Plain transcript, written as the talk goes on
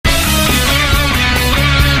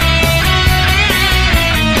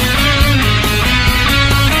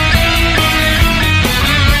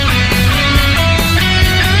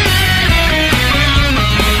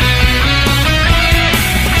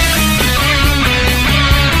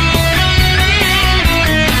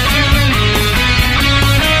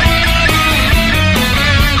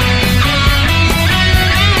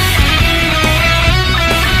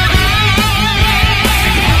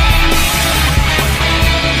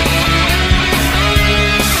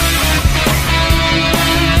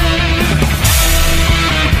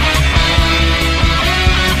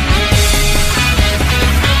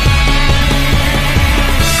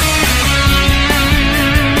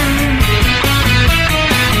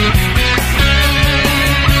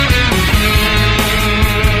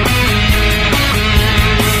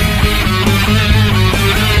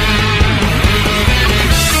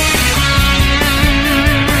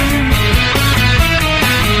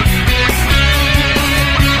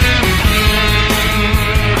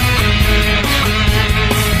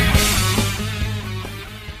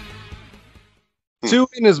Two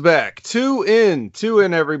in is back. Two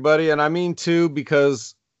in, everybody. And I mean two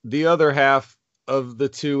because the other half of the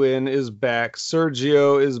two in is back.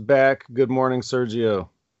 Sergio is back. Good morning, Sergio.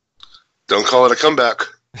 Don't call it a comeback.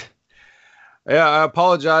 Yeah, I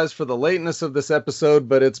apologize for the lateness of this episode,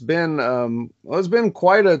 but it's been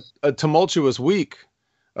quite a tumultuous week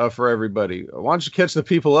for everybody. Why don't you catch the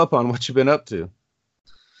people up on what you've been up to?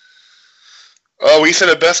 Oh, you said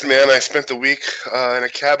it best, man. I spent the week in a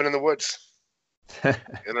cabin in the woods. I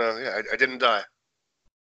didn't die.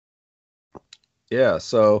 Yeah,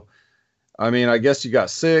 so, I mean, I guess you got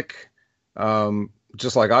sick,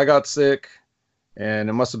 just like I got sick, and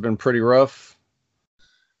it must have been pretty rough.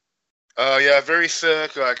 Yeah, very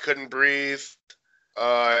sick. I couldn't breathe.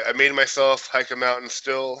 I made myself hike a mountain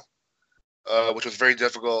still, which was very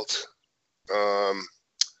difficult. I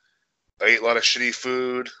ate a lot of shitty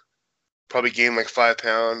food. Probably gained like 5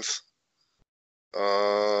 pounds.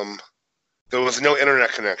 There was no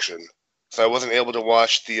internet connection, so I wasn't able to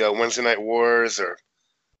watch the Wednesday Night Wars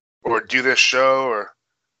or do this show, or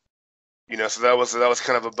so that was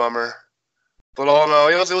kind of a bummer. But all in all,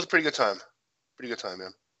 it was a pretty good time. Pretty good time,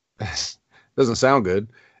 man. Doesn't sound good.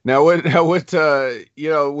 Now, when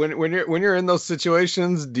you're in those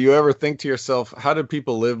situations, do you ever think to yourself, how did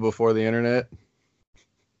people live before the internet?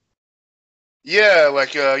 Yeah,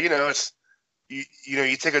 like it's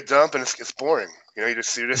you take a dump and it's boring. You're just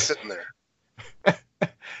sitting there.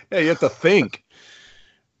 Yeah, you have to think.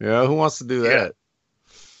 Yeah, who wants to do that?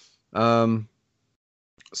 Yeah.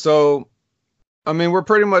 So, I mean, we're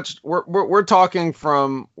pretty much we're talking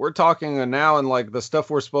now, and like the stuff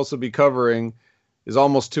we're supposed to be covering is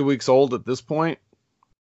almost 2 weeks old at this point.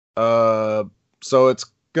 So it's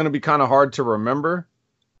going to be kind of hard to remember.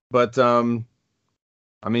 But I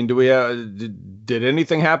mean, did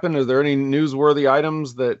anything happen? Are there any newsworthy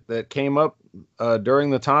items that came up during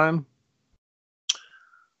the time?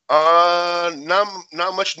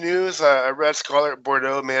 Not much news. I read Scarlett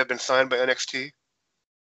Bordeaux may have been signed by NXT.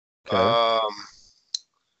 Okay.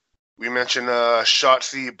 We mentioned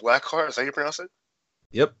Shotzi Blackheart. Is that how you pronounce it?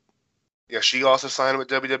 Yep. Yeah, she also signed with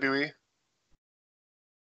WWE.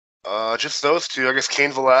 Just those two. I guess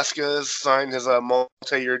Cain Velasquez signed his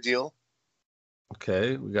multi-year deal.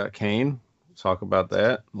 Okay, we got Cain. Talk about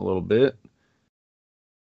that a little bit.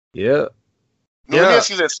 Yeah. Let me ask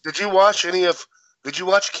you this: Did you watch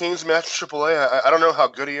Cain's match with AAA? I don't know how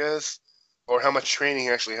good he is or how much training he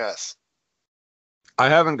actually has. I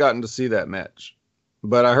haven't gotten to see that match,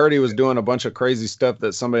 but I heard he was doing a bunch of crazy stuff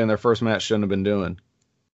that somebody in their first match shouldn't have been doing.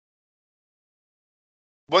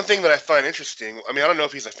 One thing that I find interesting, I mean, I don't know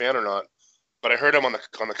if he's a fan or not, but I heard him on the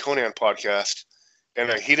Conan podcast,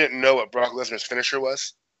 and he didn't know what Brock Lesnar's finisher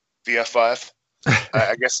was, the F5.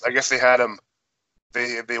 I guess they had him.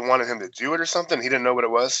 They wanted him to do it or something. He didn't know what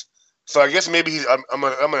it was. So I guess maybe I'm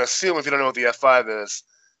gonna assume if you don't know what the F5 is,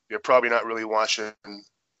 you're probably not really watching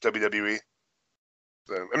WWE.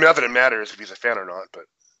 So, I mean, not that it matters if he's a fan or not, but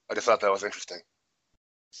I just thought that was interesting.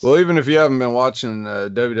 Well, even if you haven't been watching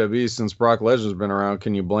WWE since Brock Lesnar's been around,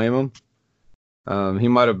 can you blame him? He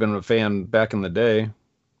might have been a fan back in the day.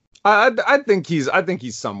 I think he's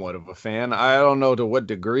somewhat of a fan. I don't know to what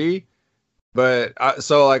degree, but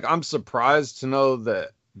I'm surprised to know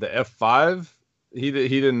that the F5. He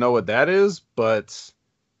didn't know what that is, but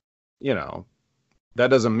that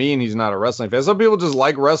doesn't mean he's not a wrestling fan. Some people just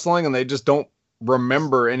like wrestling and they just don't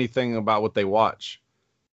remember anything about what they watch.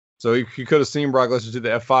 So you could have seen Brock Lesnar do the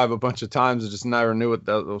F5 a bunch of times and just never knew what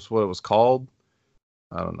it was called.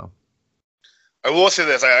 I don't know. I will say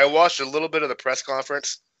this: I watched a little bit of the press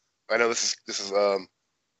conference. I know this is when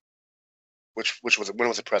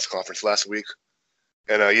was the press conference last week?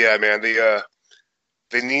 And yeah, man,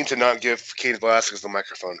 they need to not give Cain Velasquez the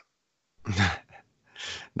microphone.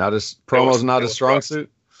 Not as promos, not a strong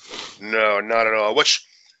suit. No, not at all. Which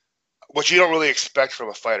you don't really expect from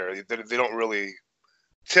a fighter. They don't really.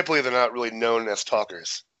 Typically, they're not really known as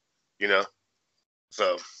talkers,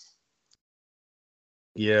 So.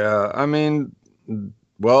 Yeah, I mean,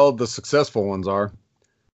 well, the successful ones are.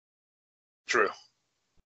 True.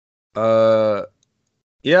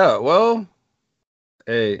 Yeah, well,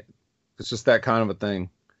 hey, it's just that kind of a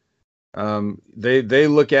thing. They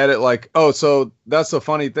look at it like, oh, so that's the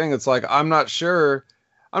funny thing. It's like, I'm not sure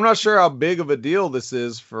how big of a deal this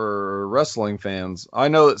is for wrestling fans. I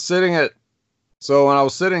know that when I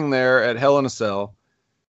was sitting there at Hell in a Cell,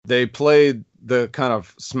 they played the kind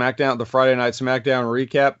of the Friday Night SmackDown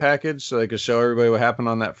recap package so they could show everybody what happened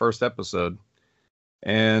on that first episode.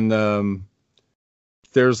 And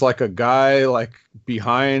there's like a guy like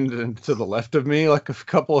behind and to the left of me, like a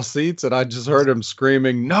couple of seats, and I just heard him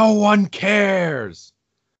screaming, "No one cares."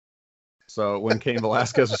 So when Cain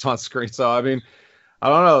Velasquez was on screen, so I mean, I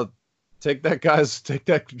don't know. Take that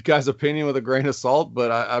guy's opinion with a grain of salt,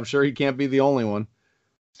 but I'm sure he can't be the only one.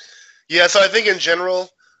 Yeah, so I think in general,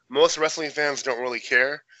 most wrestling fans don't really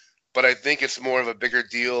care, but I think it's more of a bigger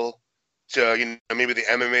deal to maybe the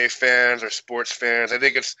MMA fans or sports fans. I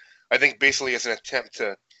think basically it's an attempt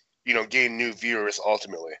to gain new viewers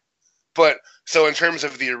ultimately. But so in terms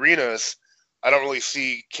of the arenas, I don't really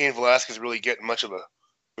see Cain Velasquez really getting much of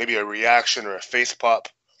maybe a reaction or a face pop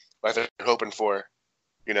like they're hoping for,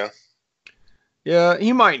 you know? Yeah,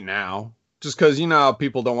 he might now. Just because you know how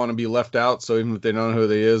people don't want to be left out, so even if they don't know who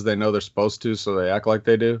they is, they know they're supposed to, so they act like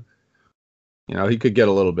they do. He could get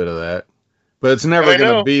a little bit of that. But it's And never I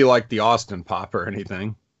gonna know, be like the Austin pop or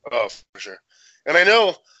anything. oh, for sure. And I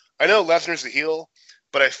know Lesnar's the heel,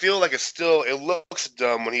 but I feel like it looks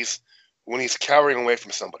dumb when he's cowering away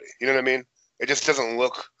from somebody. You know what I mean? It just doesn't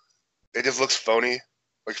look. It just looks phony,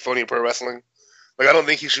 like phony pro wrestling. Like I don't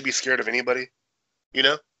think he should be scared of anybody. You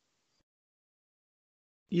know?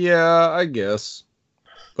 Yeah, I guess.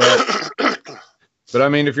 But but I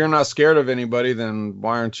mean, if you're not scared of anybody, then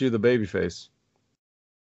why aren't you the babyface?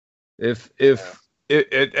 If Yeah. if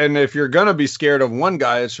and if you're gonna be scared of one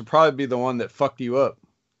guy, it should probably be the one that fucked you up.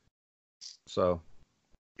 So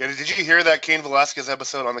Yeah. Did you hear that Cain Velasquez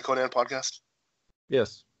episode on the Conan podcast?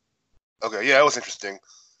 yes. Okay. Yeah, it was interesting.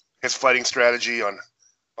 His fighting strategy on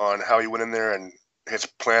how he went in there and his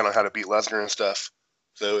plan on how to beat Lesnar and stuff.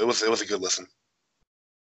 So it was a good listen.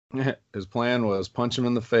 His plan was punch him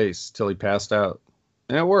in the face till he passed out.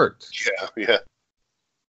 And it worked. Yeah. Yeah.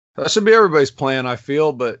 That should be everybody's plan, I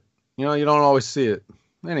feel, but you don't always see it.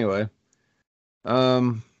 Anyway.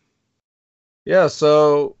 Um yeah,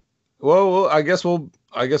 so I guess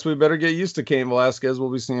we better get used to Cain Velasquez.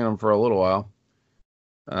 We'll be seeing him for a little while.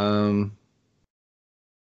 Um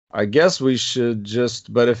I guess we should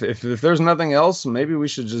but if there's nothing else, maybe we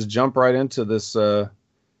should just jump right into this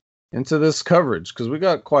coverage because we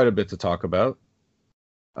got quite a bit to talk about.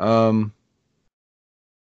 Um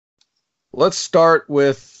let's start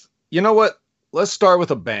with what? Let's start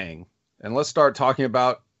with a bang. And let's start talking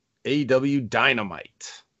about AEW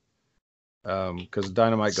Dynamite. Because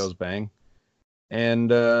Dynamite goes bang.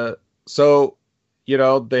 And so,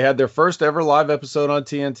 they had their first ever live episode on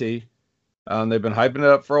TNT. They've been hyping it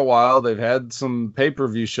up for a while. They've had some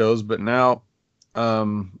pay-per-view shows, but now,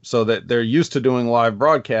 so that they're used to doing live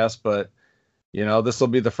broadcasts, but, this will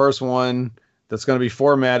be the first one that's going to be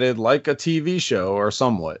formatted like a TV show or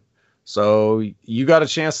somewhat. So you got a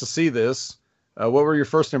chance to see this. What were your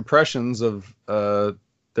first impressions of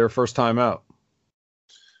their first time out?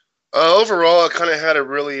 Overall, it kind of had a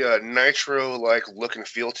really Nitro-like look and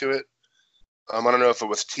feel to it. I don't know if it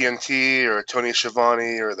was TNT or Tony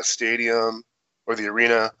Schiavone or the stadium or the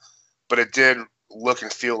arena, but it did look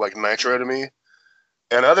and feel like Nitro to me.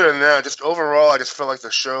 And other than that, just overall, I just felt like the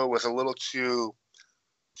show was a little too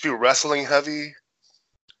wrestling heavy.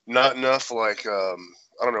 Not enough like I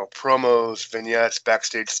don't know, promos, vignettes,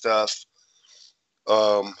 backstage stuff.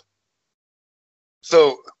 Um,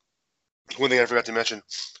 so one thing I forgot to mention.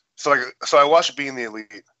 So I watched Being the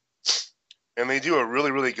Elite, and they do a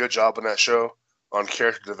really really good job on that show on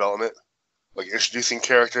character development, like introducing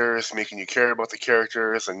characters, making you care about the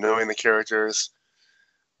characters and knowing the characters.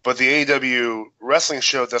 But the AEW wrestling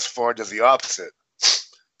show thus far does the opposite.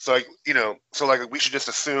 So we should just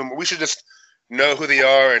assume we should just know who they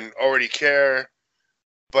are and already care.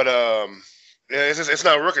 But yeah, it's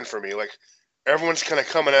not working for me. Like everyone's kind of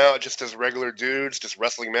coming out just as regular dudes, just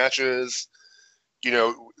wrestling matches.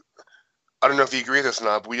 I don't know if you agree with this or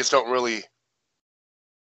not, but we just don't really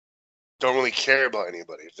care about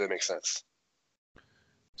anybody. If that makes sense.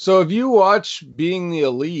 So if you watch Being the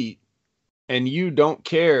Elite and you don't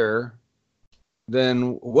care,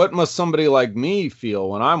 then what must somebody like me feel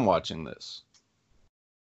when I'm watching this?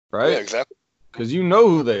 Right? Yeah, exactly. Because you know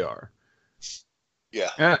who they are.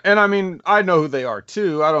 Yeah. And I mean, I know who they are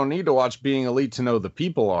too. I don't need to watch Being Elite to know the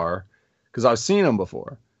people are, because I've seen them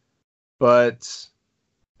before. But,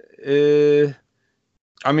 I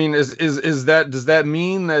mean, does that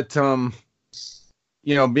mean that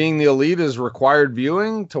Being the Elite is required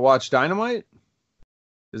viewing to watch Dynamite?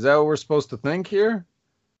 Is that what we're supposed to think here?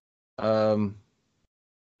 As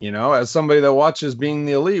somebody that watches Being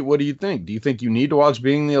the Elite, what do you think? Do you think you need to watch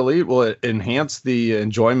Being the Elite? Will it enhance the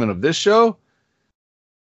enjoyment of this show?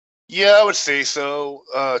 Yeah, I would say so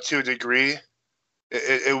to a degree.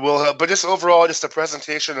 It will help, but just overall, just the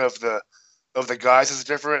presentation of the guys is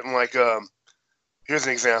different. And like, here's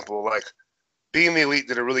an example. Like, Being the Elite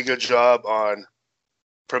did a really good job on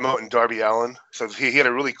promoting Darby Allin. So he had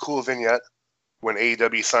a really cool vignette when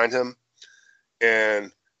AEW signed him, and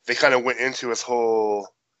they kind of went into his whole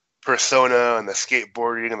persona and the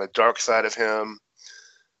skateboarding and the dark side of him.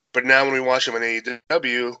 But now when we watch him in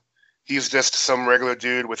AEW, he's just some regular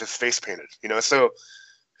dude with his face painted, you know. So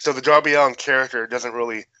the Darby Allin character doesn't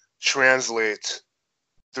really translate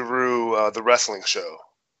through the wrestling show,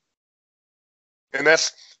 and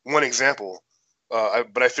that's one example.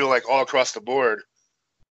 But I feel like all across the board,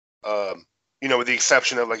 you know, with the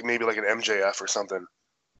exception of like maybe like an MJF or something,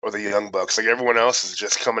 or the Young Bucks, like everyone else is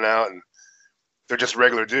just coming out and they're just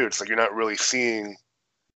regular dudes. Like you're not really seeing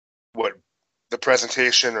what the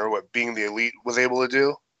presentation or what being the elite was able to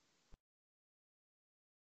do.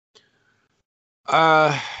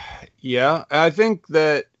 Yeah, I think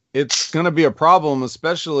that it's going to be a problem,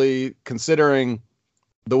 especially considering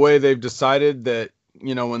the way they've decided that,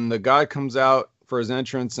 you know, when the guy comes out for his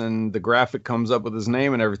entrance and the graphic comes up with his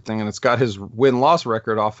name and everything, and it's got his win-loss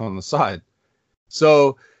record off on the side.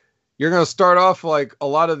 So you're going to start off like a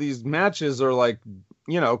lot of these matches are like,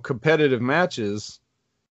 you know, competitive matches.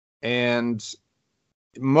 And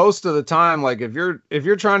most of the time, like if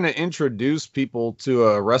you're trying to introduce people to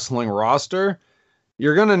a wrestling roster,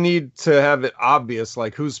 you're going to need to have it obvious,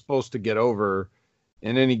 like who's supposed to get over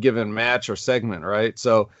in any given match or segment, right?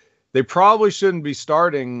 So they probably shouldn't be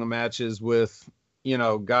starting the matches with, you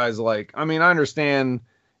know, guys like, I mean, I understand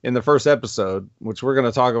in the first episode, which we're going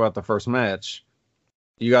to talk about the first match,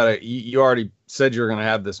 you already said you're going to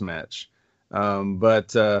have this match. But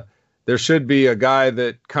there should be a guy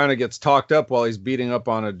that kind of gets talked up while he's beating up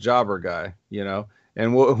on a jobber guy, you know,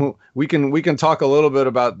 and we can talk a little bit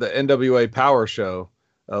about the NWA Power Show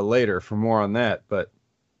later for more on that. But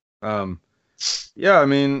yeah, I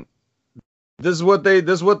mean, this is what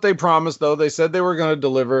they promised, though. They said they were going to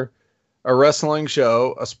deliver a wrestling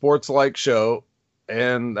show, a sports-like show,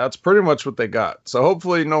 and that's pretty much what they got. So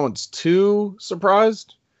hopefully no one's too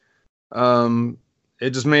surprised. It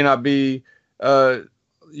just may not be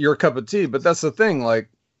your cup of tea, but that's the thing. Like,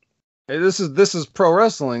 hey, this is pro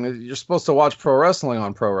wrestling. You're supposed to watch pro wrestling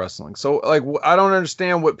on pro wrestling. So like, I don't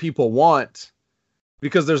understand what people want,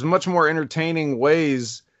 because there's much more entertaining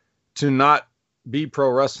ways to not be pro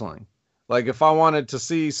wrestling. Like if I wanted to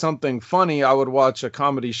see something funny, I would watch a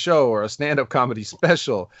comedy show or a stand-up comedy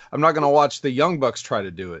special. I'm not going to watch the Young Bucks try to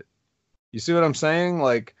do it. You see what I'm saying?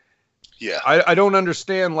 Like, yeah, I don't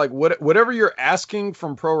understand, like, whatever you're asking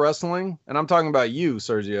from pro wrestling, and I'm talking about you,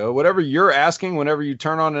 Sergio, whatever you're asking whenever you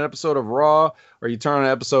turn on an episode of Raw or you turn on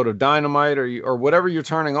an episode of Dynamite or whatever you're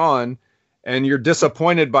turning on, and you're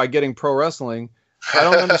disappointed by getting pro wrestling,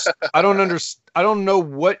 I don't know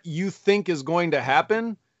what you think is going to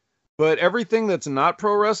happen, but everything that's not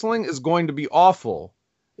pro wrestling is going to be awful.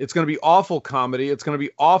 It's going to be awful comedy. It's going to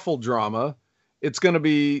be awful drama. It's going to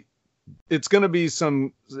be there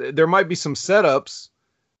might be some setups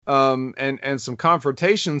and some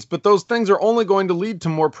confrontations, but those things are only going to lead to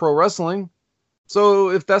more pro wrestling. So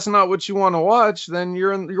if that's not what you want to watch, then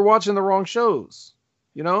you're watching the wrong shows,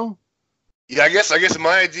 you know? Yeah, I guess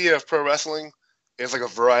my idea of pro wrestling is like a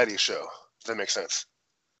variety show. If that makes sense.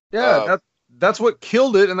 Yeah, that's what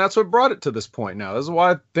killed it, and that's what brought it to this point now. This is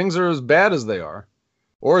why things are as bad as they are,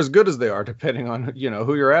 or as good as they are, depending on, you know,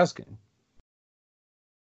 who you're asking.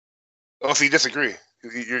 Oh, so you disagree?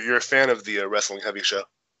 You're a fan of the wrestling heavy show?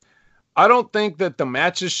 I don't think that the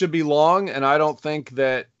matches should be long, and I don't think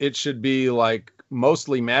that it should be like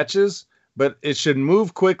mostly matches, but it should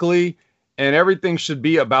move quickly, and everything should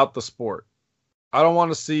be about the sport. I don't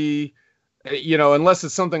want to see, you know, unless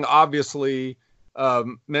it's something obviously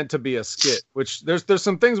meant to be a skit, which there's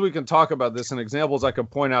some things we can talk about this and examples I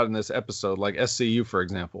could point out in this episode, like SCU, for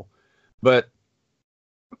example. But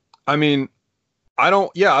I mean, I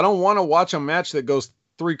don't want to watch a match that goes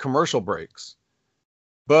 3 commercial breaks.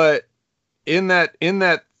 But in that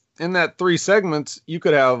 3 segments, you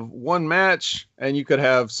could have one match, and you could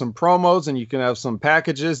have some promos, and you can have some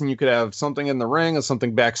packages, and you could have something in the ring and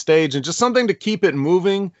something backstage, and just something to keep it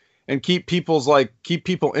moving and keep people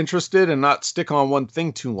interested and not stick on one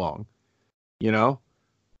thing too long. You know?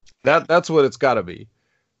 That's what it's got to be.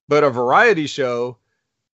 But a variety show,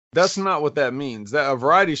 that's not what that means. That a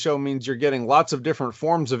variety show means you're getting lots of different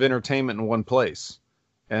forms of entertainment in one place.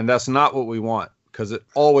 And that's not what we want, because it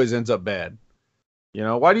always ends up bad. You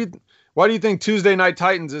know, why do you think Tuesday Night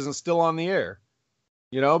Titans isn't still on the air?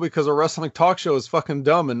 You know, because a wrestling talk show is fucking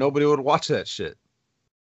dumb and nobody would watch that shit.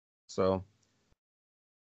 So,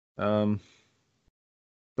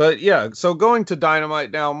 but yeah, so going to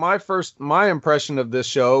Dynamite now, my impression of this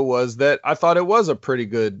show was that I thought it was a pretty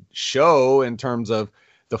good show in terms of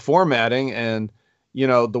the formatting and, you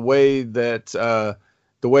know, the way that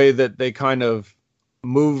they kind of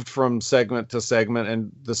moved from segment to segment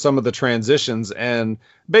and some of the transitions and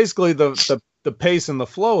basically the pace and the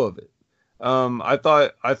flow of it. I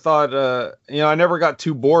thought I never got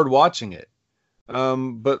too bored watching it.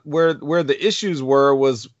 But where the issues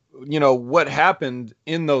was, what happened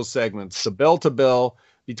in those segments, the bell to bell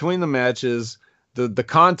between the matches, the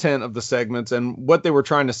content of the segments and what they were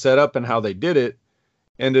trying to set up and how they did it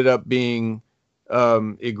ended up being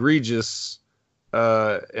egregious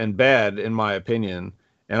and bad, in my opinion.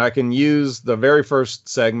 And I can use the very first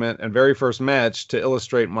segment and very first match to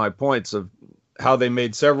illustrate my points of how they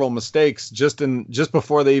made several mistakes just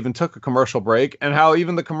before they even took a commercial break, and how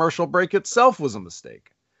even the commercial break itself was a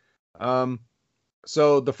mistake.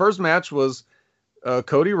 So the first match was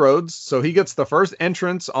Cody Rhodes. So he gets the first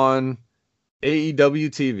entrance on AEW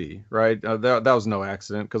TV, right? That was no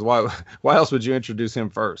accident, because why else would you introduce him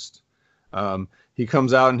first? He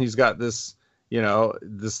comes out and he's got this,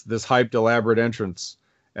 this hyped, elaborate entrance,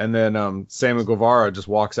 and then Sammy Guevara just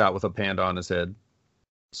walks out with a panda on his head.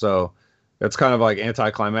 So that's kind of like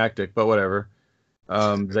anticlimactic, but whatever.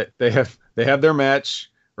 They have their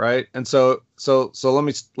match, right? And so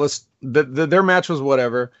their match was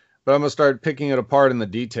whatever. But I'm gonna start picking it apart in the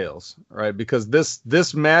details, right? Because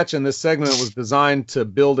this match and this segment was designed to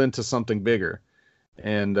build into something bigger,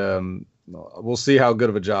 and we'll see how good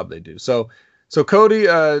of a job they do. So Cody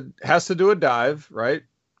has to do a dive, right?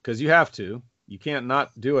 Because you have to. You can't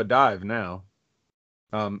not do a dive now,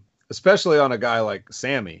 especially on a guy like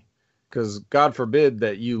Sammy, because God forbid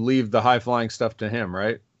that you leave the high flying stuff to him,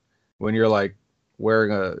 right? When you're like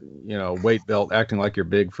wearing a weight belt, acting like you're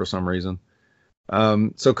big for some reason.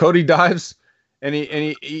 So Cody dives and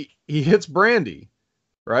he hits Brandy,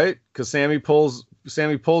 right? Because Sammy pulls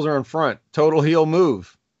her in front. Total heel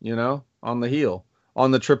move, on the heel,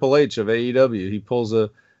 on the Triple H of AEW. He pulls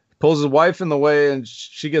his wife in the way, and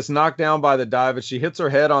she gets knocked down by the dive, and she hits her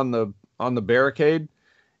head on the barricade.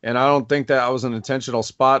 And I don't think that was an intentional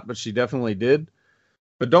spot, but she definitely did.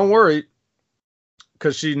 But don't worry,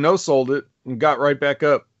 because she no-sold it and got right back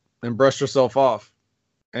up and brushed herself off.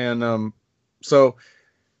 And so,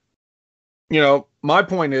 my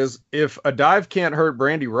point is, if a dive can't hurt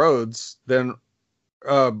Brandy Rhodes, then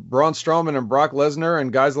Braun Strowman and Brock Lesnar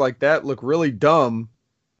and guys like that look really dumb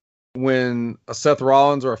when a Seth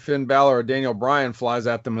Rollins or a Finn Balor or Daniel Bryan flies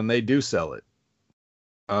at them and they do sell it.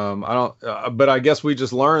 But I guess we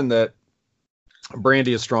just learned that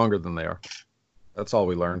Brandy is stronger than they are. That's all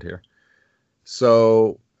we learned here.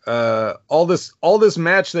 So all this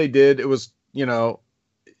match they did, it was,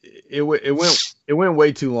 it went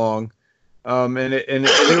way too long. And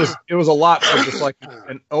it was a lot for just like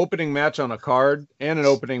an opening match on a card and an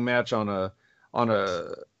opening match on a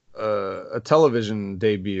television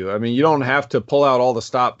debut. I mean, you don't have to pull out all the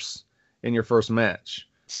stops in your first match.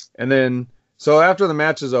 And then, so after the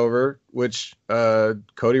match is over, which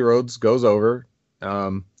Cody Rhodes goes over,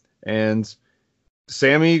 and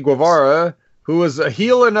Sammy Guevara, who was a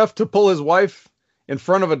heel enough to pull his wife in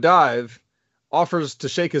front of a dive, offers to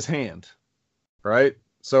shake his hand, right?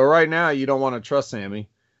 So right now you don't want to trust Sammy,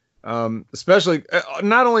 especially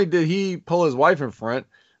not only did he pull his wife in front,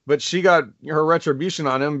 but she got her retribution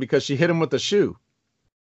on him because she hit him with a shoe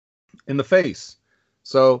in the face.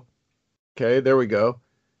 So, okay, there we go.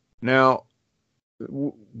 Now,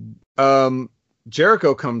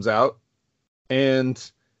 Jericho comes out,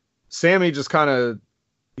 and Sammy just kind of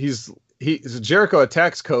Jericho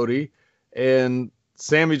attacks Cody, and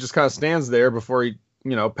Sammy just kind of stands there before he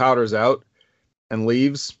powders out and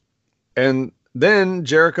leaves. And then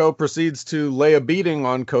Jericho proceeds to lay a beating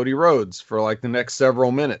on Cody Rhodes for like the next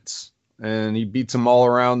several minutes, and he beats him all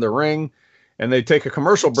around the ring, and they take a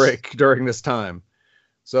commercial break during this time.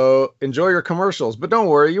 So enjoy your commercials, but don't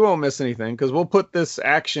worry, you won't miss anything, because we'll put this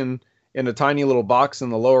action in a tiny little box in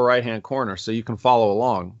the lower right-hand corner so you can follow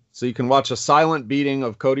along. So you can watch a silent beating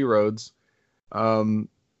of Cody Rhodes. And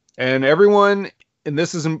everyone, and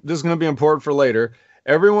this is going to be important for later,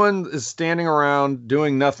 everyone is standing around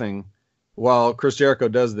doing nothing while Chris Jericho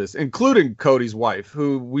does this, including Cody's wife,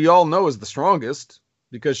 who we all know is the strongest,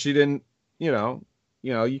 because she didn't,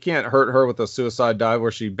 you can't hurt her with a suicide dive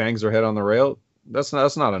where she bangs her head on the rail. That's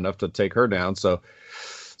not enough to take her down. So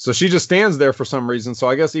she just stands there for some reason. So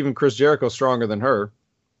I guess even Chris Jericho's stronger than her.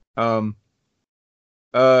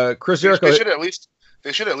 Chris Jericho.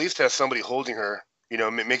 They should at least have somebody holding her,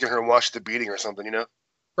 making her watch the beating or something,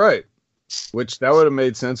 Right. Which that would have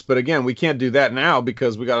made sense. But again, we can't do that now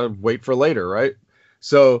because we got to wait for later. Right.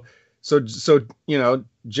 So,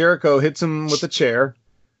 Jericho hits him with a chair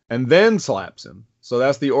and then slaps him. So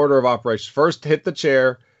that's the order of operations. First hit the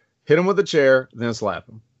chair, hit him with a chair, then slap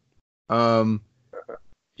him.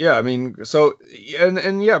 Yeah, I mean, so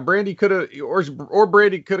and yeah, Brandy could have or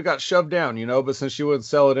Brandy could have got shoved down, but since she wouldn't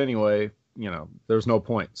sell it anyway, there's no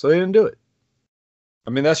point. So they didn't do it. I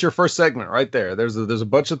mean, that's your first segment right there. There's a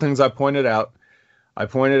bunch of things I pointed out. I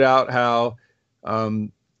pointed out how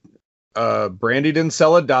Brandy didn't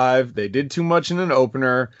sell a dive. They did too much in an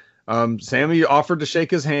opener. Sammy offered to shake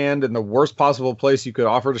his hand in the worst possible place you could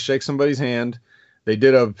offer to shake somebody's hand. They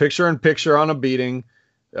did a picture-in-picture on a beating.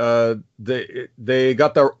 They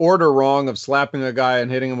got the order wrong of slapping a guy and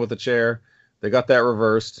hitting him with a chair. They got that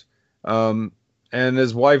reversed. And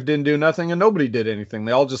his wife didn't do nothing and nobody did anything.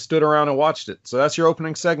 They all just stood around and watched it. So that's your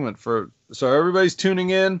opening segment so everybody's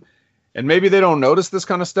tuning in and maybe they don't notice this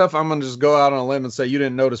kind of stuff. I'm going to just go out on a limb and say you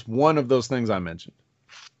didn't notice one of those things I mentioned.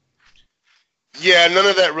 Yeah, none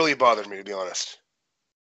of that really bothered me, to be honest.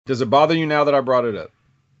 Does it bother you now that I brought it up?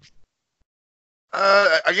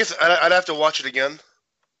 I guess I'd have to watch it again.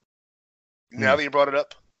 Now that you brought it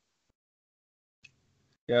up.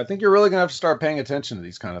 Yeah, I think you're really going to have to start paying attention to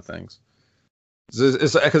these kind of things.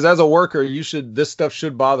 Because as a worker, this stuff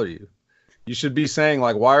should bother you. You should be saying,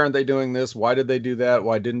 like, why aren't they doing this? Why did they do that?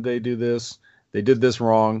 Why didn't they do this? They did this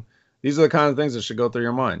wrong. These are the kind of things that should go through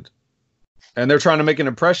your mind. And they're trying to make an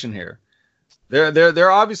impression here.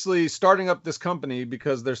 They're obviously starting up this company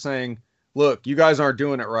because they're saying, look, you guys aren't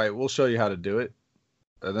doing it right. We'll show you how to do it.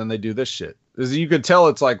 And then they do this shit. As you could tell,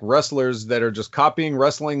 it's like wrestlers that are just copying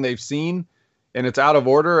wrestling they've seen, and it's out of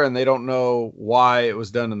order, and they don't know why it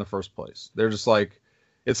was done in the first place. They're just like,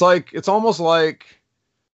 it's almost like,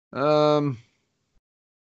 I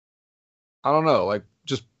don't know, like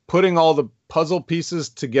just putting all the puzzle pieces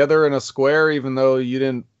together in a square, even though you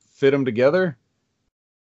didn't fit them together.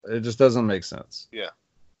 It just doesn't make sense. Yeah.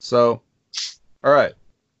 So, all right.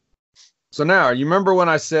 So now, you remember when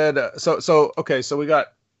I said, okay, so we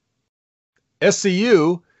got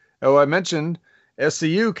SCU. Oh, I mentioned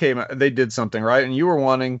SCU came out, they did something, right? And you were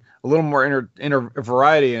wanting a little more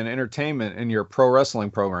variety and entertainment in your pro wrestling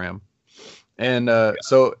program. And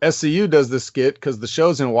so SCU does this skit because the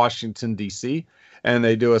show's in Washington, D.C., and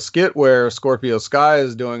they do a skit where Scorpio Sky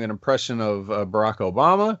is doing an impression of Barack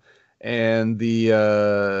Obama, and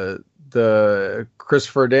the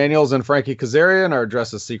Christopher Daniels and Frankie Kazarian are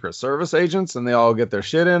dressed as Secret Service agents, and they all get their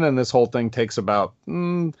shit in, and this whole thing takes about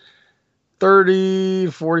 30,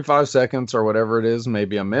 45 seconds or whatever it is,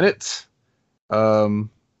 maybe a minute. What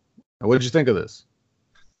did you think of this?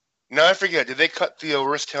 No, I forget. Did they cut the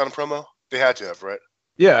Town promo? They had to have, right?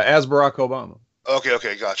 Yeah, as Barack Obama.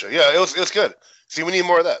 Okay, gotcha. Yeah, it was good. See, we need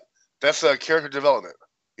more of that. That's character development.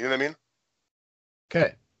 You know what I mean?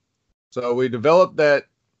 Okay. So we developed that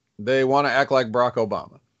they want to act like Barack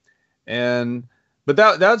Obama. But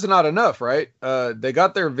that's not enough, right? They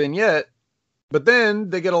got their vignette, but then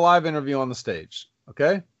they get a live interview on the stage.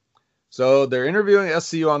 Okay. So they're interviewing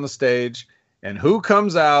SCU on the stage, and who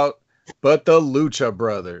comes out but the Lucha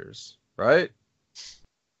Brothers, right?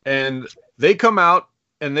 And they come out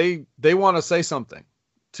and they want to say something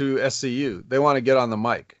to SCU. They want to get on the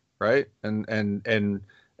mic, right? And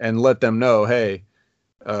let them know, hey,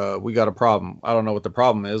 we got a problem. I don't know what the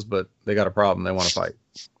problem is, but they got a problem. They want to fight.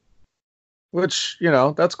 Which,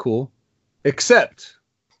 that's cool. Except,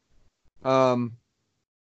 guess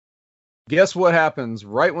what happens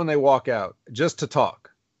right when they walk out, just to talk?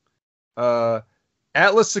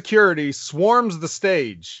 Atlas Security swarms the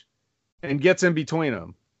stage and gets in between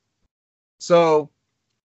them. So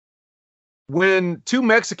when two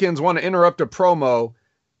Mexicans want to interrupt a promo,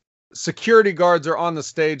 security guards are on the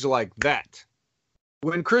stage like that.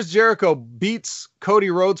 When Chris Jericho beats Cody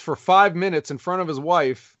Rhodes for 5 minutes in front of his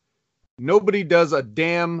wife, nobody does a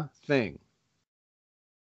damn thing.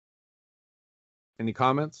 Any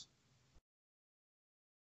comments?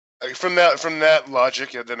 From that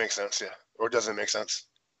logic, yeah, that makes sense, yeah. Or does it make sense?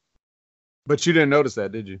 But you didn't notice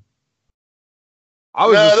that, did you?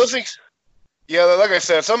 Those things. Yeah, like I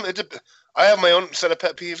said, I have my own set of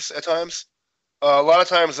pet peeves at times. A lot of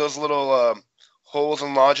times, those little holes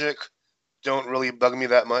in logic don't really bug me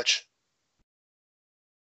that much.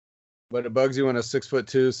 But it bugs you when a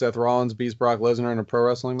 6'2" Seth Rollins beats Brock Lesnar in a pro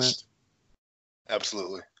wrestling match?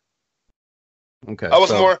 Absolutely. Okay. I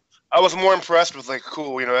was more impressed with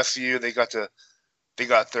cool, SCU. They got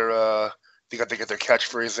their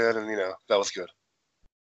catchphrase in, and that was good.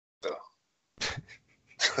 So.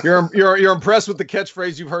 You're impressed with the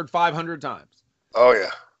catchphrase you've heard 500 times. Oh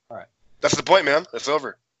yeah. All right. That's the point, man. It's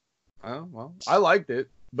over. Oh, well, I liked it,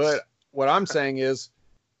 but what I'm saying is,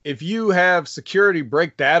 if you have security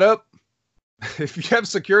break that up, if you have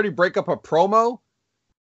security break up a promo,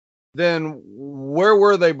 then where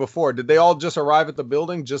were they before? Did they all just arrive at the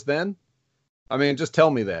building just then? I mean, just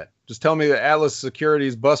tell me that. Just tell me that Atlas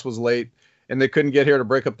Security's bus was late and they couldn't get here to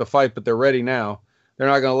break up the fight, but they're ready now. They're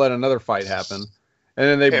not going to let another fight happen. And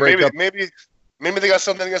then they break up. Maybe they got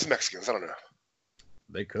something against Mexicans. I don't know.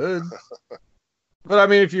 They could. But I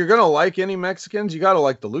mean, if you're going to like any Mexicans, you got to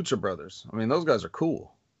like the Lucha Brothers. I mean, those guys are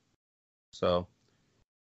cool. So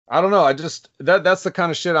I don't know. I just, that's the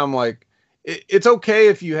kind of shit I'm like, it's okay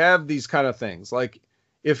if you have these kind of things. Like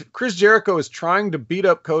if Chris Jericho is trying to beat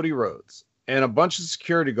up Cody Rhodes and a bunch of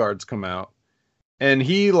security guards come out and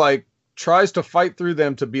he like tries to fight through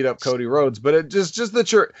them to beat up Cody Rhodes, but it just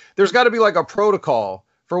that there's got to be like a protocol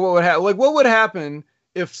for what would happen. Like what would happen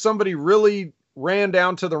if somebody really ran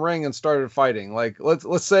down to the ring and started fighting? Like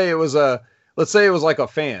let's say it was like a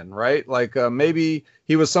fan, right? Like maybe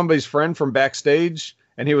he was somebody's friend from backstage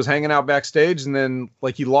and he was hanging out backstage and then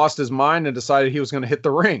like he lost his mind and decided he was going to hit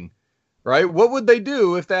the ring, right? What would they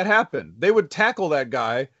do if that happened? They would tackle that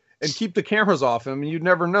guy and keep the cameras off him and you'd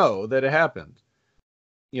never know that it happened,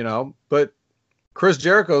 you know? But Chris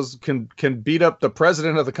Jericho's can beat up the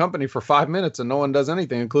president of the company for 5 minutes and no one does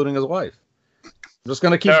anything, including his wife. I'm just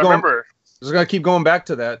going to keep going back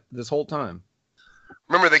to that this whole time.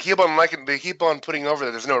 Remember, they keep on putting over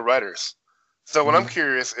that there's no writers. So what I'm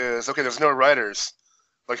curious is, okay, there's no writers.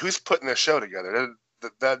 Like, who's putting this show together?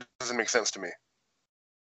 That doesn't make sense to me.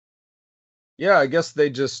 Yeah, I guess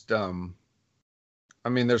they just, I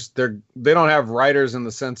mean, they don't have writers in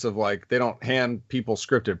the sense of like, they don't hand people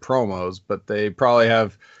scripted promos, but they probably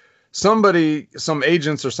have some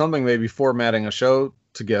agents or something maybe formatting a show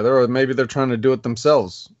together, or maybe they're trying to do it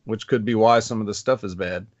themselves, which could be why some of the stuff is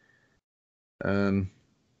bad.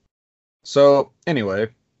 So anyway,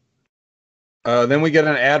 then we get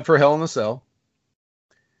an ad for Hell in a Cell.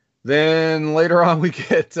 Then later on we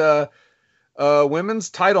get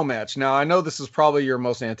women's title match. Now I know this is probably your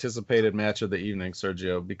most anticipated match of the evening,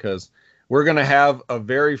 Sergio, because we're going to have a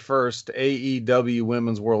very first AEW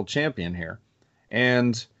Women's World Champion here.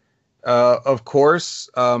 And of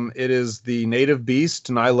course, it is the native beast,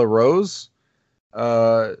 Nyla Rose,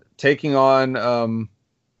 taking on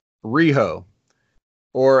Riho,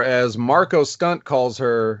 or as Marco Stunt calls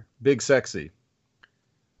her, Big Sexy.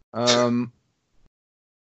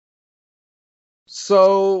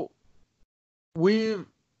 So we've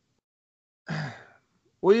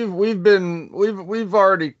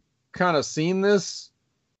already kind of seen this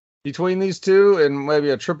between these two in maybe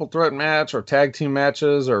a triple threat match or tag team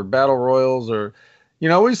matches or battle royals, or, you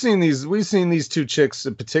know, we've seen these two chicks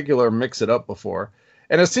in particular mix it up before.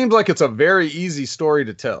 And it seems like it's a very easy story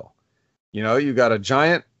to tell. You know, you got a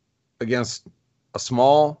giant against a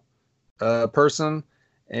small person.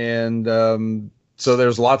 And so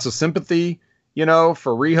there's lots of sympathy, you know,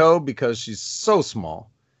 for Riho because she's so small.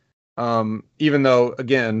 Even though,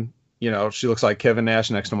 again, you know, she looks like Kevin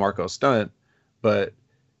Nash next to Marco Stunt, but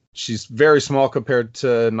she's very small compared to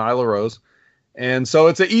Nyla Rose. And so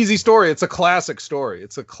it's an easy story. It's a classic story.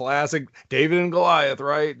 It's a classic David and Goliath,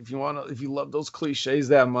 right? If you love those cliches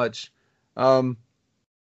that much. But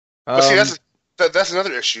see, that's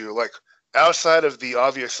another issue. Like, outside of the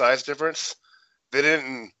obvious size difference,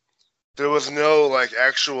 there was no like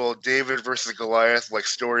actual David versus Goliath like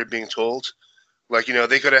story being told. Like, you know,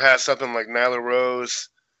 they could have had something like Nyla Rose,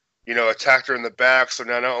 you know, attacked her in the back. So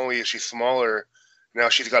now not only is she smaller, now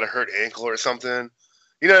she's got a hurt ankle or something.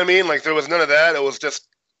 You know what I mean? Like, there was none of that. It was just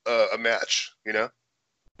a match, you know?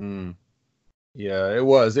 Yeah, it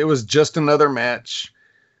was. It was just another match.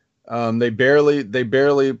 They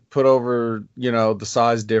barely put over, you know, the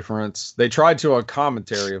size difference. They tried to on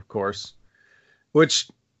commentary, of course, which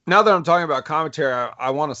now that I'm talking about commentary,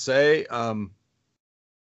 I want to say,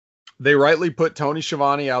 they rightly put Tony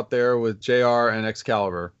Schiavone out there with JR and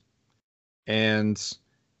Excalibur. And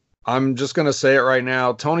I'm just going to say it right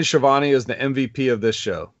now. Tony Schiavone is the MVP of this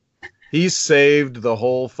show. He saved the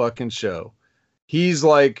whole fucking show. He's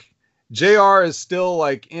like, JR is still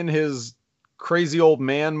like in his crazy old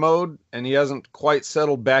man mode, and he hasn't quite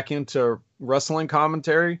settled back into wrestling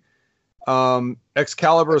commentary.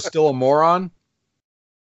 Excalibur is still a moron.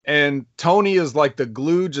 And Tony is like the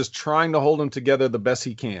glue, just trying to hold them together the best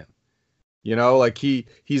he can. You know, like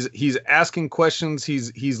he's asking questions.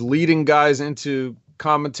 He's leading guys into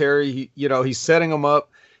commentary. He's setting them up.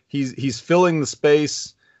 He's filling the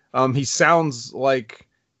space. He sounds like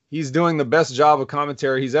he's doing the best job of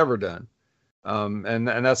commentary he's ever done. And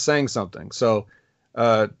that's saying something. So,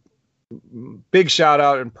 big shout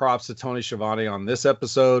out and props to Tony Schiavone on this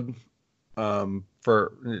episode.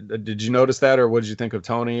 Did you notice that, or what did you think of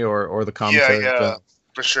Tony or the commentary? Yeah,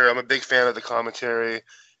 for sure. I'm a big fan of the commentary,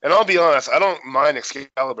 and I'll be honest, I don't mind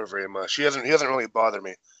Excalibur very much. He doesn't really bother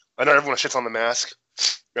me. I know everyone shits on the mask,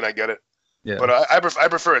 and I get it, Yeah. But I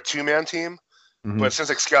prefer a 2-man team. Mm-hmm. But since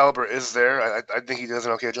Excalibur is there, I think he does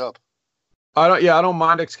an okay job. I don't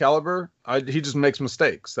mind Excalibur. He just makes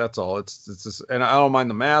mistakes. That's all. It's just, and I don't mind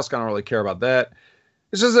the mask. I don't really care about that.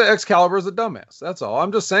 It's just that Excalibur is a dumbass. That's all.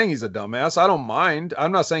 I'm just saying he's a dumbass. I don't mind.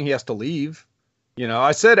 I'm not saying he has to leave.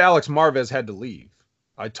 I said Alex Marvez had to leave.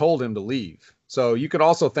 I told him to leave. So you could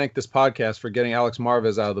also thank this podcast for getting Alex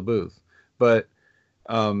Marvez out of the booth. But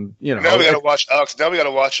Now we got to watch Alex. Now we got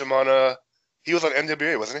to watch him on. He was on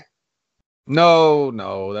NWA, wasn't he?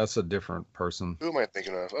 No, that's a different person. Who am I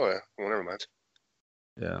thinking of? Oh yeah, well, never mind.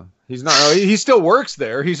 Yeah, he's not. He still works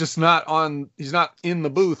there. He's just not on. He's not in the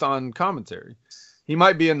booth on commentary. He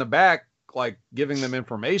might be in the back, like giving them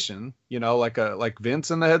information. Like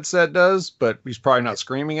Vince in the headset does, but he's probably not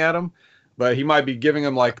screaming at him. But he might be giving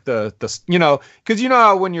them like the because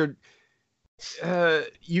how when you're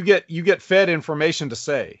you get fed information to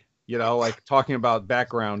say, like talking about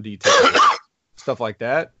background details, stuff like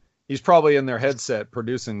that. He's probably in their headset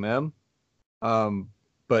producing them.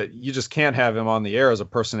 But you just can't have him on the air as a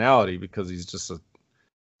personality because he's just a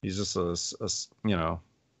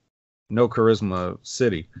no charisma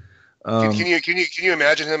city. Can you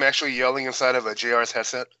imagine him actually yelling inside of a JR's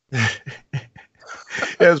headset?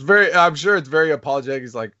 I'm sure it's very apologetic.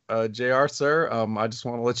 He's like, JR, sir, I just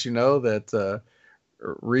want to let you know that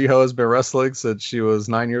Riho has been wrestling since she was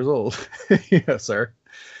 9 years old. Yes, sir.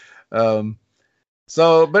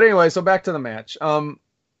 But anyway, so back to the match.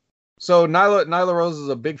 So Nyla Rose is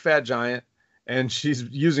a big fat giant, and she's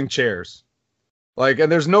using chairs.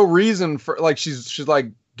 And there's no reason for she's like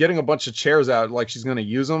getting a bunch of chairs out, like she's gonna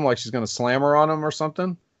use them, like she's gonna slam her on them or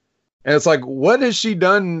something. And it's like, what has she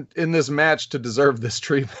done in this match to deserve this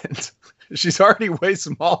treatment? She's already way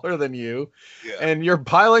smaller than you, and you're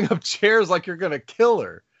piling up chairs like you're gonna kill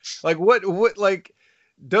her. Like what?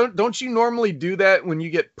 Don't you normally do that when you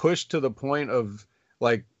get pushed to the point of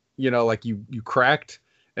like you cracked?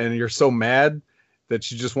 And you're so mad that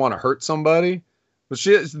you just want to hurt somebody. But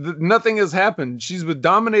nothing has happened. She's been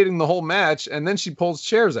dominating the whole match, and then she pulls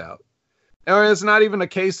chairs out. And it's not even a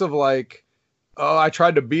case of like, oh, I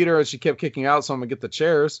tried to beat her and she kept kicking out, so I'm going to get the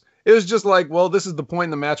chairs. It was just like, well, this is the point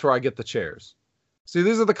in the match where I get the chairs. See,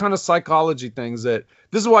 these are the kind of psychology things this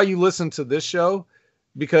is why you listen to this show,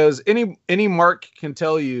 because any mark can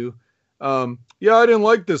tell you, yeah, I didn't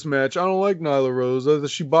like this match. I don't like Nyla Rose.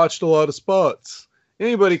 She botched a lot of spots.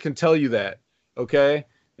 Anybody can tell you that, okay?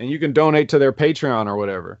 And you can donate to their Patreon or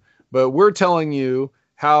whatever. But we're telling you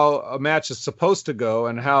how a match is supposed to go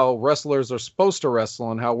and how wrestlers are supposed to wrestle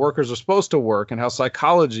and how workers are supposed to work and how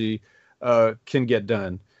psychology can get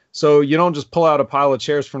done. So you don't just pull out a pile of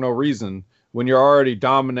chairs for no reason when you're already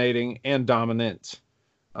dominating and dominant.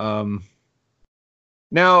 Now,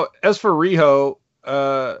 as for Riho,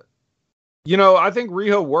 I think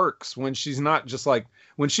Riho works when she's not just like,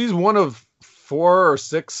 when she's one of 4 or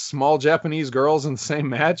 6 small Japanese girls in the same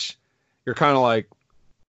match, you're kind of like,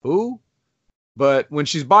 who? But when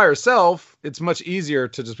she's by herself, it's much easier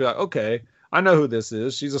to just be like, okay, I know who this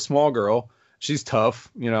is. She's a small girl. She's tough.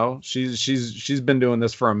 She's been doing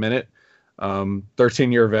this for a minute.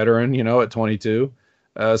 13-year veteran, at 22.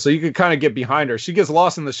 So you could kind of get behind her. She gets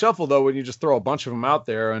lost in the shuffle though when you just throw a bunch of them out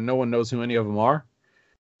there and no one knows who any of them are.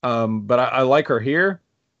 But I like her here.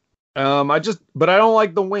 But I don't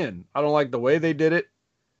like the win. I don't like the way they did it.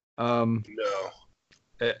 No.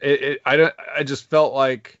 I just felt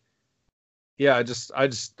like, I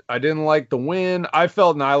didn't like the win. I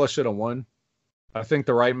felt Nyla should have won. I think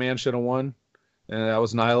the right man should have won, and that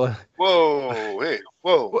was Nyla. Whoa, hey,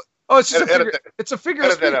 whoa. Oh, it's just it's a figure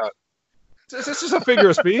of speech. It's just a figure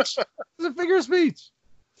of speech. It's a figure of speech.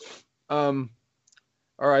 All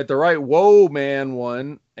right, the right whoa man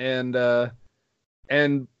won, and that's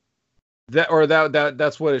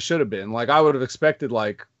what it should have been. Like, I would have expected,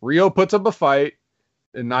 like, Rio puts up a fight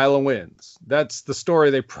and Nyla wins. That's the story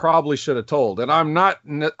they probably should have told. And I'm not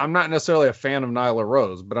necessarily a fan of Nyla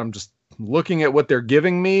Rose, but I'm just looking at what they're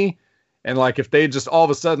giving me. And like, if they just all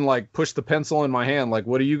of a sudden like push the pencil in my hand, like,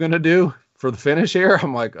 what are you going to do for the finish here?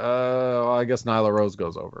 I'm like, I guess Nyla Rose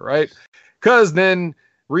goes over, right? Because then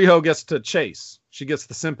Riho gets to chase. She gets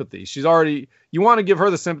the sympathy. You want to give her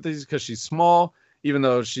the sympathies because she's small, even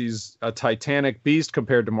though she's a titanic beast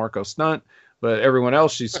compared to Marco Stunt, but everyone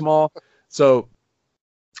else, she's small. So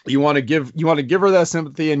you want to give her that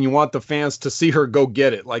sympathy, and you want the fans to see her go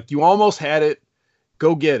get it. Like, you almost had it,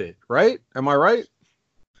 go get it, right? Am I right?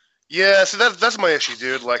 Yeah, so that's my issue,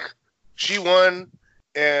 dude. Like, she won,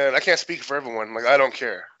 and I can't speak for everyone. Like, I don't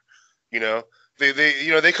care. They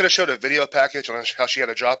could have showed a video package on how she had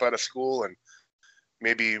to drop out of school and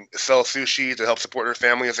maybe sell sushi to help support her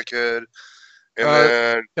family as a kid.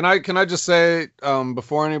 And then Can I just say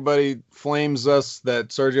before anybody flames us that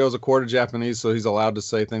Sergio is a quarter Japanese, so he's allowed to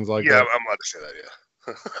say things like yeah, that. I'm allowed to say that.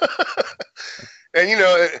 Yeah.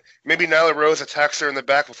 And maybe Nyla Rose attacks her in the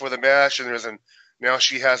back before the match, and now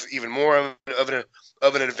she has even more of an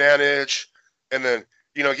advantage. And then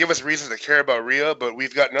give us reasons to care about Rhea, but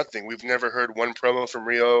we've got nothing. We've never heard one promo from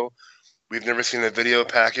Rio. We've never seen a video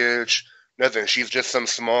package. Nothing. She's just some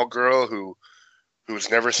small girl who's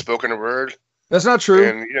never spoken a word. That's not true.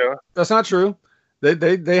 And that's not true.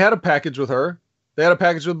 They had a package with her. They had a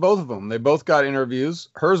package with both of them. They both got interviews.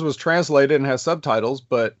 Hers was translated and has subtitles,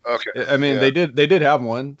 but okay. I mean, they did have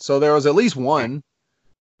one. So there was at least one.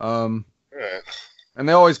 Right. And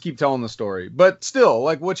they always keep telling the story. But still,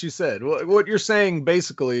 like what you said, what you're saying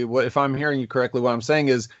basically, if I'm hearing you correctly, what I'm saying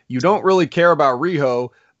is you don't really care about Riho,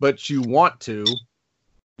 but you want to.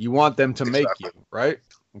 You want them to make you, right?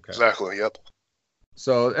 Okay. Exactly, yep.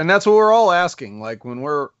 So, and that's what we're all asking. Like when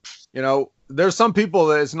we're, there's some people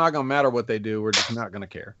that it's not going to matter what they do. We're just not going to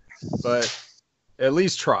care. But at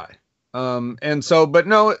least try. But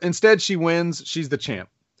no, instead she wins. She's the champ.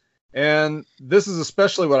 And this is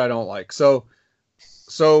especially what I don't like. So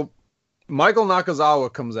Michael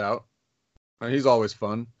Nakazawa comes out. He's always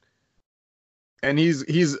fun. And he's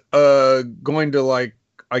going to, like,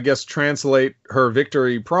 I guess, translate her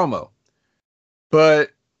victory promo.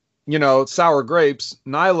 But, sour grapes,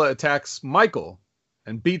 Nyla attacks Michael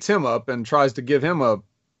and beats him up and tries to give him a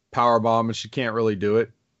power bomb, and she can't really do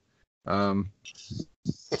it.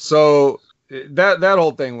 So that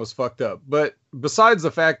whole thing was fucked up. But besides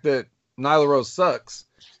the fact that Nyla Rose sucks,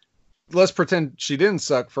 let's pretend she didn't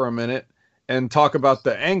suck for a minute and talk about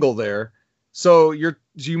the angle there. So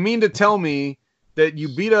you mean to tell me that you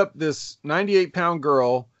beat up this 98-pound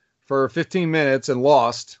girl for 15 minutes and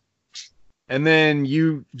lost, and then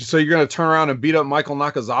you're going to turn around and beat up Michael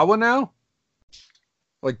Nakazawa now?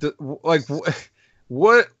 What?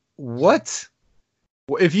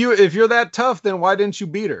 If you're that tough, then why didn't you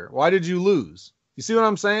beat her? Why did you lose? You see what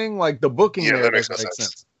I'm saying? Like the booking there doesn't make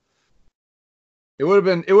sense. It would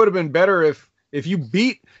have been better if you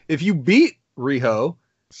beat Riho,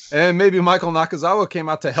 and maybe Michael Nakazawa came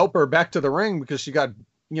out to help her back to the ring because she got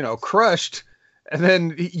crushed, and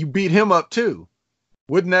then you beat him up too.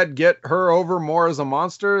 Wouldn't that get her over more as a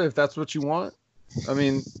monster if that's what you want? I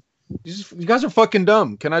mean, you guys are fucking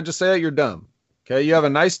dumb. Can I just say it? You're dumb. Okay, you have a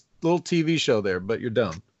nice little TV show there, but you're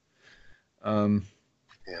dumb. Yeah.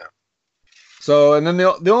 So, and then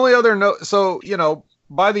the only other note, so,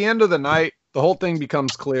 by the end of the night, the whole thing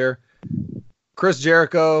becomes clear. Chris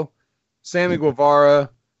Jericho, Sammy Guevara,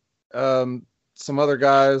 some other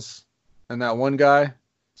guys, and that one guy,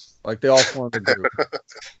 like they all formed a group.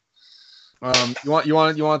 You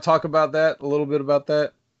want to talk about that a little bit about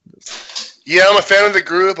that? Yeah, I'm a fan of the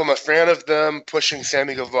group. I'm a fan of them pushing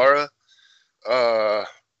Sammy Guevara.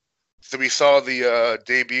 So we saw the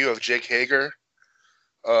debut of Jake Hager.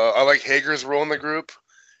 I like Hager's role in the group.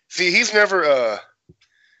 See, he's never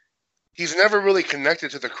really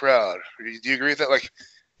connected to the crowd. Do you agree with that? Like,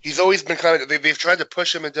 he's always been kind of. They've tried to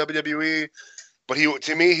push him in WWE, but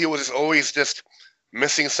to me he was always just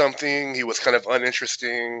missing something. He was kind of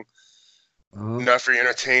uninteresting, not very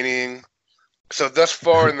entertaining. So thus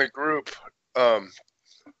far in the group,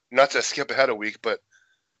 not to skip ahead a week, but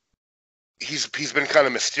he's been kind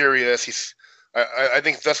of mysterious. I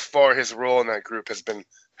think thus far his role in that group has been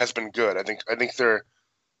good. I think they're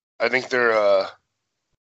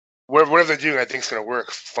whatever they're doing, I think is going to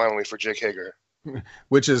work finally for Jake Hager.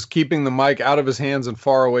 Which is keeping the mic out of his hands and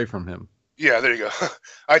far away from him. Yeah, there you go.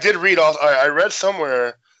 I did read I read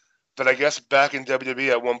somewhere that I guess back in WWE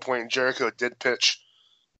at one point Jericho did pitch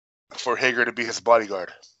for Hager to be his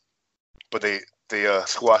bodyguard, but they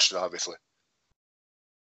squashed it, obviously.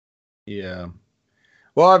 Yeah.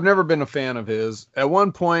 Well, I've never been a fan of his. At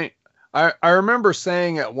one point, I remember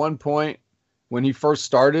saying at one point when he first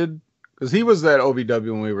started, because he was at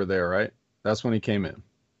OVW when we were there, right? That's when he came in.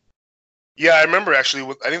 Yeah, I remember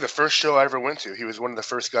actually. I think the first show I ever went to, he was one of the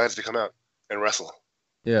first guys to come out and wrestle.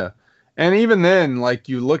 Yeah. And even then, like,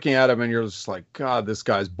 you looking at him and you're just like, God, this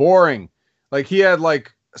guy's boring. Like, he had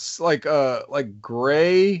like a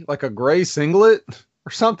gray singlet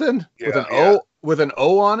or something with an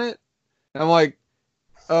O on it. And I'm like,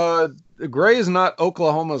 gray is not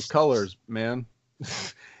Oklahoma's colors, man.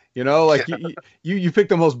 You picked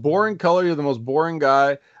the most boring color. You're the most boring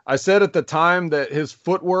guy. I said at the time that his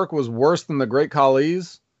footwork was worse than the Great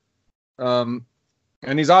Khali's. And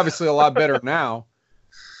he's obviously a lot better now.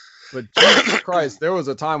 But Jesus Christ, there was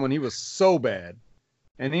a time when he was so bad.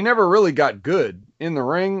 And he never really got good in the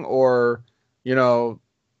ring or, definitely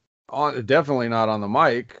not on the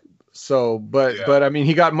mic. But I mean,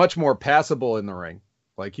 he got much more passable in the ring.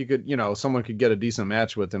 Like he could, someone could get a decent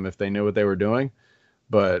match with him if they knew what they were doing.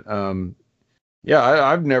 But yeah,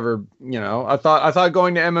 I've never, I thought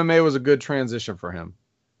going to MMA was a good transition for him,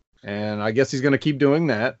 and I guess he's going to keep doing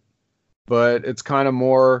that. But it's kind of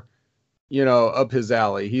more, up his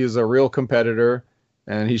alley. He is a real competitor,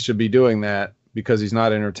 and he should be doing that because he's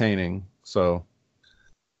not entertaining. So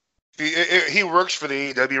he works for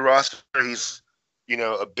the AEW roster. He's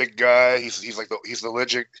a big guy. He's the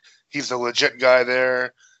legit guy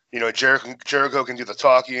there. Jericho can do the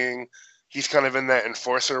talking. He's kind of in that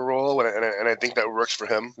enforcer role, and I think that works for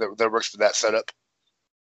him. That works for that setup.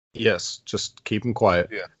 Yes, just keep him quiet.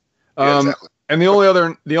 Yeah, exactly. And the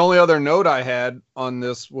only other note I had on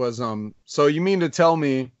this was so you mean to tell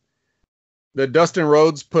me that Dustin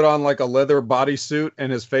Rhodes put on like a leather bodysuit and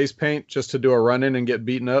his face paint just to do a run-in and get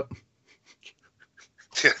beaten up?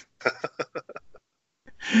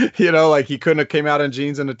 Like he couldn't have came out in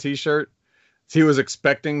jeans and a t-shirt. He was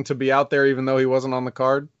expecting to be out there even though he wasn't on the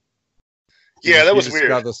card. Yeah, that was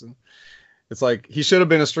weird. It's like he should have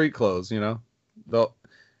been in street clothes,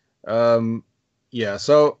 Yeah,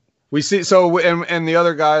 so we see and the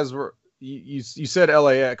other guys were you said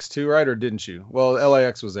LAX too, right? Or didn't you? Well,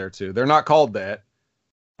 LAX was there too. They're not called that.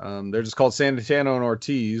 They're just called Santana and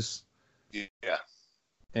Ortiz. Yeah.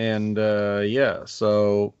 And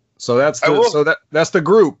so that's the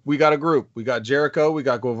group. We got a group. We got Jericho, we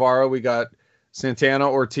got Guevara, we got Santana,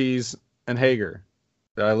 Ortiz, and Hager.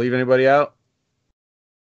 Did I leave anybody out?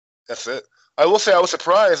 That's it. I will say I was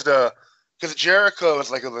surprised because Jericho is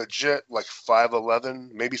like a legit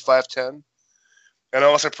 5'11", maybe 5'10", and I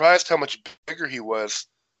was surprised how much bigger he was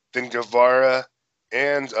than Guevara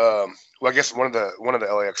and I guess one of the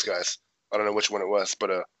LAX guys. I don't know which one it was,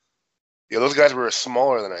 but those guys were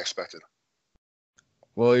smaller than I expected.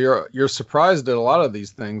 Well, you're surprised at a lot of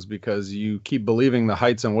these things because you keep believing the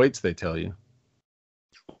heights and weights they tell you.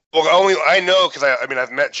 Well, I know because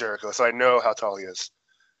I've met Jericho, so I know how tall he is.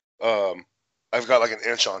 I've got like an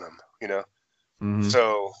inch on him, Mm-hmm.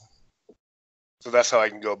 So that's how I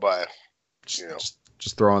can go by. Just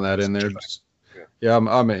throwing that in there. I'm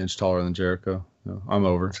an inch taller than Jericho. I'm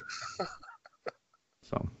over.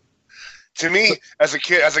 So, to me, as a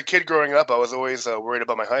kid growing up, I was always worried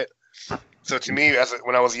about my height. So to me,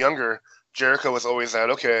 when I was younger, Jericho was always that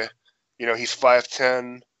okay. He's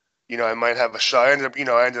 5'10". I might have a shot. I'm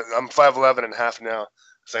 5'11" and a half now,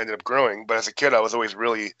 so I ended up growing. But as a kid, I was always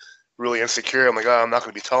really, really insecure. I'm like, I'm not going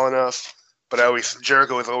to be tall enough. But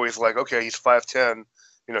Jericho was always like, okay, he's 5'10".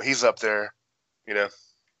 He's up there. I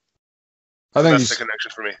think that's the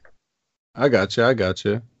connection for me. I got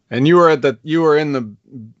you. And you were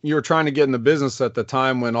trying to get in the business at the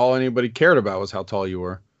time when all anybody cared about was how tall you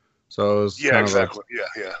were. So it was exactly.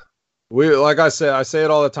 Yeah. We, like I say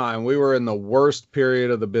it all the time. We were in the worst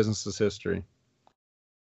period of the business's history,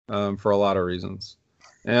 for a lot of reasons.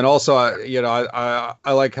 And also,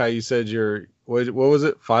 I like how you said what was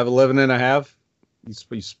it? 5'11" and a half.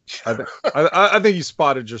 I think you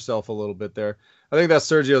spotted yourself a little bit there. I think that's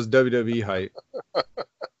Sergio's WWE height.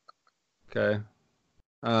 Okay.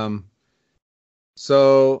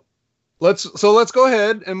 So let's go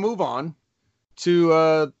ahead and move on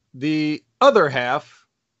to the other half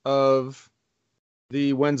of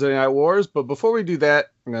the Wednesday Night Wars. But before we do that,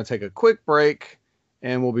 I'm going to take a quick break,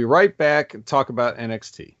 and we'll be right back and talk about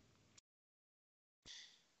NXT.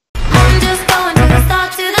 I'm just going to the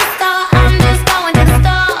store, I'm just going to the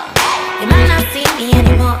store. You might not see me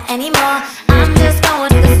anymore. I'm just going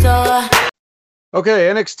to the store. Okay,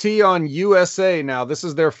 NXT on USA now. This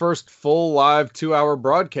is their first full live 2-hour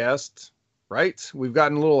broadcast, right? We've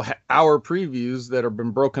gotten little hour previews that have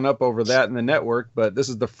been broken up over that in the network, but this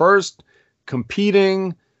is the first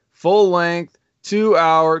competing full length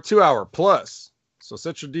 2-hour plus. So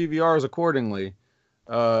set your DVRs accordingly.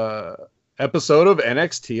 Episode of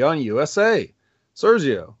NXT on USA.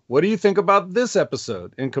 Sergio, what do you think about this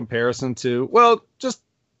episode in comparison to, just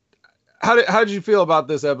how did you feel about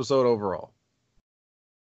this episode overall?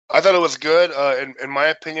 I thought it was good. In my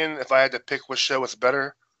opinion, if I had to pick which show was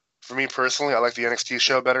better, for me personally, I like the NXT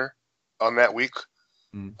show better on that week.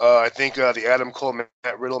 I think the Adam Cole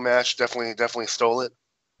Matt Riddle match definitely stole it.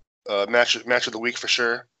 Match of the week for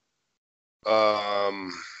sure. Yeah,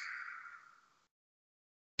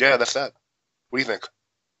 that's that. What do you think?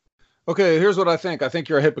 Okay, here's what I think. I think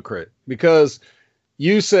you're a hypocrite because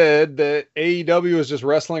you said that AEW is just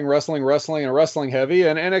wrestling, and wrestling heavy,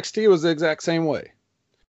 and NXT was the exact same way.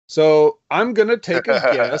 So I'm gonna take a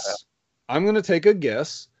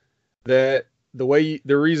guess. That the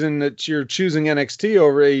reason that you're choosing NXT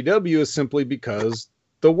over AEW is simply because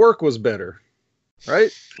the work was better,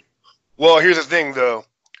 right? Well, here's the thing, though.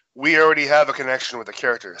 We already have a connection with the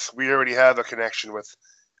characters. We already have a connection with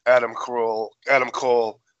Adam Cole,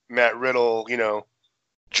 Matt Riddle,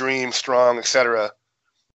 Dream, Strong, etc.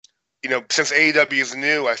 Since AEW is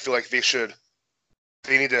new, I feel like they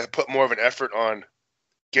need to put more of an effort on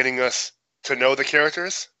getting us to know the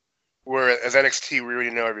characters. Whereas NXT, we already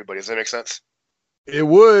know everybody. Does that make sense? It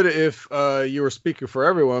would if you were speaking for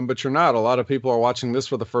everyone, but you're not. A lot of people are watching this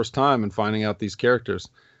for the first time and finding out these characters.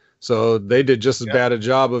 So they did just as bad a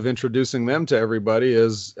job of introducing them to everybody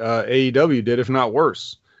as AEW did, if not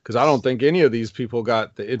worse. Because I don't think any of these people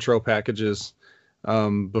got the intro packages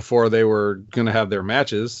before they were going to have their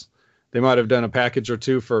matches. They might have done a package or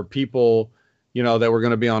two for people, that were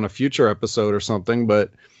going to be on a future episode or something,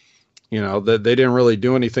 but that they didn't really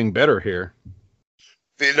do anything better here.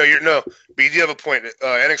 No, but you do have a point.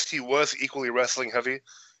 NXT was equally wrestling heavy,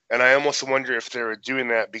 and I almost wonder if they were doing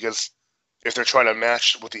that because if they're trying to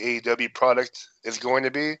match what the AEW product is going to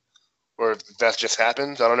be, or if that's just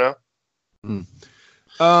happened. I don't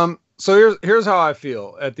know. So here's how I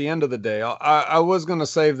feel at the end of the day. I was going to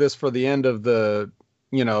save this for the end of the,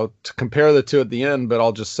 to compare the two at the end, but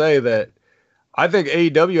I'll just say that I think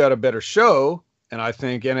AEW had a better show, and I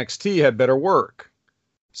think NXT had better work.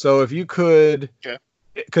 So if you could,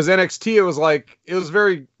 because NXT, it was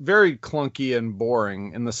very, very clunky and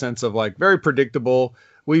boring in the sense of very predictable.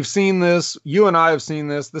 We've seen this. You and I have seen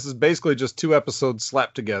this. This is basically just 2 episodes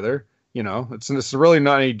slapped together. It's really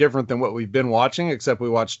not any different than what we've been watching, except we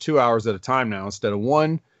watch 2 hours at a time now instead of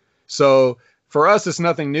 1. So for us, it's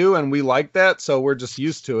nothing new, and we like that. So we're just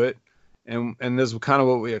used to it, and this is kind of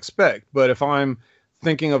what we expect. But if I'm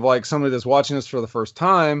thinking of somebody that's watching this for the first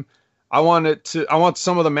time, I want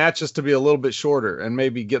some of the matches to be a little bit shorter and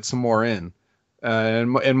maybe get some more in. And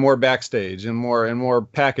more backstage and more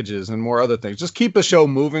packages and more other things. Just keep the show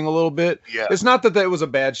moving a little bit. Yeah. It's not that it was a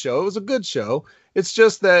bad show. It was a good show. It's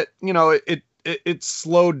just that, it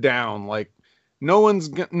slowed down. No one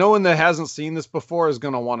that hasn't seen this before is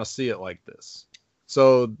going to want to see it like this.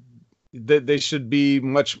 So they should be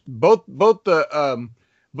both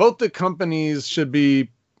the companies should be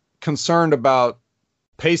concerned about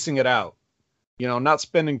pacing it out, not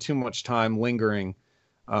spending too much time lingering.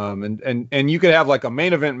 And you could have a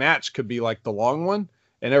main event match could be the long one,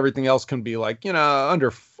 and everything else can be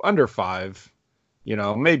under 5,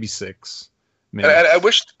 maybe 6. I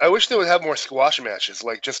wish they would have more squash matches,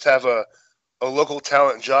 just have a local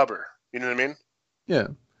talent jobber. You know what I mean? Yeah,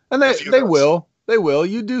 and they will.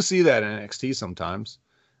 You do see that in NXT sometimes,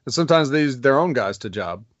 and sometimes they use their own guys to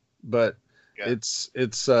job, but it's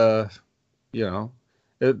that's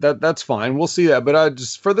fine. We'll see that, but I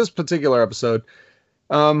just for this particular episode.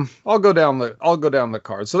 I'll go down the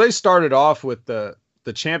card. So they started off with the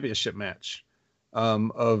championship match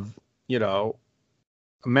of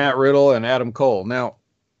Matt Riddle and Adam Cole. Now,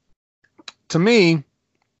 to me,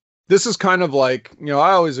 this is kind of I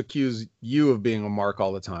always accuse you of being a mark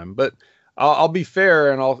all the time, but I'll be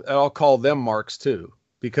fair and I'll call them marks too,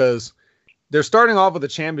 because they're starting off with a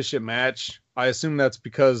championship match. I assume that's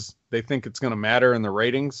because they think it's going to matter in the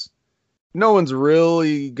ratings. No one's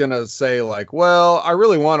really going to say well, I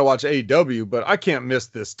really want to watch AEW, but I can't miss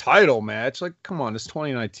this title match. Come on, it's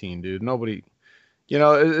 2019, dude. Nobody,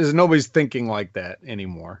 nobody's thinking like that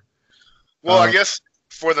anymore. Well, I guess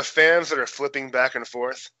for the fans that are flipping back and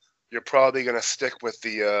forth, you're probably going to stick with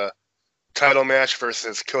the title match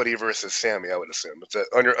versus Cody versus Sammy, I would assume. It's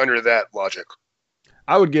under that logic.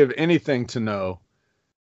 I would give anything to know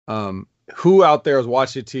who out there is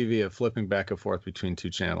watching TV and flipping back and forth between 2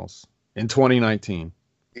 channels. In 2019,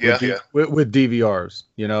 with DVRs,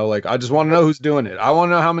 I just want to know who's doing it. I want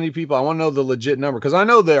to know how many people. I want to know the legit number because I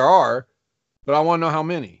know there are, but I want to know how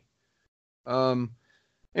many.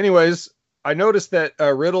 Anyways, I noticed that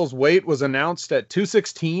Riddle's weight was announced at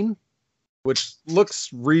 216, which looks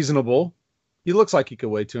reasonable. He looks like he could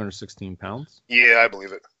weigh 216 pounds. Yeah, I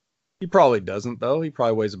believe it. He probably doesn't though. He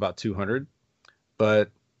probably weighs about 200, but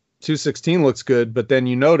 216 looks good, but then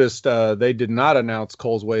you noticed they did not announce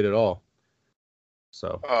Cole's weight at all.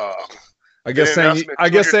 So I guess saying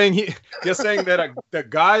that the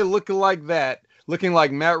guy looking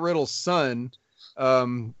like Matt Riddle's son,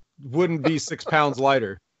 wouldn't be 6 pounds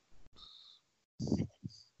lighter.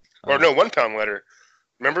 Or no, 1 pound lighter.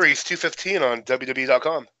 Remember, he's 215 on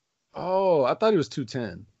WWE.com. Oh, I thought he was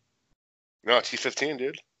 210. No, 215,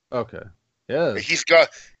 dude. Okay. Yeah. He's got.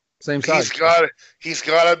 Same size. He's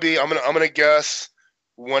got to be. I'm gonna guess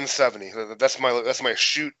 170. That's my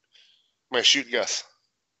shoot guess.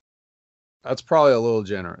 That's probably a little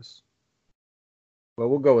generous, but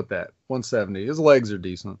we'll go with that. 170. His legs are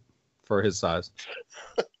decent for his size.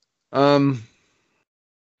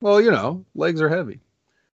 Well, legs are heavy.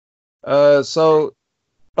 So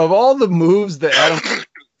of all the moves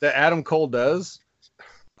that Adam Cole does,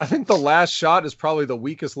 I think the last shot is probably the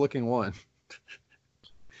weakest looking one.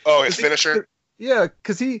 Oh, his finisher. Yeah,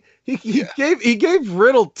 because he gave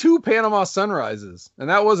Riddle 2 Panama Sunrises, and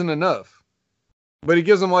that wasn't enough. But he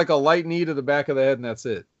gives him like a light knee to the back of the head, and that's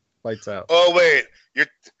it. Lights out. Oh wait,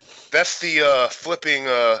 that's the flipping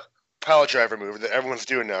pile driver move that everyone's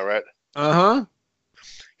doing now, right? Uh-huh.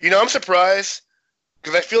 I'm surprised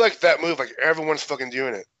because I feel like that move, like everyone's fucking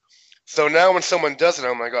doing it. So now when someone does it,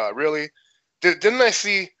 I'm like, oh, really? Didn't I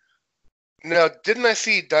see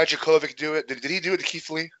Dijakovic do it? Did he do it to Keith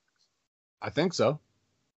Lee? I think so.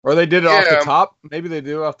 Or they did it off the top. Maybe they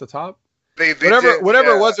do it off the top. They whatever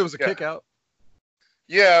did, it was, it was a kick out.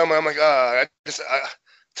 Yeah, I'm like, I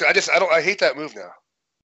hate that move now.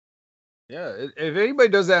 Yeah, if anybody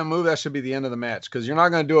does that move, that should be the end of the match because you're not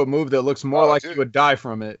going to do a move that looks more like you would die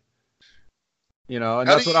from it. And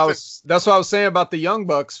that's what I was saying about the Young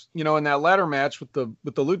Bucks, in that ladder match with the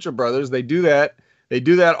Lucha Brothers. They do that. They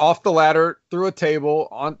do that off the ladder, through a table,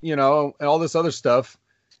 on, and all this other stuff.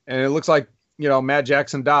 And it looks like, Matt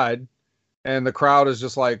Jackson died. And the crowd is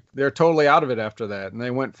just like, they're totally out of it after that. And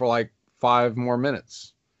they went for like 5 more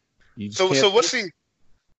minutes. So what's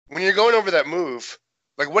when you're going over that move,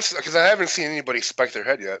 like because I haven't seen anybody spike their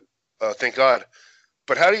head yet, thank God.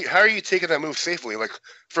 But how are you taking that move safely? Like,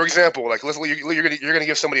 for example, like you're gonna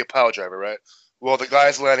give somebody a pile driver, right? Well, the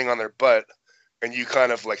guy's landing on their butt, and you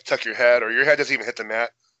kind of like tuck your head, or your head doesn't even hit the mat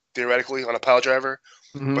theoretically on a pile driver.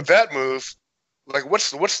 Mm-hmm. But that move, like,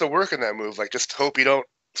 what's the work in that move? Like, just hope you don't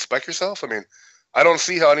spike yourself. I mean, I don't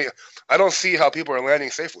see how people are landing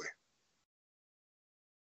safely.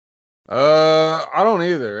 I don't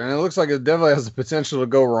either, and it looks like it definitely has the potential to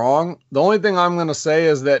go wrong. The only thing I'm going to say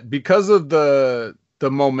is that because of the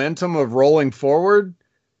momentum of rolling forward,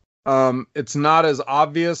 it's not as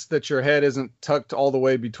obvious that your head isn't tucked all the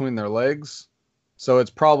way between their legs, so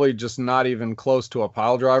it's probably just not even close to a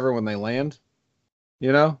pile driver when they land.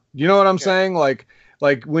 You know what I'm saying? Like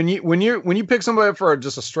when you pick somebody up for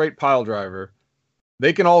just a straight pile driver,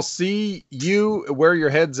 they can all see you where your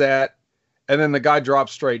head's at. And then the guy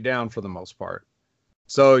drops straight down for the most part.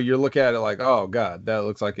 So you look at it like, oh God, that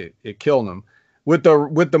looks like it killed him. With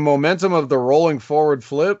the momentum of the rolling forward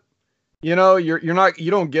flip, you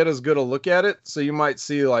don't get as good a look at it. So you might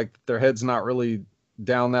see like their head's not really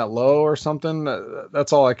down that low or something.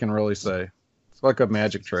 That's all I can really say. It's like a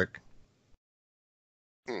magic trick.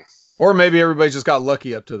 Or maybe everybody just got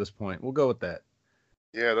lucky up to this point. We'll go with that.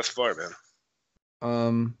 Yeah, that's far,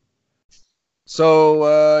 man.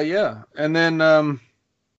 So yeah, and then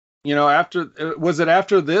after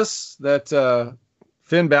this that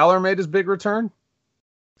Finn Balor made his big return?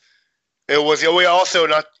 It was. We also,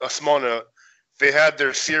 not a small note, they had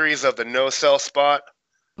their series of the no sell spot.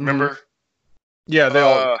 Remember? Mm-hmm. Yeah, they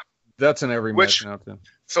all. That's in every match now.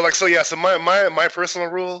 So my personal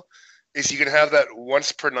rule is you can have that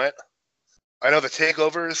once per night. I know the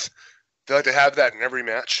takeovers, they like to have that in every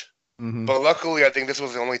match. Mm-hmm. But luckily, I think this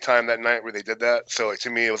was the only time that night where they did that. So, like, to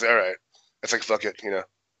me, it was all right. It's like, fuck it,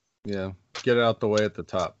 Yeah, get it out the way at the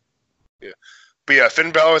top. Yeah, but yeah,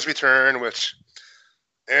 Finn Balor's return, which,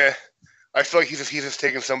 I feel like he's just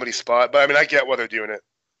taking somebody's spot. But I mean, I get why they're doing it.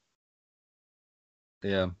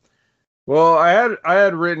 Yeah. Well, I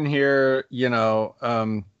had written here,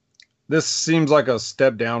 this seems like a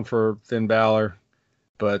step down for Finn Balor,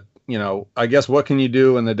 but I guess what can you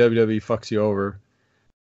do when the WWE fucks you over?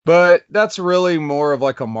 But that's really more of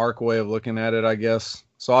like a Mark way of looking at it, I guess.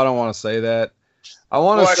 So I don't want to say that. I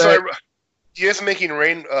want to say he is making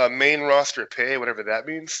main roster pay, whatever that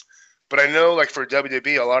means. But I know, like, for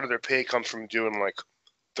WWE, a lot of their pay comes from doing like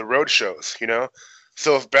the road shows,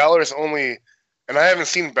 So if Balor's only, and I haven't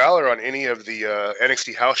seen Balor on any of the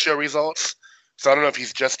NXT house show results, so I don't know if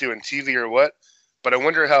he's just doing TV or what. But I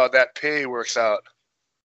wonder how that pay works out.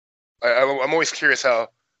 I'm always curious how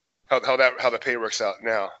the pay works out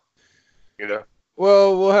now,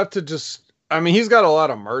 Well, we'll have to he's got a lot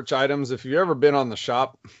of merch items. If you've ever been on the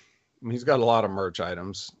shop, he's got a lot of merch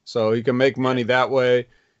items. So he can make money that way.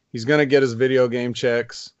 He's going to get his video game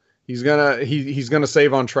checks. He's going to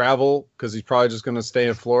save on travel because he's probably just going to stay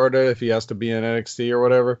in Florida if he has to be in NXT or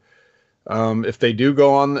whatever. If they do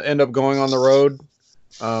end up going on the road,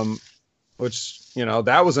 which,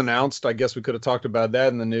 that was announced. I guess we could have talked about that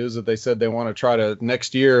in the news that they said they want to try to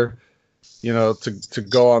next year, to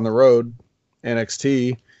go on the road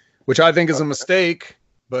NXT, which I think is a mistake,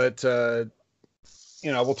 but,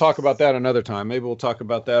 we'll talk about that another time. Maybe we'll talk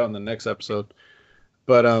about that on the next episode,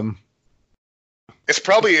 but, it's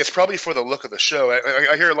probably for the look of the show.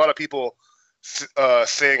 I hear a lot of people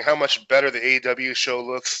saying how much better the AEW show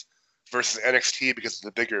looks versus NXT because of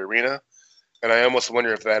the bigger arena, and I almost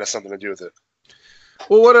wonder if that has something to do with it.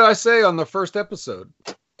 Well, what did I say on the first episode?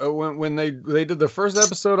 When they did the first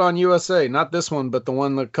episode on USA, not this one, but the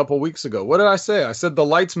one a couple weeks ago. What did I say? I said the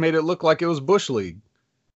lights made it look like it was Bush League.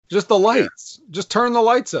 Just the lights. Yeah. Just turn the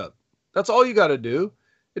lights up. That's all you got to do.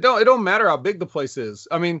 It don't matter how big the place is.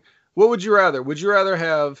 I mean, what would you rather? Would you rather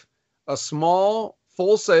have a small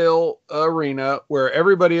Full Sail arena where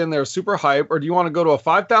everybody in there is super hype, or do you want to go to a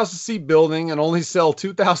 5,000 seat building and only sell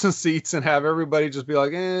 2,000 seats and have everybody just be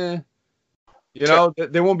like, You know,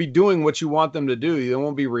 they won't be doing what you want them to do. They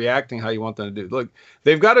won't be reacting how you want them to do. Look,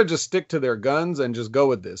 they've got to just stick to their guns and just go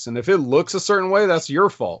with this. And if it looks a certain way, that's your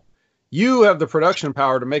fault. You have the production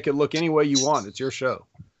power to make it look any way you want. It's your show.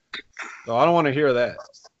 So I don't want to hear that.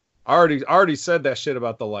 I already said that shit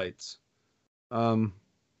about the lights. And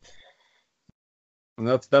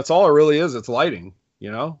that's all it really is. It's lighting,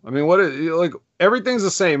 you know? I mean, like everything's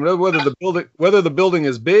the same. Whether the building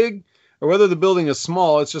is big or whether the building is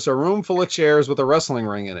small, it's just a room full of chairs with a wrestling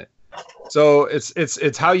ring in it. So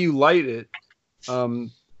it's how you light it,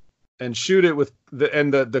 and shoot it with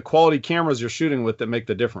the quality cameras you're shooting with that make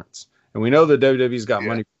the difference. And we know the WWE's got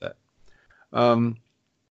money for that.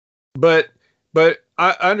 But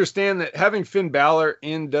I understand that having Finn Balor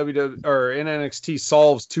in WWE or in NXT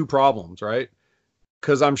solves two problems, right?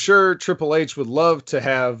 Because I'm sure Triple H would love to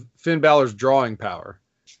have Finn Balor's drawing power.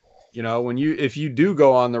 You know, if you do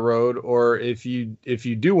go on the road, or if you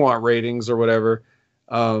do want ratings or whatever,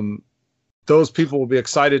 those people will be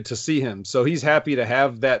excited to see him. So he's happy to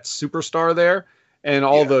have that superstar there, and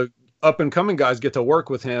all the up and coming guys get to work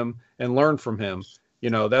with him and learn from him. You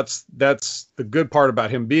know, that's the good part about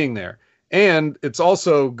him being there. And it's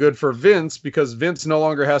also good for Vince because Vince no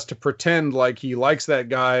longer has to pretend like he likes that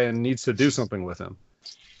guy and needs to do something with him.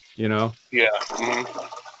 You know? Yeah.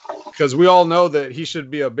 Mm-hmm. Because we all know that he should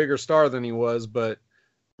be a bigger star than he was, but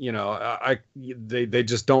you know, they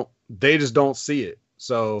just don't see it.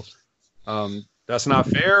 So that's not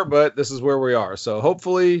fair, but this is where we are. So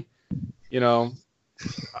hopefully, you know,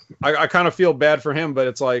 I kind of feel bad for him, but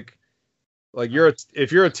it's like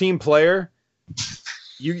if you're a team player,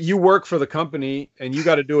 you work for the company and you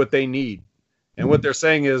got to do what they need. And what they're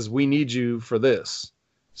saying is, we need you for this.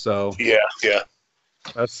 So yeah.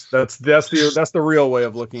 That's the real way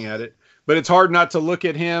of looking at it. But it's hard not to look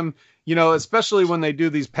at him, you know, especially when they do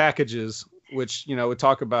these packages, which, you know, we'll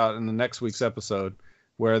talk about in the next week's episode,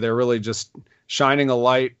 where they're really just shining a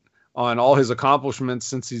light on all his accomplishments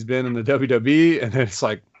since he's been in the WWE. And then it's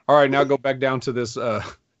like, all right, now go back down to this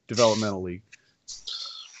developmental league.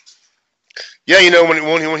 Yeah, you know, when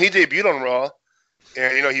he debuted on Raw,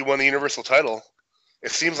 and you know he won the Universal title,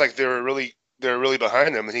 it seems like they were really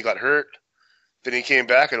behind him. Then he got hurt. Then he came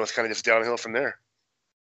back and it was kind of just downhill from there.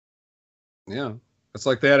 Yeah, it's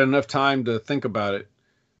like they had enough time to think about it.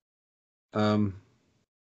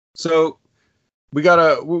 So we got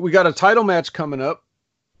a title match coming up,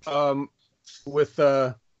 with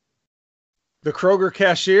the Kroger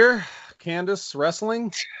cashier, Candice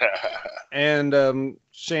wrestling, and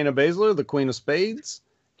Shayna Baszler, the Queen of Spades,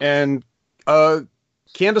 and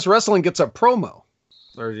Candice wrestling gets a promo.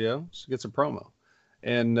 Sergio, she gets a promo.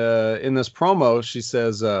 And in this promo, she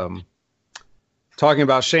says, talking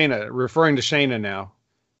about Shayna, referring to Shayna now,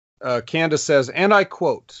 Candice says, and I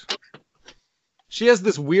quote, she has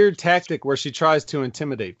this weird tactic where she tries to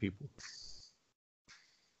intimidate people.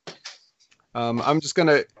 I'm just going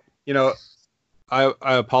to, you know, I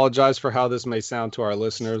apologize for how this may sound to our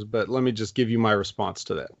listeners, but let me just give you my response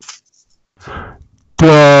to that.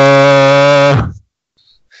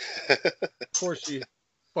 Of course she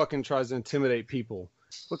fucking tries to intimidate people.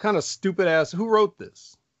 What kind of stupid ass? Who wrote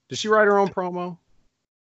this? Did she write her own promo?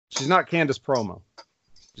 She's not Candice promo.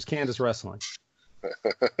 She's Candice wrestling.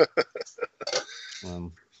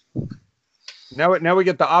 Now we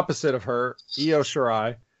get the opposite of her, Io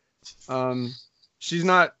Shirai. She's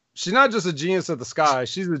not just a genius of the sky.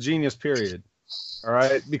 She's a genius, period. All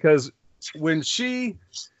right, because when she's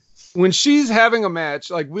having a match,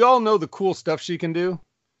 like we all know the cool stuff she can do.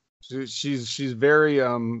 She's very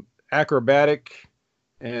acrobatic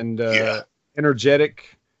and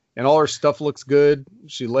energetic, and all her stuff looks good.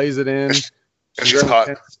 She lays it in. She's hot.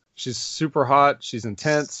 She's super hot. She's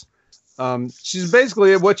intense. She's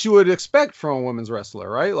basically what you would expect from a women's wrestler,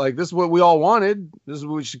 right? Like this is what we all wanted. This is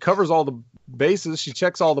what she covers all the bases. She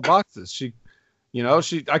checks all the boxes.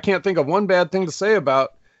 I can't think of one bad thing to say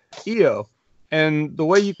about Io. And the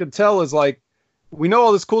way you could tell is like, we know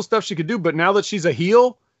all this cool stuff she could do, but now that she's a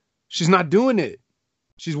heel, she's not doing it.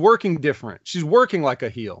 She's working different. She's working like a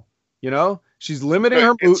heel. You know, She's limiting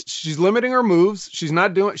her she's limiting her moves. She's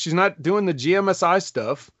not doing the GMSI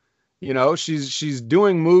stuff. You know, she's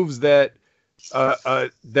doing moves that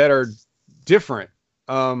are different.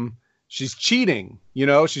 She's cheating, you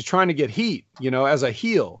know, she's trying to get heat, you know, as a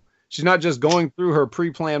heel. She's not just going through her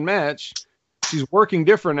pre-planned match. She's working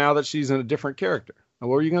different now that she's in a different character. What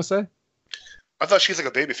were you going to say? I thought she's like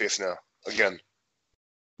a babyface now, again.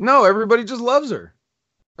 No, everybody just loves her.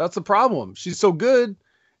 That's the problem. She's so good.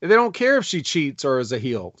 They don't care if she cheats or is a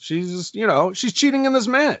heel. She's just, you know, she's cheating in this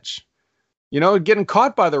match. You know, getting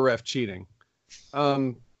caught by the ref cheating.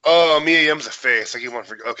 Oh, Mia Yim's a face.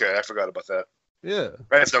 Okay, I forgot about that. Yeah.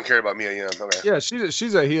 I just don't care about Mia Yim. Okay. Yeah,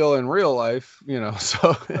 she's a heel in real life, you know,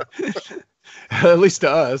 so at least to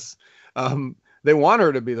us. They want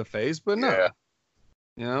her to be the face, but no. Yeah.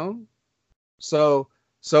 You know? So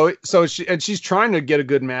she's trying to get a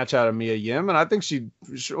good match out of Mia Yim, and I think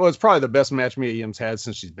it's probably the best match Mia Yim's had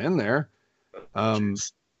since she's been there.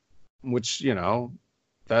 Which, you know,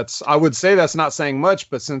 I would say that's not saying much,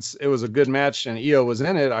 but since it was a good match and Io was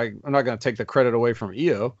in it, I'm not going to take the credit away from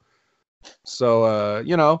Io. So,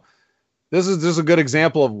 you know, this is a good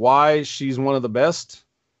example of why she's one of the best.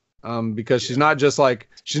 Because she's not just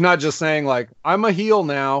saying like, I'm a heel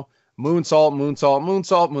now, moonsault, moonsault,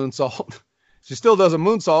 moonsault, moonsault. She still does a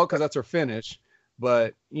moonsault because that's her finish,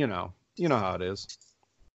 but you know how it is.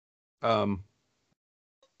 I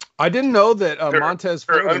didn't know that Montez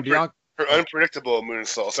Ford and Bianca. Her unpredictable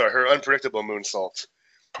moonsault.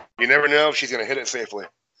 You never know if she's going to hit it safely.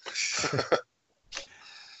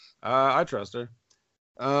 I trust her.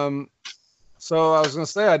 So I was going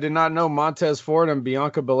to say, I did not know Montez Ford and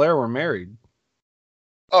Bianca Belair were married.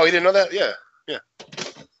 Oh, you didn't know that? Yeah.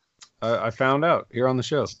 I found out here on the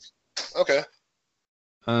show. Okay.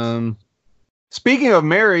 Speaking of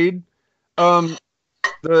married, the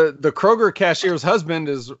Kroger cashier's husband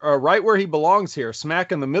is right where he belongs here,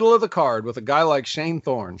 smack in the middle of the card with a guy like Shane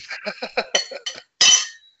Thorne.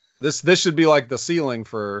 This should be like the ceiling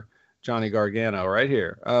for Johnny Gargano right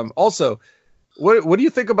here. Also, what do you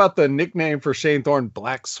think about the nickname for Shane Thorne,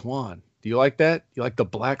 Black Swan? Do you like that? You like the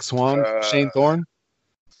Black Swan, Shane Thorne?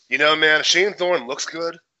 You know, man, Shane Thorne looks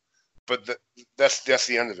good, but that's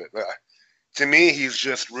the end of it. To me, he's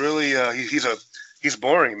just really he's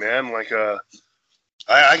boring, man. Like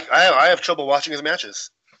I have trouble watching his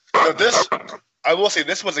matches. Now, I will say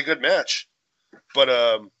this was a good match, but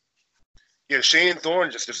yeah, Shane Thorne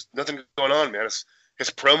there's nothing going on, man. His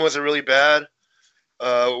promos are really bad.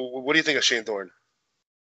 What do you think of Shane Thorne?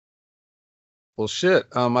 Well, shit.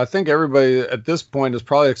 I think everybody at this point is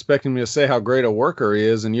probably expecting me to say how great a worker he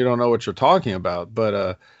is, and you don't know what you're talking about.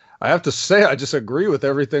 But I have to say, I just agree with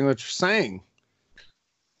everything that you're saying.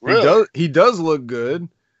 Really? He does look good.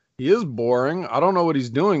 He is boring. I don't know what he's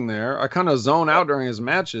doing there. I kind of zone out during his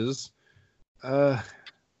matches. Yeah,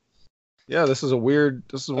 this is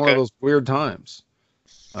one of those weird times.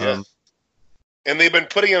 Yeah. And they've been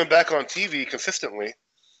putting him back on TV consistently.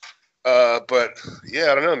 But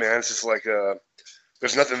yeah, I don't know, man. It's just like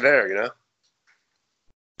there's nothing there, you know?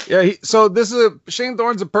 Yeah, so Shane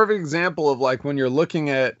Thorne's a perfect example of like when you're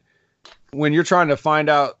trying to find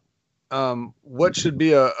out what should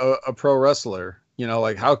be a pro wrestler, you know,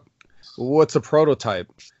 like what's a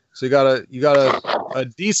prototype. So you got a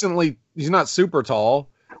decently, he's not super tall,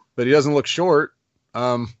 but he doesn't look short.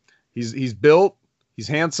 He's built, he's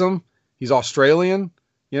handsome, he's Australian,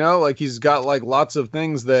 you know, like he's got like lots of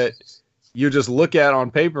things that you just look at on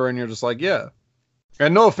paper and you're just like, yeah.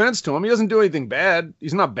 And no offense to him, he doesn't do anything bad.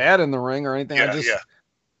 He's not bad in the ring or anything.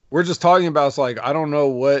 We're just talking about, it's like, I don't know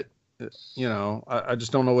what, you know, I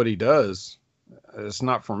just don't know what he does. It's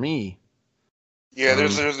not for me. Yeah,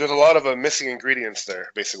 there's a lot of missing ingredients there,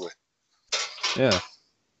 basically. Yeah.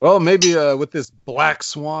 Well, maybe with this Black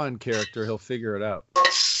Swan character, he'll figure it out.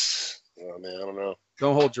 Oh man, I don't know.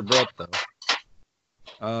 Don't hold your breath though.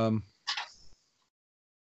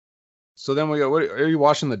 So then we go. What are you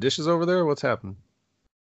washing the dishes over there? What's happening?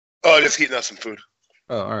 Oh, just heating up some food.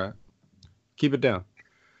 Oh, all right. Keep it down.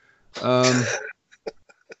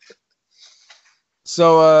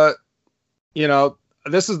 So you know,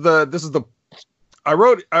 this is the. I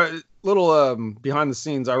wrote a little behind the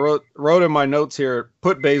scenes. I wrote in my notes here,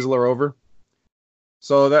 put Baszler over.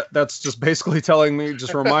 So that's just basically telling me,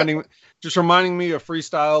 just reminding me of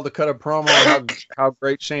freestyle to cut a promo on how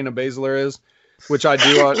great Shayna Baszler is, which I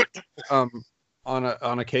do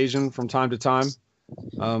on occasion from time to time.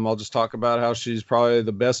 I'll just talk about how she's probably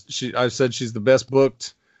the best. I've said she's the best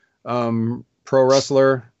booked pro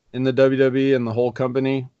wrestler in the WWE and the whole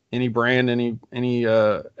company, any brand, any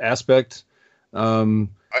aspect. I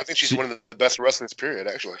think she's one of the best wrestlers, period,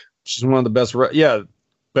 actually. She's one of the best. Yeah.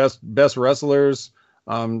 best wrestlers.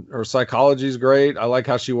 Her psychology is great. I like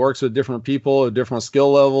how she works with different people at different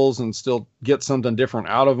skill levels and still get something different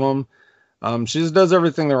out of them. She just does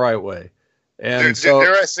everything the right way. And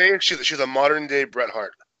dare I say she's a modern day Bret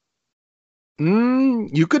Hart?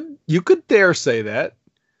 You could dare say that,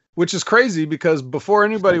 which is crazy because before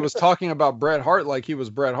anybody was talking about Bret Hart like he was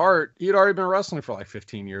Bret Hart, he'd already been wrestling for like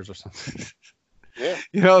 15 years or something. Yeah.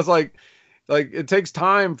 It's like it takes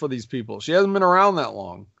time for these people. She hasn't been around that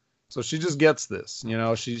long. So she just gets this,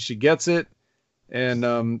 she gets it.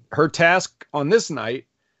 And her task on this night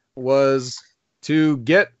was to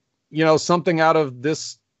get, something out of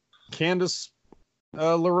this Candice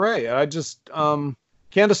LeRae.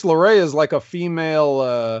 Candice LeRae is like a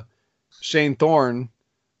female Shane Thorne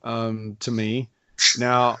to me.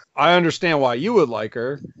 Now, I understand why you would like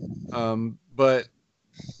her, but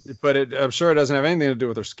I'm sure it doesn't have anything to do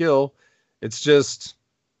with her skill. It's just...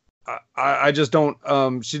 I just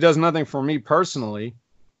don't, she does nothing for me personally.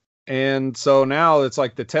 And so now it's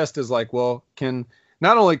like the test is like, well,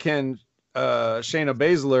 not only can Shayna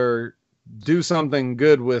Baszler do something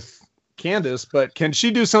good with Candice, but can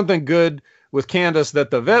she do something good with Candice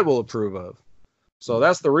that the vet will approve of? So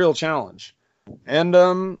that's the real challenge. And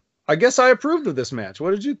I guess I approved of this match.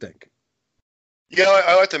 What did you think? Yeah,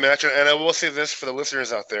 I like the match. And I will say this for the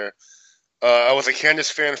listeners out there. I was a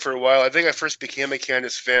Candice fan for a while. I think I first became a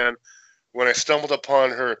Candice fan when I stumbled upon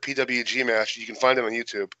her PWG match. You can find it on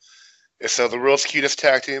YouTube. It's the World's Cutest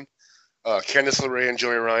Tag Team, Candice LeRae and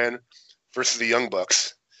Joey Ryan versus the Young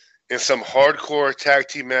Bucks in some hardcore tag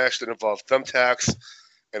team match that involved thumbtacks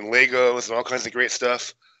and Legos and all kinds of great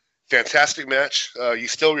stuff. Fantastic match. You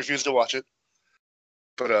still refuse to watch it,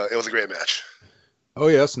 but it was a great match. Oh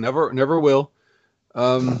yes, never will.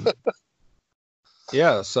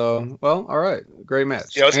 Yeah. So, well, all right. Great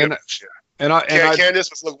match. Yeah, it was a good match. Yeah. And Candice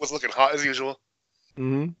was looking hot as usual.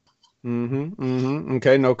 Okay,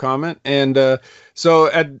 no comment. And so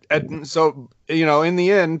in the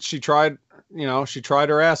end, she tried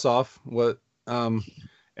her ass off.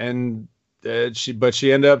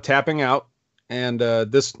 She ended up tapping out. And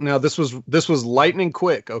this was lightning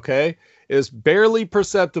quick. Okay, it's barely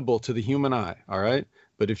perceptible to the human eye. All right,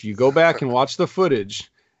 but if you go back and watch the footage.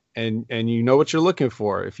 And you know what you're looking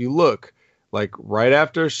for. If you look, like right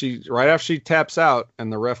after she taps out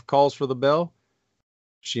and the ref calls for the bell,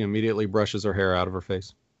 she immediately brushes her hair out of her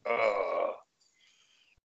face.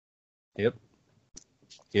 Yep.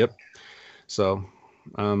 So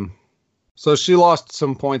she lost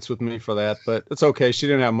some points with me for that, but it's okay. She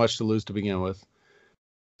didn't have much to lose to begin with.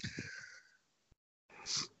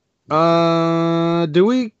 Do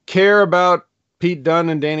we care about Pete Dunne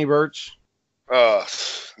and Danny Burch?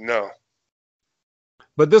 No.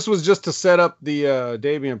 But this was just to set up the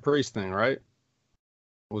Damian Priest thing, right?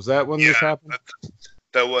 Was that when this happened?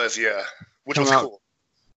 That was, yeah. Which was cool.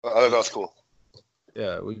 That was cool.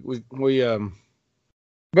 Yeah, we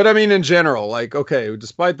but I mean in general, like, okay,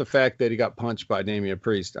 despite the fact that he got punched by Damian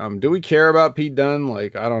Priest, do we care about Pete Dunne?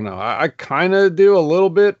 Like, I don't know. I kind of do a little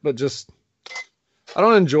bit, but just I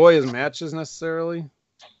don't enjoy his matches necessarily.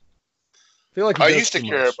 I feel like I used to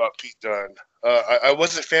care about Pete Dunne. I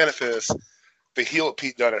wasn't a fan of the heel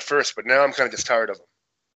Pete Dunne at first, but now I'm kind of just tired of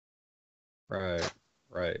him.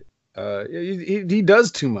 Right. He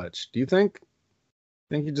does too much. Do you think?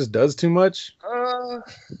 Think he just does too much?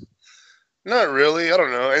 Not really. I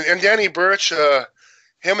don't know. And Danny Burch,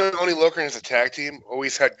 him and Oni Lorcan as a tag team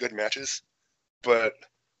always had good matches, but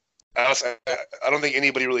I don't think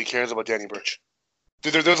anybody really cares about Danny Burch.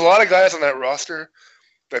 There's a lot of guys on that roster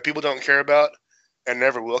that people don't care about and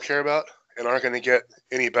never will care about and aren't going to get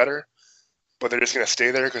any better, but they're just going to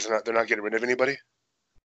stay there because they're not getting rid of anybody.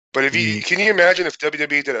 But can you imagine if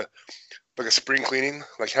WWE did a spring cleaning,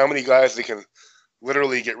 like how many guys they can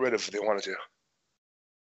literally get rid of if they wanted to?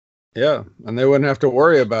 Yeah, and they wouldn't have to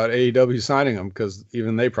worry about AEW signing them because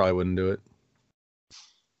even they probably wouldn't do it.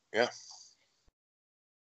 Yeah.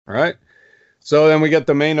 All right. So then we get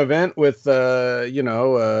the main event with,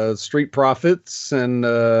 Street Profits and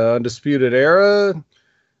Undisputed Era.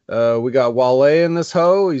 We got Wale in this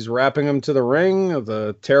hoe. He's rapping them to the ring of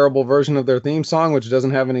the terrible version of their theme song, which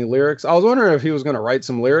doesn't have any lyrics. I was wondering if he was going to write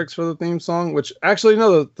some lyrics for the theme song, which actually,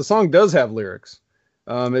 no, the song does have lyrics.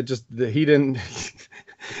 It just, he didn't,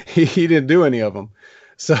 he didn't do any of them.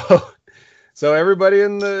 So everybody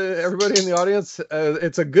in the audience,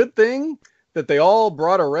 it's a good thing that they all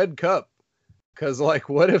brought a red cup. Cause like,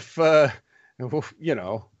 what if, what if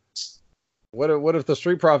the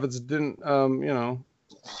Street Profits didn't,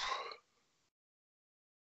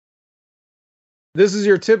 This is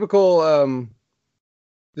your typical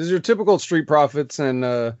Street Profits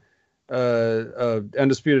and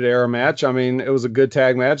Undisputed Era match. I mean, it was a good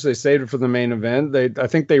tag match. They saved it for the main event. I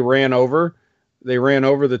think they ran over the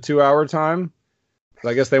 2-hour time.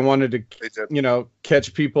 I guess they wanted to,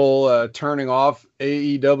 catch people turning off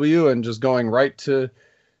AEW and just going right to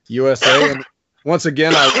USA. And once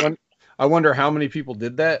again, I wonder how many people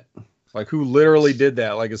did that. Like, who literally did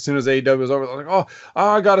that? Like, as soon as AEW was over, like, oh,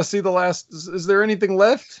 I got to see the last. Is there anything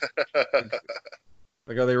left?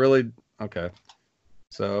 Like, are they really? Okay.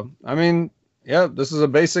 So, I mean, yeah, this is a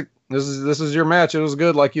basic. This is your match. It was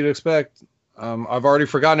good, like you'd expect. I've already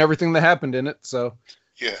forgotten everything that happened in it, so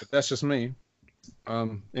yeah, that's just me.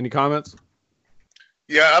 Any comments?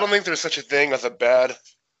 Yeah, I don't think there's such a thing as a bad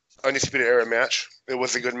Undisputed Era match. It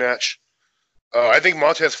was a good match. I think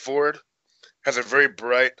Montez Ford has a very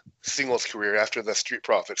bright singles career after the Street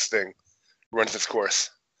Profits thing runs its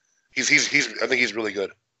course. I think he's really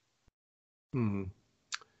good. I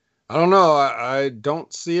don't know. I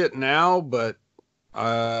don't see it now, but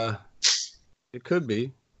it could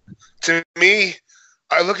be. To me,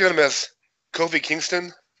 I look at him as Kofi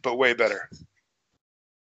Kingston, but way better.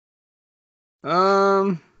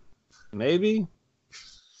 Maybe.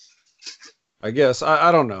 I guess.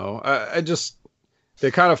 I don't know. I just,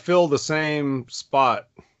 they kind of fill the same spot,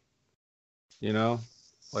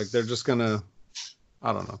 like they're just gonna,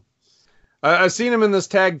 I don't know. I've seen him in this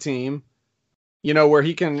tag team, where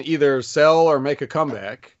he can either sell or make a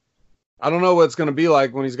comeback. I don't know what it's going to be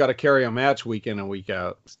like when he's got to carry a match week in and week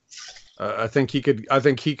out. I think he could,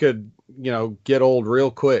 get old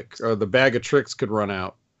real quick, or the bag of tricks could run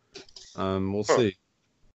out. We'll see.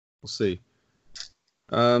 We'll see.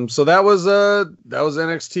 So that was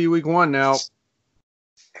NXT week 1. Now,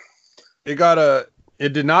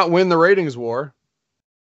 it did not win the ratings war,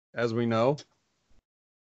 as we know.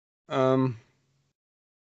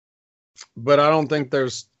 But I don't think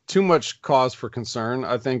there's too much cause for concern.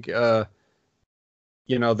 I think,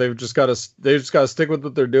 they've just got to stick with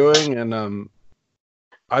what they're doing. And,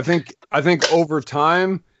 I think over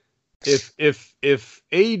time, if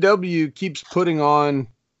AEW keeps putting on,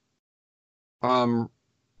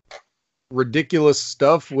 ridiculous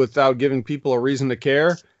stuff without giving people a reason to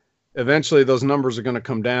care, eventually those numbers are going to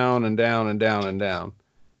come down and down and down and down.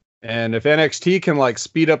 And if NXT can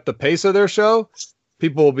speed up the pace of their show,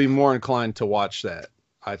 people will be more inclined to watch that,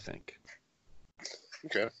 I think.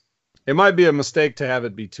 Okay. It might be a mistake to have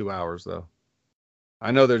it be 2 hours, though.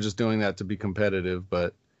 I know they're just doing that to be competitive,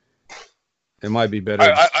 but it might be better.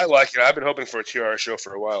 I like it. I've been hoping for a 2-hour show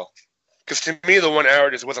for a while. Because to me, the 1 hour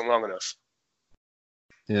just wasn't long enough.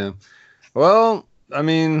 Yeah. Well, I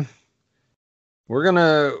mean, we're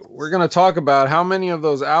gonna talk about how many of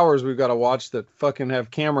those hours we've got to watch that fucking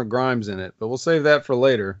have Cameron Grimes in it, but we'll save that for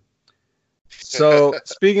later. So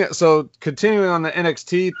continuing on the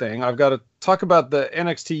NXT thing, I've got to talk about the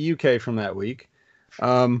NXT UK from that week.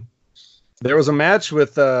 There was a match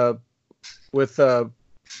with your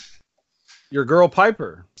girl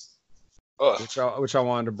Piper, which I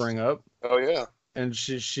wanted to bring up. Oh yeah. And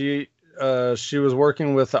she was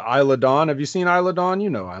working with Isla Dawn. Have you seen Isla Dawn? You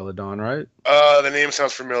know Isla Dawn, right? The name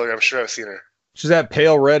sounds familiar. I'm sure I've seen her. She's that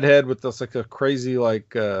pale redhead with this a crazy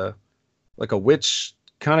like a witch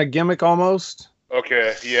kind of gimmick almost.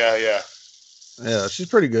 Okay. Yeah. Yeah, she's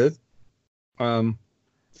pretty good. Okay.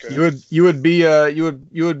 You would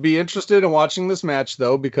be interested in watching this match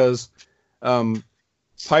though, because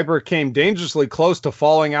Piper came dangerously close to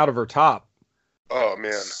falling out of her top. Oh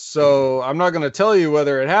man. So I'm not going to tell you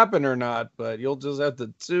whether it happened or not, but you'll just have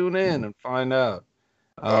to tune in and find out.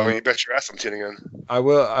 You bet your ass I'm tuning in. I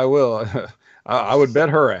will. I would bet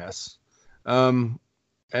her ass.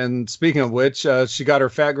 And speaking of which, she got her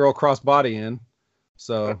fat girl crossbody in.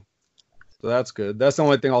 So that's good. That's the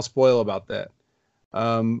only thing I'll spoil about that.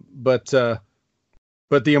 But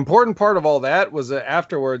the important part of all that was that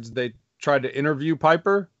afterwards they tried to interview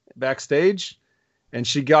Piper backstage, and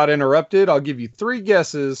she got interrupted. I'll give you 3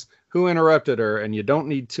 guesses who interrupted her, and you don't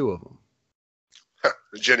need 2 of them.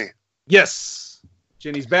 Jenny. Yes,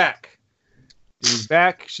 Jenny's back. Jenny's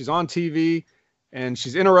back. She's on TV, and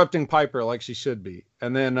she's interrupting Piper like she should be.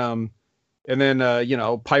 And then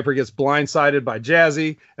Piper gets blindsided by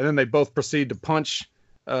Jazzy, and then they both proceed to punch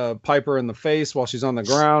Piper in the face while she's on the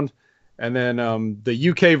ground. And then the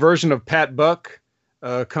UK version of Pat Buck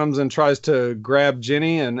comes and tries to grab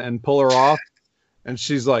Jenny and pull her off. And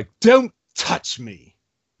she's like, "Don't touch me,"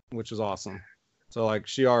 which is awesome. So like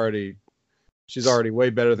she's already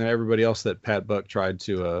way better than everybody else that Pat Buck tried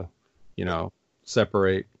to,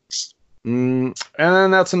 separate. And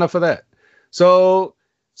then that's enough of that. So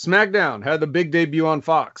SmackDown had the big debut on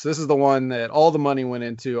Fox. This is the one that all the money went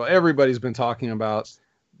into. Everybody's been talking about.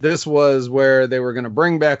 this was where they were going to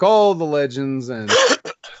bring back all the legends, and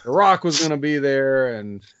The Rock was going to be there,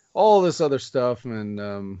 and all this other stuff. And,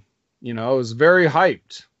 it was very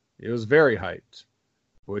hyped. It was very hyped.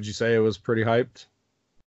 Would you say it was pretty hyped?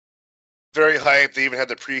 Very hyped. They even had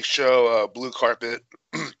the pre-show blue carpet.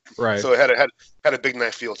 Right. So it had a big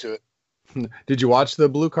night feel to it. Did you watch the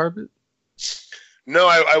blue carpet? No,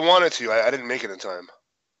 I wanted to. I didn't make it in time.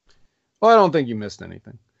 Well, I don't think you missed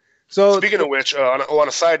anything. So speaking of which, on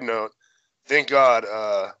a side note, thank God,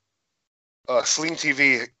 Sling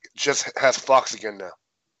TV just has Fox again now,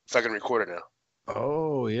 so I can record it now.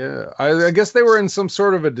 Oh yeah, I guess they were in some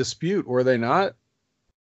sort of a dispute, were they not?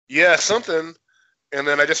 Yeah, something. And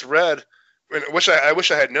then I just read, and I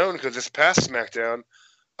wish I had known, because this past SmackDown,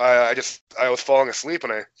 I was falling asleep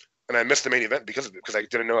and I missed the main event because of it, because I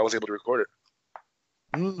didn't know I was able to record it.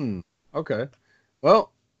 Okay.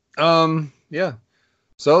 Well, yeah.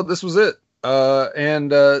 So this was it. What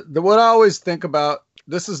I always think about,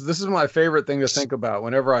 this is my favorite thing to think about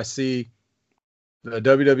whenever I see the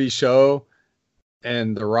WWE show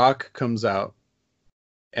and The Rock comes out.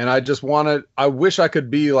 And I wish I could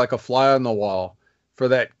be like a fly on the wall for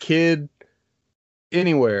that kid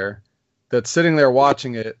anywhere that's sitting there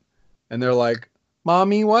watching it, and they're like,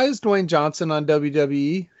 "Mommy, why is Dwayne Johnson on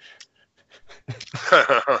WWE?"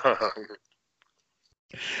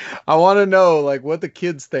 I want to know like what the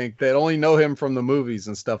kids think that only know him from the movies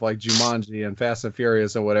and stuff like Jumanji and Fast and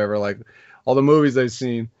Furious or whatever, like all the movies they've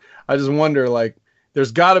seen. I just wonder, like,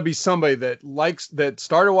 there's got to be somebody that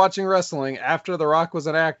started watching wrestling after The Rock was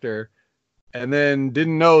an actor and then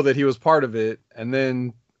didn't know that he was part of it, and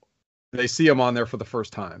then they see him on there for the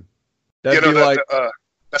first time. That'd be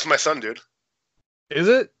that's my son, dude. Is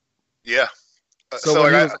it? Yeah.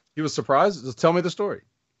 So he was surprised? Just tell me the story.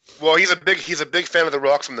 Well, he's a big fan of The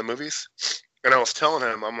Rock from the movies, and I was telling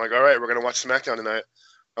him, I'm like, all right, we're gonna watch SmackDown tonight.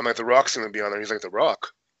 I'm like, The Rock's gonna be on there. He's like, The Rock.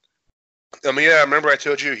 I mean, yeah, remember I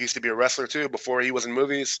told you he used to be a wrestler too before he was in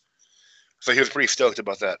movies, so he was pretty stoked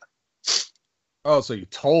about that. Oh, so you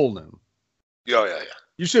told him? Yeah.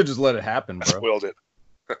 You should just let it happen, bro. I spoiled it.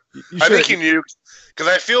 I think he knew, because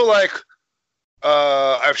I feel like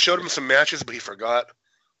I've showed him some matches, but he forgot,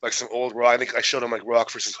 like some old Raw. I think I showed him like Rock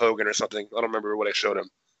versus Hogan or something. I don't remember what I showed him.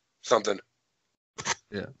 Something.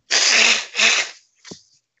 Yeah.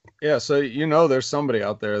 Yeah. So there's somebody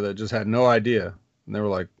out there that just had no idea, and they were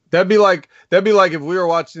like, that'd be like if we were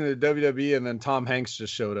watching the WWE and then Tom Hanks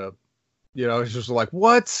just showed up. It's just like,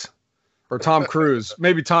 what? Or Tom Cruise.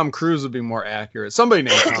 Maybe Tom Cruise would be more accurate. Somebody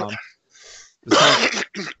named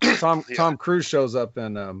Tom. Tom Cruise shows up,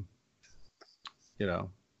 and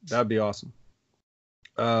that'd be awesome.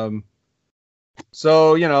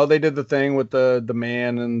 So they did the thing with the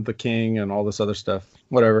man and the king and all this other stuff.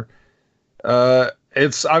 Whatever. I've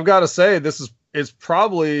got to say, it's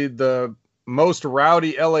probably the most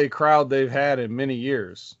rowdy LA crowd they've had in many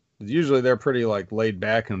years. Usually they're pretty like laid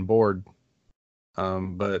back and bored.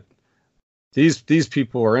 But these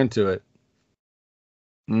people are into it.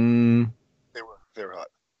 They were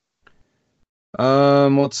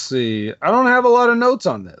hot. Let's see. I don't have a lot of notes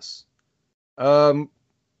on this. I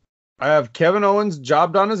have Kevin Owens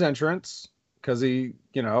jobbed on his entrance because I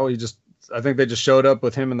think they just showed up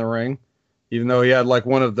with him in the ring, even though he had like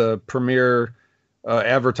one of the premier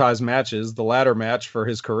advertised matches, the ladder match for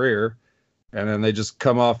his career, and then they just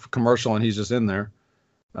come off commercial and he's just in there.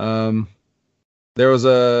 There was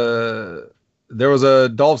a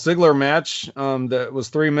Dolph Ziggler match that was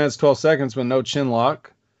 3 minutes 12 seconds with no chin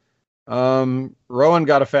lock. Rowan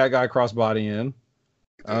got a fat guy crossbody in.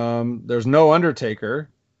 There's no Undertaker,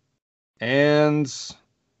 and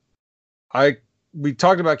we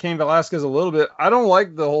talked about Cain Velasquez a little bit. I don't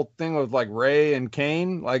like the whole thing with like Ray and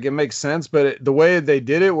Kane. Like, it makes sense, but the way they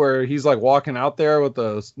did it, where he's like walking out there with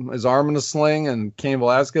his arm in a sling, and Cain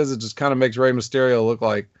Velasquez, it just kind of makes Rey Mysterio look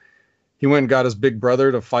like he went and got his big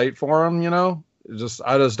brother to fight for him. I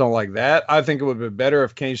just don't like that. I think it would be better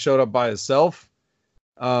if Kane showed up by himself.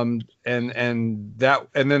 And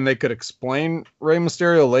then they could explain Rey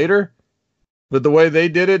Mysterio later. But the way they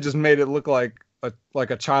did it just made it look like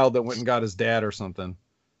a child that went and got his dad or something.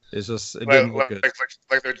 It didn't look good.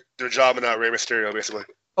 Like they're jobbing out Rey Mysterio, basically.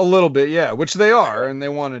 A little bit, yeah, which they are, and they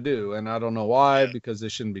want to do, and I don't know why, because they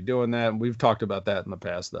shouldn't be doing that. We've talked about that in the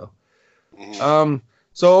past, though. Mm-hmm.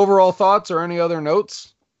 So overall thoughts or any other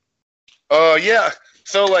notes? Yeah.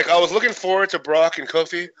 So like I was looking forward to Brock and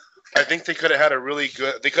Kofi. I think they could have had a really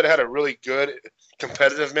good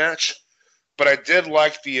competitive match. But I did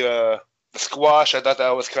like the squash. I thought that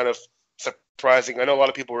was kind of surprising. I know a lot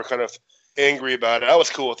of people were kind of angry about it. I was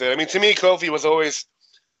cool with it. I mean, to me, Kofi was always,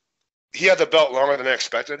 he had the belt longer than I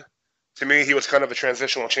expected. To me, he was kind of a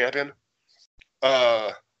transitional champion.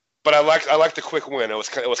 But I liked the quick win. It was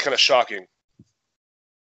kind of shocking.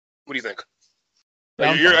 What do you think?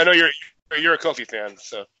 Yeah, I know you're a Kofi fan,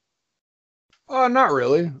 so. Not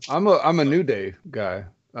really. I'm a New Day guy.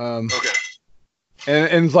 Okay.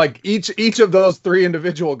 And like each of those three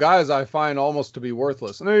individual guys, I find almost to be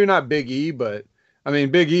worthless. Maybe not Big E, but I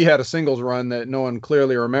mean, Big E had a singles run that no one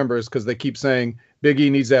clearly remembers because they keep saying Big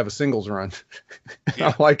E needs to have a singles run. Yeah.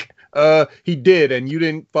 I'm like, he did, and you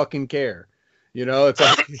didn't fucking care. You know, it's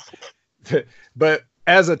like, but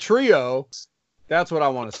as a trio, that's what I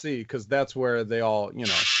want to see because that's where they all, you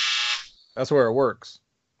know, that's where it works.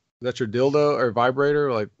 Is that your dildo or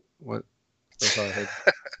vibrator? Like what? That's how I heard.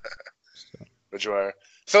 The dryer.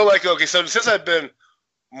 So like, okay, so since I've been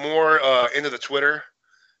more into the Twitter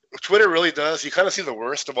really does. You kind of see the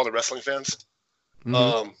worst of all the wrestling fans.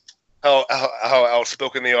 Mm-hmm. How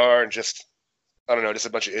outspoken they are, and just I don't know, just a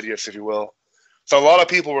bunch of idiots, if you will. So a lot of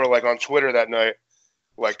people were like on Twitter that night,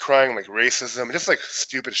 like crying like racism, just like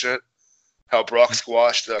stupid shit. How Brock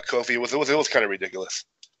squashed Kofi. It was kind of ridiculous.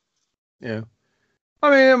 Yeah.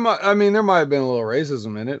 I mean, there might have been a little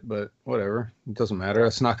racism in it, but whatever. It doesn't matter.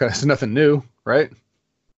 It's nothing new, right?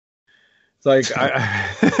 It's like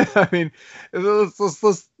I mean,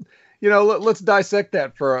 let's you know, let's dissect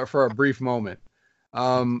that for a brief moment.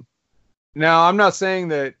 Now I'm not saying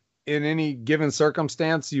that in any given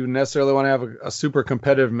circumstance you necessarily want to have a super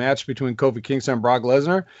competitive match between Kofi Kingston and Brock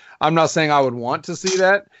Lesnar. I'm not saying I would want to see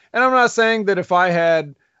that, and I'm not saying that if I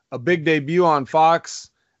had a big debut on Fox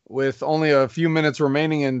with only a few minutes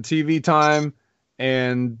remaining in TV time,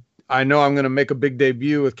 and I know I'm going to make a big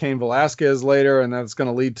debut with Cain Velasquez later, and that's going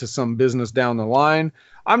to lead to some business down the line.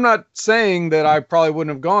 I'm not saying that I probably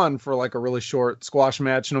wouldn't have gone for like a really short squash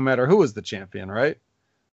match, no matter who was the champion, right?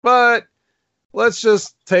 But let's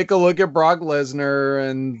just take a look at Brock Lesnar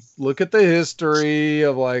and look at the history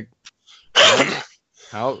of like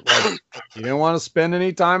how like you didn't want to spend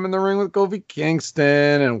any time in the ring with Kofi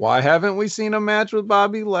Kingston, and why haven't we seen a match with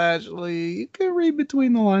Bobby Lashley? You can read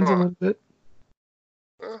between the lines a little bit.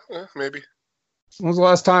 Maybe. When was the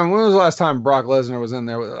last time Brock Lesnar was in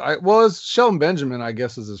there? Well, it's Shelton Benjamin, I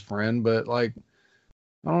guess, is his friend, but like,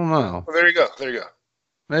 I don't know. Well, there you go.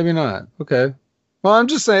 Maybe not. Okay. Well, I'm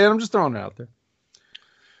just saying. I'm just throwing it out there.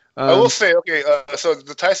 I will say, okay. So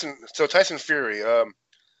Tyson Fury. I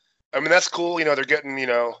mean, that's cool. You know, they're getting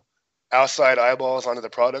outside eyeballs onto the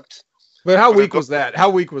product. But how weak was that?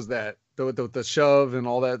 How weak was that? The shove and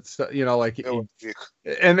all that stuff. You know, like,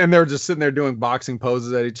 and they're just sitting there doing boxing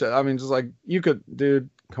poses at each other. I mean, just like dude,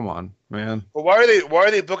 come on, man. Well, why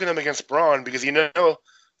are they booking him against Braun? Because you know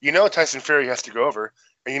Tyson Fury has to go over,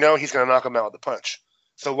 and he's going to knock him out with a punch.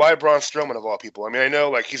 So why Braun Strowman of all people? I mean, I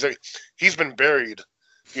know like he's been buried,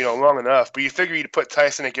 long enough, but you figure you'd put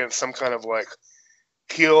Tyson against some kind of like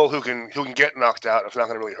heel who can get knocked out if it's not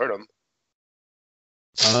going to really hurt him.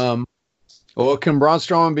 Well, can Braun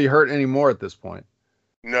Strowman be hurt anymore at this point?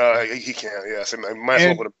 No, he can't. Yeah, so I might as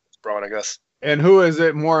well put him against Braun, I guess. And who is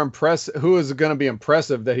it more impressive? Who is it going to be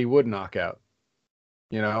impressive that he would knock out?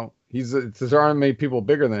 There aren't many people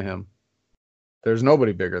bigger than him. There's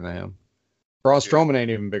nobody bigger than him. Braun Strowman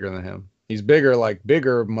ain't even bigger than him. He's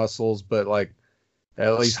bigger muscles, but like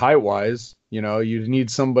at least height wise, you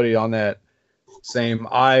need somebody on that same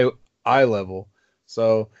eye level.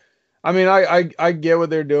 So, I mean, I get what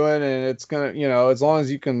they're doing, and it's gonna, as long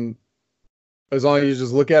as you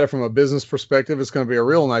just look at it from a business perspective, it's gonna be a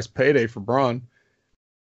real nice payday for Braun.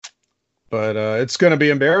 But it's gonna be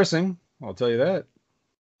embarrassing. I'll tell you that.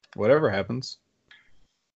 Whatever happens.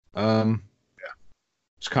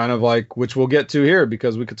 It's kind of like, which we'll get to here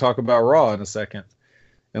because we could talk about Raw in a second,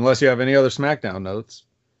 unless you have any other SmackDown notes.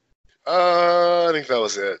 I think that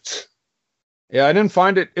was it. Yeah, I didn't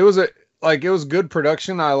find it. It was good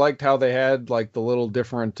production. I liked how they had like the little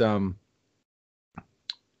different, so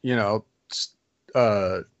they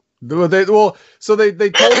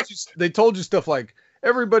told you stuff like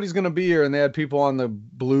everybody's gonna be here, and they had people on the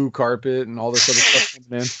blue carpet and all this other stuff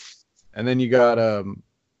coming in, and then you got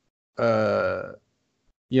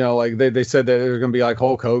like they said that there's gonna be like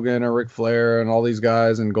Hulk Hogan or Ric Flair and all these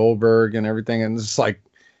guys and Goldberg and everything, and it's like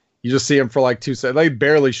you just see him for like 2 seconds. They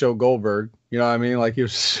barely show Goldberg. You know what I mean? Like he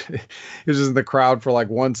was just in the crowd for like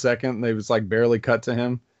 1 second, and they was like barely cut to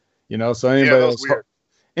him. So anybody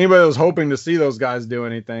that was hoping to see those guys do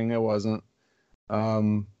anything, it wasn't.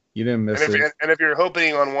 You didn't miss it. And if you're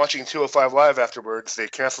hoping on watching 205 Live afterwards, they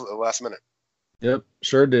canceled at the last minute. Yep,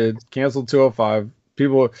 sure did. Canceled 205.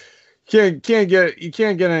 People you can't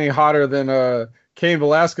get any hotter than Cain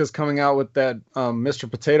Velasquez coming out with that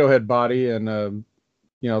Mr. Potato Head body and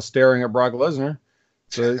staring at Brock Lesnar.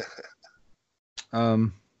 So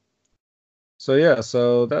Um, so yeah,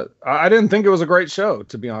 so that I didn't think it was a great show,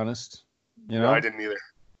 to be honest. You No, know, I didn't either.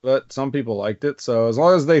 but some people liked it. So as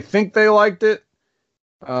long as they think they liked it,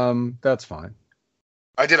 that's fine.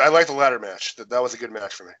 I did. I liked the ladder match. That was a good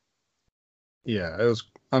match for me. Yeah, it was.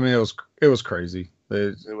 I mean, it was crazy.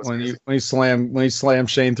 It was When crazy. he slammed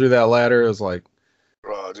Shane through that ladder, it was like,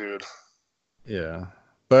 Oh, dude. yeah.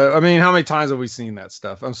 But I mean, how many times have we seen that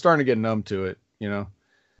stuff? I'm starting to get numb to it. You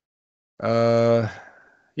know.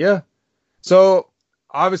 Yeah. So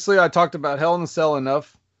obviously, I talked about Hell in a Cell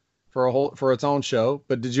enough for its own show.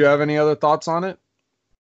 But did you have any other thoughts on it?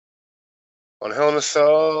 On Hell in a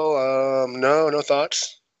Cell, no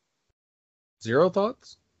thoughts. Zero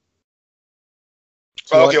thoughts?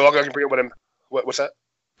 Oh, okay, well, I can bring up what's that?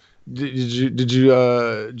 Did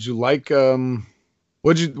you like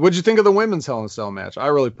what'd you think of the women's Hell in a Cell match? I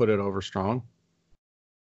really put it over strong.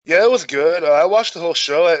 Yeah, it was good. I watched the whole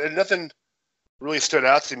show, and nothing really stood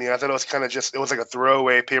out to me. I thought it was kind of it was like a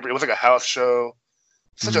throwaway paper. It was like a house show,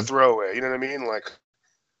 such a throwaway. You know what I mean? Like,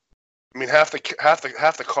 I mean, half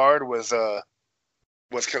the card was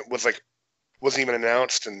like wasn't even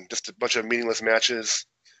announced, and just a bunch of meaningless matches.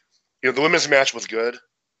 You know, the women's match was good.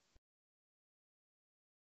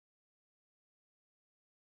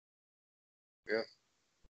 Yeah.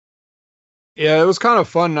 Yeah, it was kind of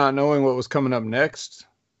fun not knowing what was coming up next,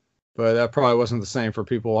 but that probably wasn't the same for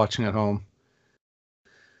people watching at home.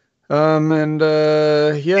 And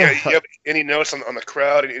Yeah. You have any notes on the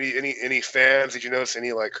crowd? Any fans? Did you notice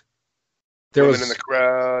any like there women was in the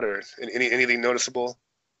crowd or anything noticeable?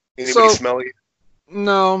 Anybody smelly?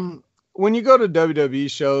 No. When you go to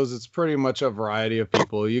WWE shows, it's pretty much a variety of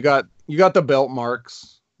people. You got the belt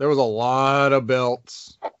marks. There was a lot of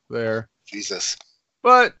belts there. Jesus.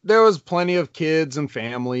 But there was plenty of kids and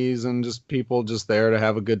families and just people just there to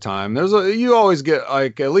have a good time. You always get,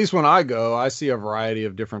 like, at least when I go, I see a variety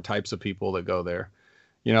of different types of people that go there.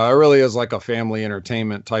 You know, it really is like a family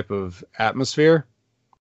entertainment type of atmosphere.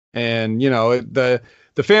 And, you know, the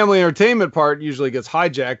family entertainment part usually gets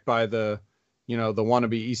hijacked by the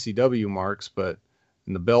wannabe ECW marks, and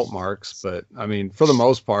the belt marks. But I mean, for the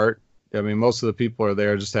most part, I mean, most of the people are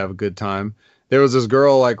there just to have a good time. There was this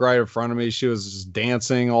girl like right in front of me. She was just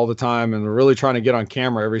dancing all the time and really trying to get on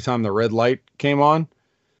camera every time the red light came on.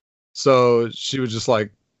 So she was just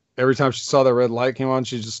like, every time she saw the red light came on,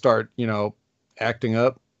 she'd just start, acting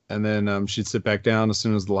up. And then she'd sit back down as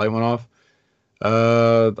soon as the light went off.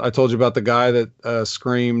 I told you about the guy that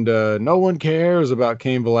screamed, "No one cares" about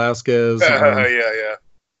Cain Velasquez. Yeah.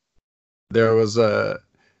 There was and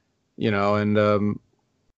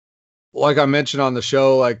like I mentioned on the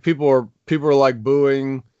show, like people were like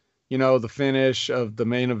booing, the finish of the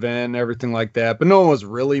main event and everything like that. But no one was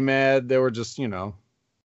really mad. They were just,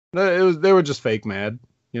 they were just fake mad,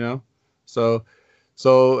 So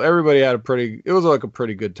everybody had it was like a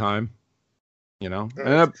pretty good time.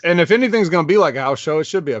 And if anything's going to be like a house show, it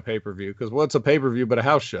should be a pay-per-view, because what's a pay-per-view but a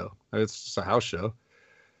house show? It's just a house show.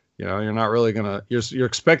 You're not really you're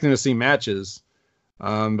expecting to see matches.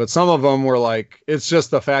 But some of them were like, it's just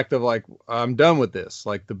the fact of like, I'm done with this.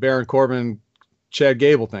 Like the Baron Corbin, Chad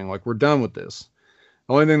Gable thing. Like, we're done with this.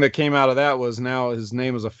 The only thing that came out of that was now his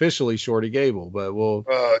name is officially Shorty Gable, but we'll.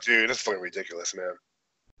 Oh, dude, that's fucking ridiculous,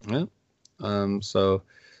 man. Yeah.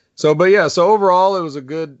 But yeah, so overall it was I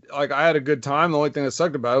had a good time. The only thing that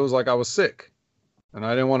sucked about it was like I was sick and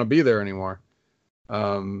I didn't want to be there anymore.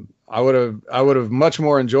 I would have much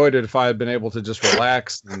more enjoyed it if I had been able to just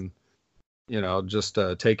relax and, just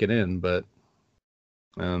take it in. But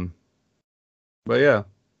yeah.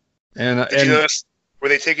 And Did you notice, were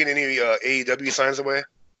they taking any AEW signs away?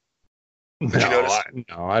 No,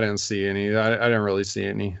 I didn't see any. I didn't really see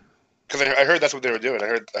any. Because I heard that's what they were doing. I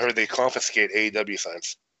heard they confiscate AEW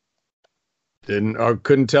signs. I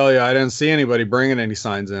couldn't tell you. I didn't see anybody bringing any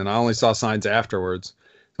signs in. I only saw signs afterwards.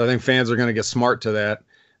 So I think fans are going to get smart to that.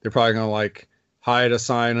 They're probably going to like hide a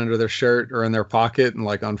sign under their shirt or in their pocket and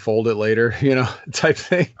like unfold it later, type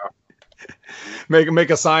thing.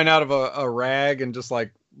 Make a sign out of a rag and just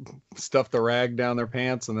like stuff the rag down their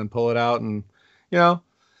pants and then pull it out, and you're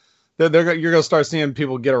going to start seeing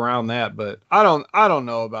people get around that. But I don't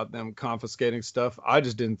know about them confiscating stuff. I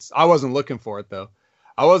wasn't looking for it though.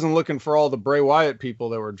 I wasn't looking for all the Bray Wyatt people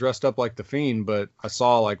that were dressed up like the Fiend, but I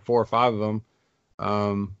saw like 4 or 5 of them.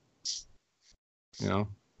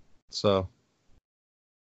 So.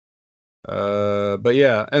 But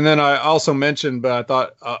yeah, and then I also mentioned, but I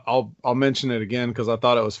thought I'll mention it again because I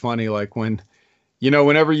thought it was funny. Like when,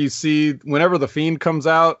 whenever the Fiend comes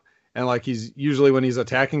out and like when he's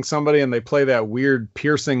attacking somebody and they play that weird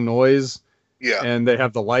piercing noise. Yeah. And they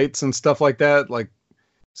have the lights and stuff like that. Like,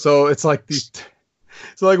 so it's like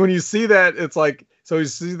So like when you see that, it's like, so you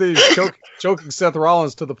see that he's choking Seth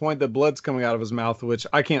Rollins to the point that blood's coming out of his mouth, which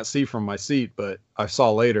I can't see from my seat, but I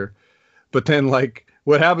saw later. But then like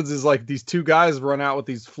what happens is like these two guys run out with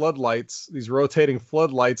these floodlights, these rotating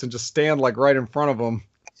floodlights, and just stand like right in front of them.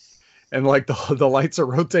 And like the lights are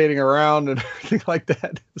rotating around and everything like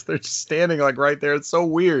that. They're just standing like right there. It's so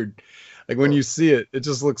weird. Like when you see it, it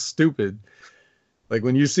just looks stupid. Like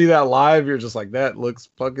when you see that live, you're just like, that looks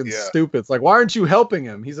fucking stupid. It's like, why aren't you helping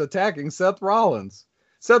him? He's attacking Seth Rollins.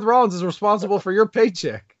 Seth Rollins is responsible for your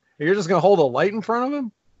paycheck. And you're just going to hold a light in front of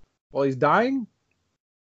him while he's dying?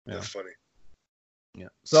 Yeah. That's funny. Yeah.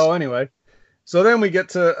 So anyway, so then we get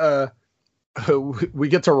to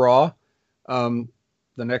Raw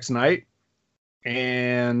the next night.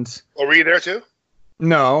 And were you there too?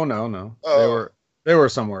 No. Oh. They were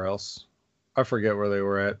somewhere else. I forget where they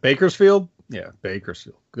were at. Bakersfield? Yeah,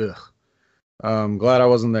 Bakersfield. Ugh. Glad I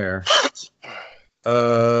wasn't there.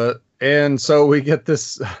 And so we get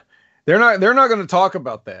this. They're not going to talk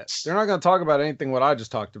about that. They're not going to talk about anything what I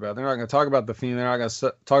just talked about. They're not going to talk about the Fiend. They're not going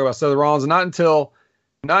to talk about Seth Rollins. Not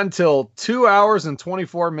until 2 hours and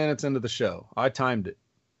 24 minutes into the show. I timed it.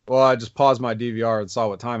 Well, I just paused my DVR and saw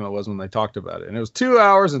what time it was when they talked about it, and it was 2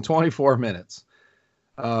 hours and 24 minutes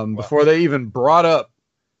before they even brought up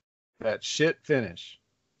that shit finish.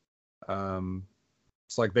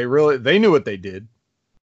 It's like they knew what they did.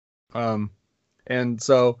 And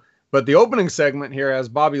so, but the opening segment here has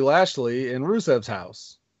Bobby Lashley in Rusev's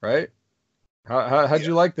house, right? How'd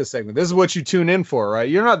you like this segment? This is what you tune in for, right?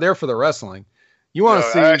 You're not there for the wrestling. You want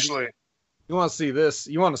to see actually. You want to see this.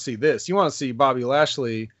 You want to see this. You want to see Bobby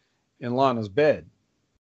Lashley in Lana's bed.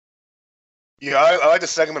 Yeah, I like the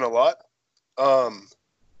segment a lot. A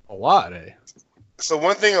lot, eh? So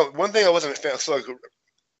one thing I wasn't a fan. So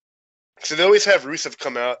they always have Rusev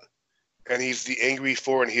come out, and he's the angry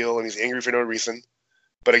foreign heel, and he's angry for no reason.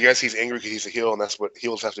 But I guess he's angry because he's a heel, and that's what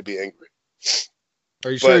heels have to be angry.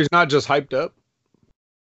 Are you sure he's not just hyped up?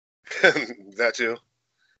 That too.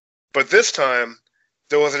 But this time,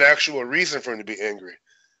 there was an actual reason for him to be angry.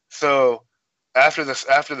 So after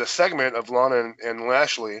the segment of Lana and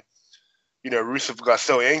Lashley, Rusev got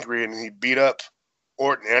so angry and he beat up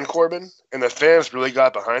Orton and Corbin, and the fans really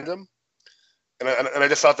got behind him. And I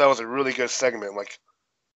just thought that was a really good segment. Like,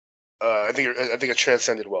 I think it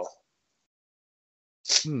transcended well.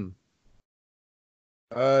 You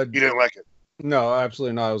didn't like it? No,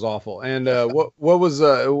 absolutely not. It was awful. And what was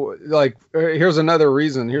like? Here's another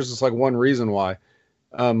reason. Here's just like one reason why.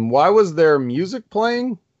 Why was there music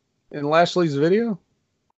playing in Lashley's video?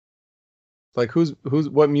 Like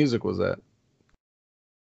what music was that?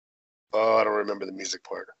 Oh, I don't remember the music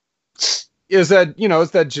part. Is that,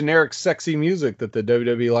 it's that generic sexy music that the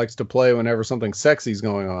WWE likes to play whenever something sexy is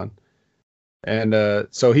going on. And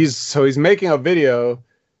so he's making a video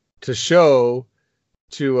to show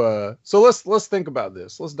so let's think about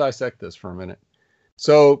this. Let's dissect this for a minute.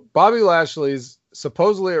 So Bobby Lashley's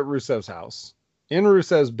supposedly at Rusev's house, in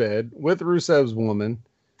Rusev's bed with Rusev's woman.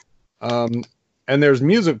 And there's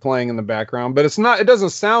music playing in the background, but it doesn't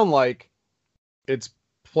sound like it's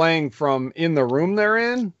playing from in the room they're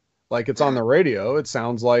in, like it's on the radio. It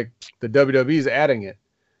sounds like the WWE's adding it.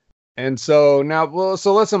 And so now,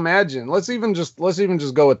 so let's imagine, let's even just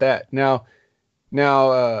go with that. Now,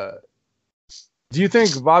 do you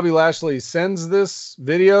think Bobby Lashley sends this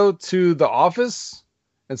video to the office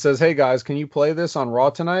and says, "Hey guys, can you play this on Raw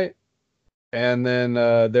tonight?" And then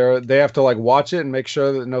they have to like watch it and make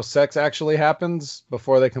sure that no sex actually happens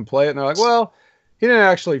before they can play it. And they're like, "Well, he didn't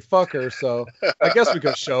actually fuck her, so I guess we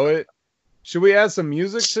could show it. Should we add some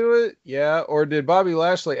music to it?" Yeah. Or did Bobby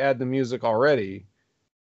Lashley add the music already?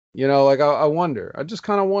 Like I wonder. I just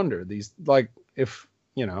kind of wonder these, like, if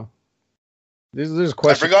there's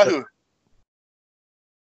questions. I forgot who.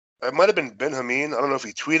 It might have been Ben Hameen. I don't know if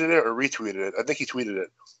he tweeted it or retweeted it. I think he tweeted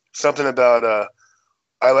it. Something about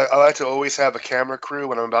I like to always have a camera crew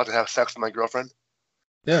when I'm about to have sex with my girlfriend.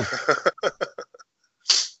 Yeah.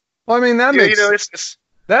 Well, I mean that makes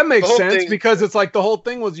that makes sense because it's like the whole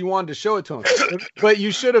thing was you wanted to show it to him, but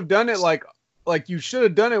you should have done it like you should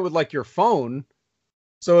have done it with like your phone,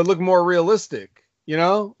 so it looked more realistic.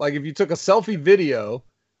 Like if you took a selfie video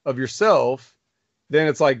of yourself, then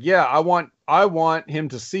it's like, yeah, I want him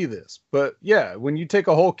to see this. But yeah, when you take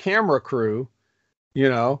a whole camera crew,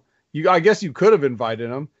 I guess you could have invited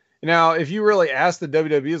him. Now, if you really asked the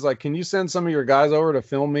WWE, is like, can you send some of your guys over to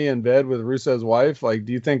film me in bed with Rusev's wife? Like,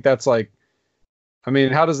 do you think that's like, I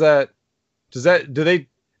mean, how do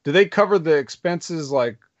they cover the expenses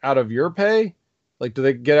like out of your pay? Like, do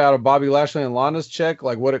they get out of Bobby Lashley and Lana's check,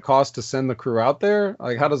 like what it costs to send the crew out there?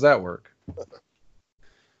 Like, how does that work?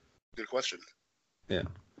 Good question. Yeah.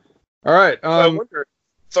 All right.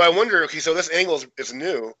 So I wonder. Okay, so this angle is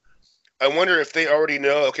new. I wonder if they already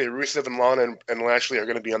know. Okay, Rusev and Lana and Lashley are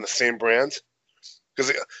going to be on the same brand,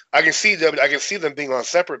 because I can see them being on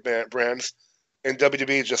separate brands, and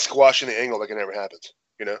WWE just squashing the angle like it never happened.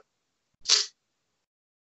 You know?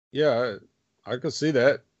 Yeah, I could see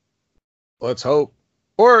that. Let's hope.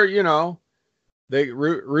 Or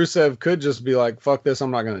Rusev could just be like, "Fuck this,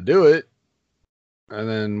 I'm not going to do it." And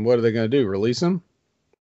then what are they going to do? Release him?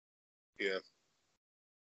 Yeah.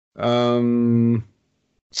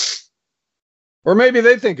 Or maybe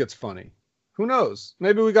they think it's funny. Who knows?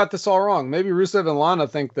 Maybe we got this all wrong. Maybe Rusev and Lana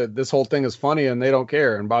think that this whole thing is funny and they don't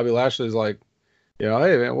care. And Bobby Lashley's like, hey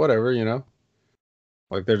man, whatever,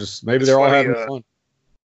 like they're all having fun.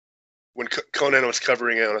 When Conan was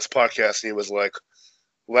covering it on his podcast, he was like,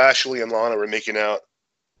 Lashley and Lana were making out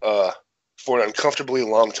for an uncomfortably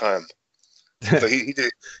long time. So he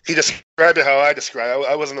described it how I described.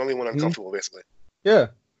 I wasn't the only one uncomfortable, basically. Yeah.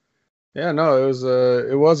 Yeah, no,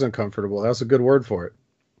 it was uncomfortable. That's a good word for it.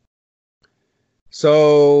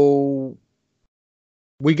 So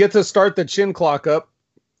we get to start the chin clock up.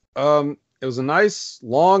 It was a nice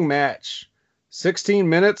long match, 16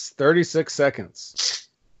 minutes, 36 seconds.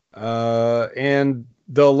 And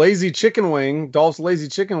the lazy chicken wing, Dolph's lazy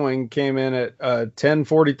chicken wing, came in at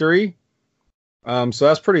 10:43. So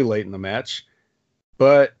that's pretty late in the match.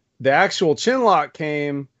 But the actual chin lock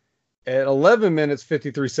came at 11 minutes,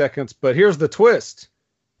 53 seconds. But here's the twist.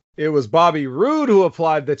 It was Bobby Roode who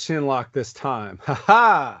applied the chin lock this time.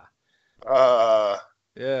 Ha ha!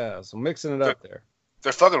 Yeah, so mixing it up there.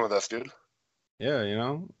 They're fucking with us, dude. Yeah,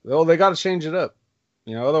 they got to change it up.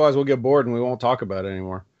 Otherwise we'll get bored and we won't talk about it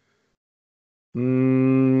anymore. Rey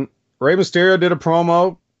Mysterio did a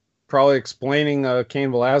promo, probably explaining Cain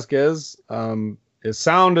Velasquez. It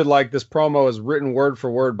sounded like this promo is written word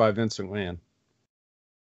for word by Vince McMahon.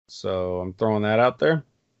 So I'm throwing that out there.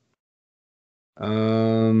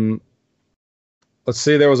 Let's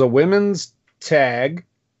see. There was a women's tag,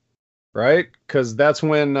 right? Because that's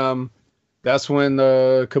when the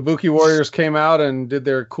Kabuki Warriors came out and did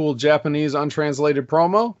their cool Japanese untranslated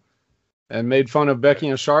promo and made fun of Becky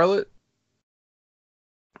and Charlotte.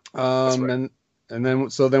 Right. And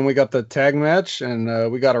then we got the tag match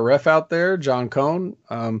and we got a ref out there, John Cone.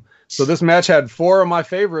 So this match had 4 of my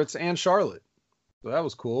favorites and Charlotte. So that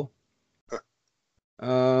was cool.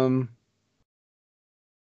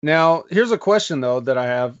 Now here's a question though that I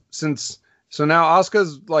have so now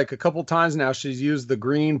Asuka's like a couple times now she's used the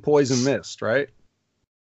green poison mist, right?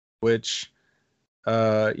 Which,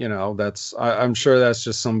 I'm sure that's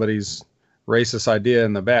just somebody's racist idea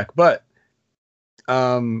in the back, but,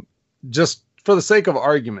 just for the sake of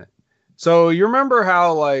argument. So you remember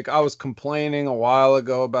how like I was complaining a while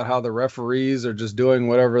ago about how the referees are just doing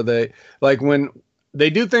whatever they like when they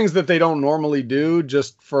do things that they don't normally do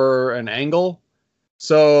just for an angle.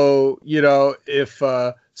 So, if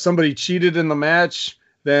somebody cheated in the match,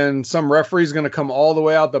 then some referee's going to come all the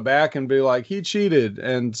way out the back and be like, he cheated.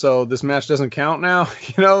 And so this match doesn't count now.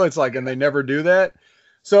 It's like, and they never do that.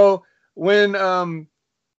 So when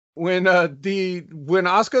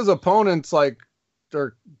Asuka's opponents like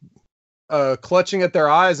are clutching at their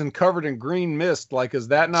eyes and covered in green mist, like, is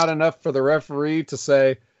that not enough for the referee to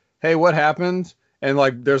say, hey, what happened? And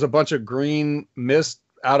like, there's a bunch of green mist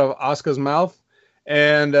out of Asuka's mouth.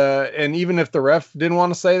 And even if the ref didn't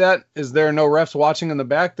want to say that, is there no refs watching in the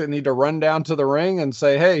back that need to run down to the ring and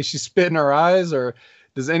say, hey, she's spit in her eyes? Or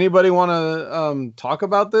does anybody want to talk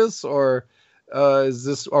about this? Or are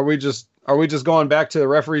we just going back to the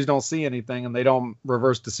referees don't see anything and they don't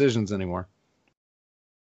reverse decisions anymore?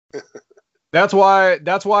 That's why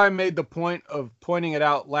I made the point of pointing it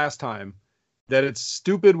out last time, that it's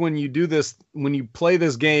stupid when you do this, when you play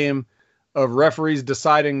this game of referees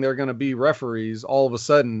deciding they're going to be referees all of a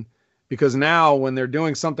sudden, because now when they're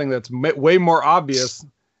doing something that's way more obvious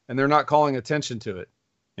and they're not calling attention to it,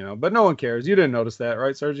 but no one cares. You didn't notice that,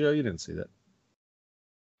 right, Sergio? You didn't see that.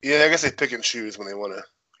 Yeah, I guess they pick and choose when they want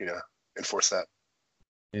to, enforce that.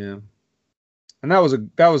 Yeah. And that was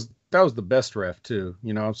the best ref too,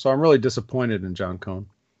 so I'm really disappointed in John Cone.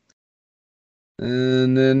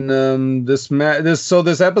 And then this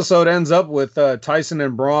episode ends up with Tyson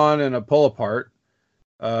and Braun in a pull apart,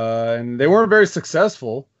 and they weren't very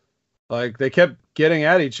successful. Like they kept getting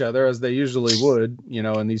at each other as they usually would,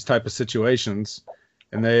 in these type of situations.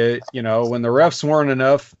 And they, when the refs weren't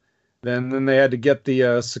enough, then they had to get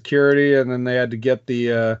the security, and then they had to get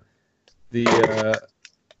the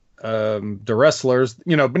wrestlers,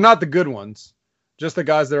 but not the good ones. Just the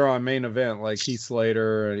guys that are on main event, like Heath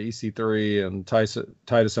Slater and EC3 and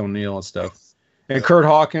Titus O'Neil and stuff. And Kurt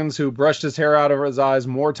Hawkins, who brushed his hair out of his eyes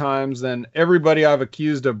more times than everybody I've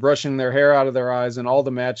accused of brushing their hair out of their eyes in all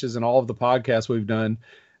the matches and all of the podcasts we've done.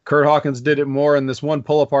 Kurt Hawkins did it more in this one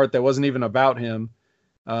pull apart that wasn't even about him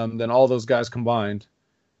than all those guys combined.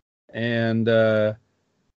 And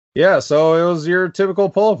yeah, so it was your typical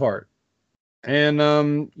pull apart.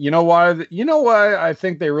 And you know why? You know why I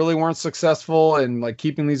think they really weren't successful in like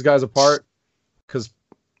keeping these guys apart? Because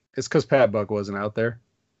Pat Buck wasn't out there.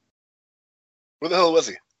 Where the hell was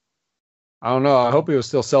he? I don't know. I hope he was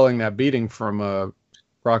still selling that beating from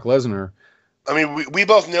Brock Lesnar. I mean, we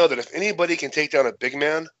both know that if anybody can take down a big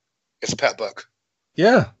man, it's Pat Buck.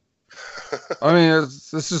 Yeah. I mean,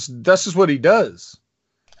 that's just what he does.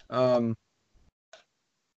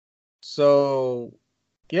 So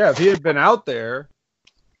yeah, if he had been out there,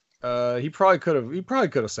 he probably could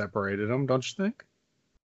have separated him, don't you think?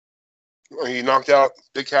 Well, he knocked out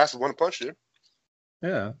Big Cass with one punch, dude.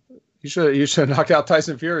 Yeah. You should have knocked out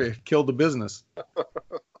Tyson Fury, killed the business.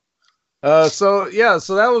 So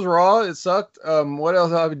that was Raw. It sucked. What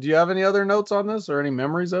else? Do you have any other notes on this or any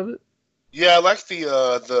memories of it? Yeah, I liked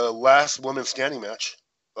the last woman standing match.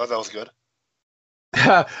 I thought that was good.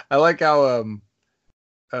 I like how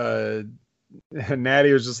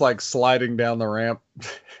Natty was just like sliding down the ramp.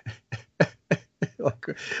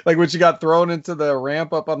 like when she got thrown into the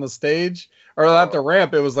ramp up on the stage, or not the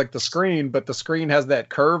ramp, it was like the screen, but the screen has that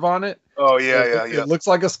curve on it. Oh yeah, It looks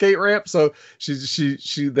like a skate ramp. So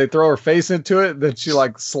they throw her face into it, and then she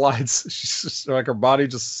like slides. She's just, like her body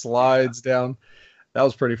just slides down. That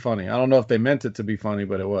was pretty funny. I don't know if they meant it to be funny,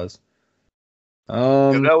 but it was.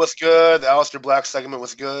 That was good. The Aleister Black segment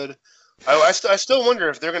was good. I still wonder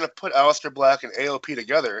if they're gonna put Aleister Black and AOP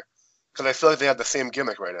together, because I feel like they have the same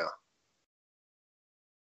gimmick right now.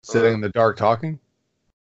 Sitting in the dark talking?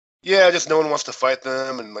 Yeah, just no one wants to fight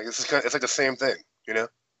them, and like it's like the same thing, you know?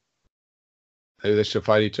 Maybe they should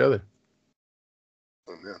fight each other.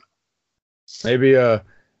 Oh man. Maybe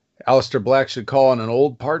Aleister Black should call on an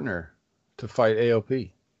old partner to fight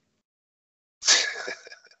AOP.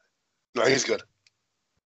 No, he's good.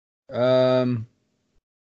 All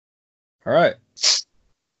right.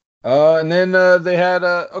 And then they had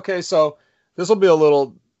okay, so this will be a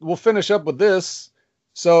little. We'll finish up with this.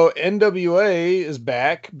 So NWA is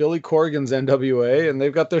back, Billy Corgan's NWA, and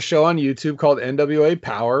they've got their show on YouTube called NWA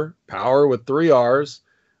Power with 3 R's,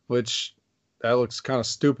 which that looks kind of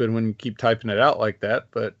stupid when you keep typing it out like that,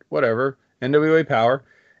 but whatever. NWA Power.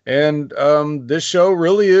 And this show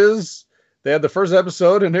really is, they had the first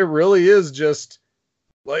episode, and it really is just,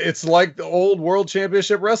 it's like the old World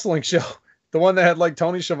Championship Wrestling show. The one that had like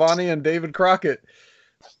Tony Schiavone and David Crockett.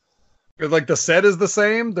 Like the set is the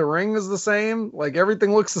same, the ring is the same, like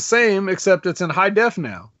everything looks the same except it's in high def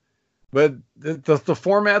now. But the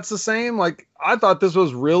format's the same. Like I thought this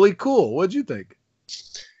was really cool. What'd you think?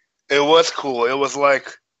 It was cool. It was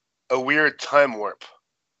like a weird time warp.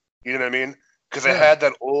 You know what I mean? Because it had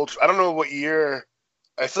that old. I don't know what year.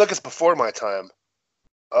 I feel like it's before my time.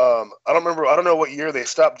 I don't remember. I don't know what year they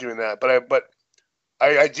stopped doing that. But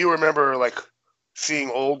I do remember like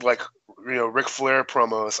seeing old like. You know, Ric Flair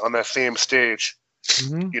promos on that same stage,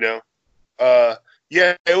 you know?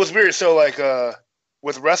 Yeah, it was weird. So, like,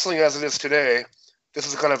 with wrestling as it is today, this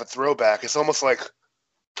is kind of a throwback. It's almost like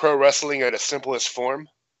pro wrestling at its simplest form.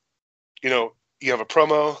 You know, you have a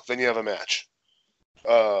promo, then you have a match.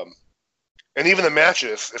 And even the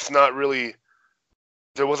matches, it's not really,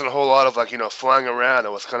 there wasn't a whole lot of, like, you know, flying around.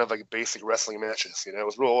 It was kind of like basic wrestling matches, you know? It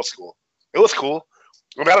was real old school. It was cool.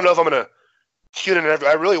 I mean, I don't know if I'm going to cute and everything.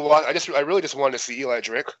 I really just wanted to see Eli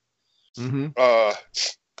Drake. But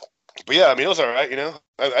yeah, I mean, it was all right. You know,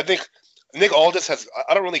 I think Nick Aldis has.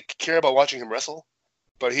 I don't really care about watching him wrestle,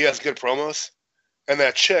 but he has good promos. And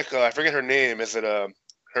that chick, I forget her name. Is it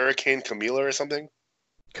Hurricane Camila or something?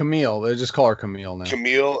 Camille. They just call her Camille now.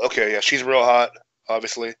 Camille. Okay, yeah, she's real hot.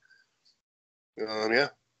 Obviously. Yeah.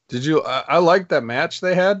 Did you? I liked that match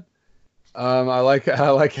they had. I like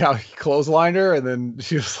how he clotheslined her, and then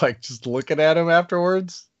she was like just looking at him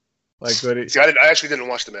afterwards. Like, See, I actually didn't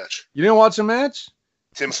watch the match. You didn't watch the match?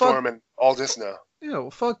 Tim Storm and Aldis now. Yeah,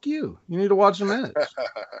 well, fuck you. You need to watch the match.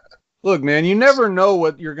 Look, man, you never know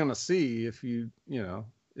what you're gonna see if you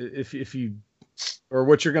or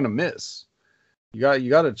what you're gonna miss. You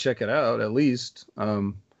got to check it out at least.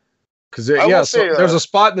 Because there's a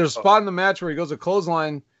spot in the match where he goes to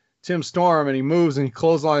clothesline Tim Storm and he moves and he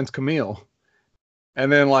clotheslines Camille,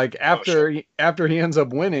 and then like after he ends up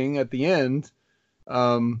winning at the end,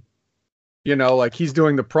 you know, like he's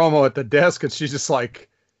doing the promo at the desk and she's just like,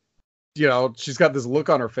 you know, she's got this look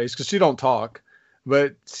on her face because she don't talk,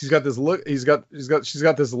 but she's got this look. She's got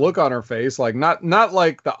this look on her face, like not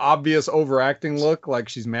like the obvious overacting look, like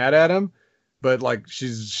she's mad at him, but like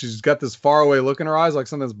she's got this faraway look in her eyes, like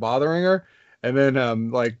something's bothering her. And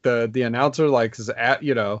then like the announcer like is at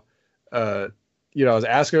is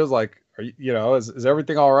asking her like, are you, is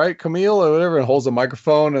everything all right, Camille, or whatever, and holds the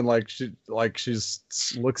microphone and like she's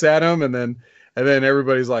looks at him, and then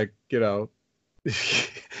everybody's like, dude,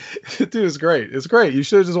 it's great. It's great. You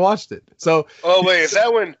should have just watched it. So. Oh wait, is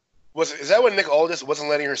that when Nick Aldis wasn't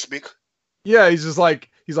letting her speak? Yeah, he's like,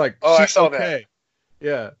 oh, I she's saw okay. that.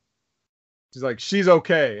 Yeah. She's like, she's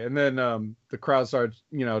okay. And then the crowd starts,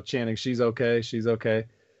 chanting, she's okay, she's okay.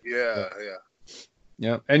 Yeah.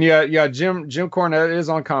 Yeah. And yeah, Jim Cornette is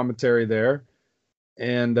on commentary there.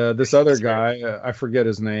 And this other guy, I forget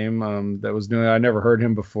his name, that was doing it. I never heard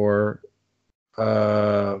him before.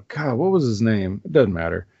 God, what was his name? It doesn't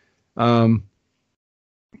matter. But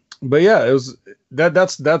yeah, it was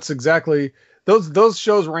that's exactly those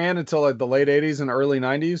shows ran until like the late 80s and early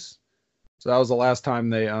 90s. So that was the last time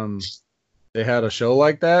they had a show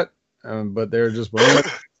like that. But they're just it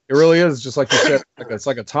really is just like you said, it's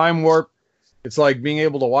like a time warp. It's like being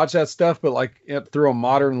able to watch that stuff, but like through a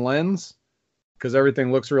modern lens, because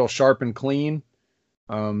everything looks real sharp and clean.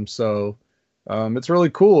 So it's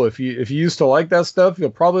really cool. If you used to like that stuff,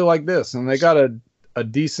 you'll probably like this. And they got a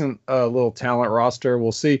decent little talent roster.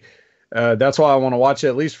 We'll see. That's why I want to watch it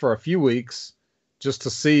at least for a few weeks, just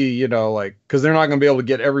to see, like, because they're not going to be able to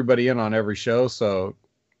get everybody in on every show. So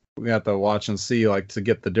we have to watch and see, like, to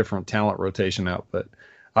get the different talent rotation out. But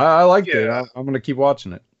I liked it. I'm going to keep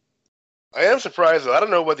watching it. I am surprised, though. I don't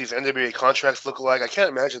know what these NWA contracts look like. I can't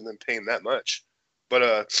imagine them paying that much. But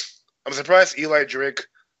I'm surprised Eli Drake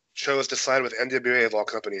chose to sign with NWA of all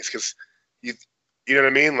companies, because you know what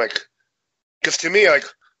I mean? Like, because to me, like,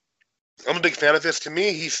 I'm a big fan of this. To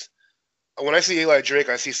me, when I see Eli Drake,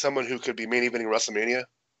 I see someone who could be main eventing WrestleMania.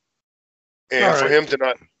 And right.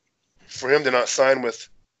 for him to not sign with,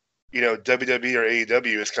 WWE or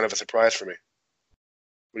AEW is kind of a surprise for me.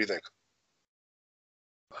 What do you think?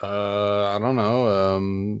 I don't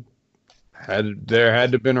know. There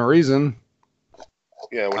had to have been a reason.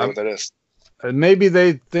 Yeah, I wonder what that is. Maybe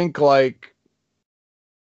they think they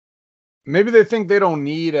don't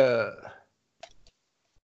need I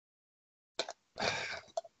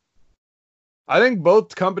think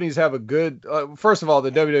both companies have a good. First of all,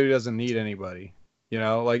 the WWE doesn't need anybody.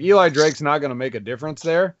 Like Eli Drake's not going to make a difference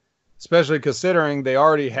there, especially considering they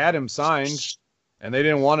already had him signed, and they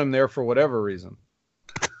didn't want him there for whatever reason.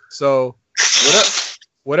 So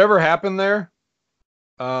whatever happened there,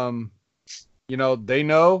 they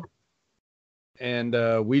know, and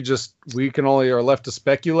we can only are left to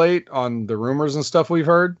speculate on the rumors and stuff we've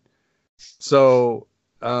heard. So,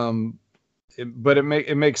 but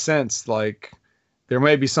it makes sense. Like, there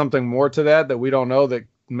may be something more to that we don't know that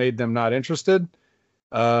made them not interested.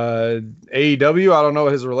 AEW, I don't know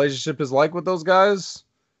what his relationship is like with those guys.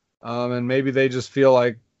 And maybe they just feel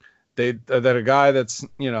like that a guy that's,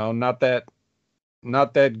 not that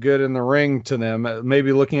good in the ring to them,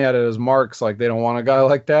 maybe looking at it as marks, like they don't want a guy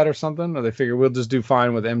like that or something, or they figure we'll just do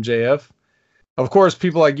fine with MJF. Of course,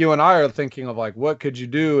 people like you and I are thinking of like, what could you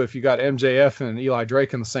do if you got MJF and Eli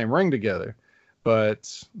Drake in the same ring together?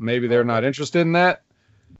 But maybe they're not interested in that.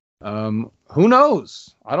 Who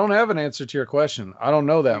knows? I don't have an answer to your question. I don't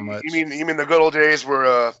know that much. You mean the good old days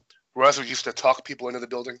where wrestlers used to talk people into the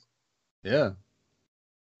building? Yeah.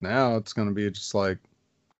 Now it's going to be just like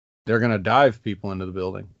they're going to dive people into the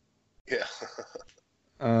building. Yeah.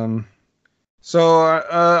 So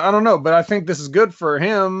I don't know, but I think this is good for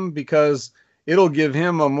him because it'll give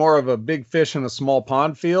him a more of a big fish in a small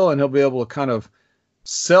pond feel, and he'll be able to kind of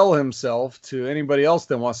sell himself to anybody else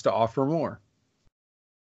that wants to offer more.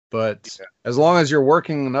 But as long as you're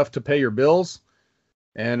working enough to pay your bills,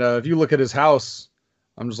 and if you look at his house,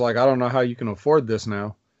 I'm just like, I don't know how you can afford this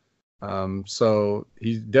now. So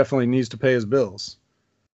he definitely needs to pay his bills.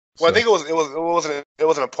 Well, so. I think it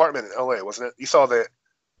was an apartment in LA, wasn't it? You saw the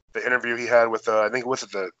interview he had with I think was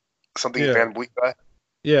it the something Van Vliet guy?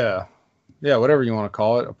 Yeah, whatever you want to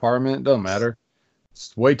call it, apartment, doesn't matter.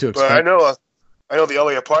 It's way too expensive. But I know the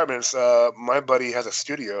LA apartments. My buddy has a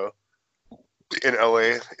studio in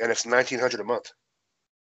LA, and it's $1,900 a month.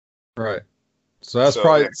 Right. So that's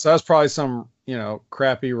probably some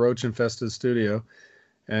crappy roach infested studio,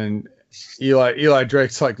 and Eli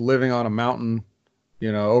Drake's like living on a mountain,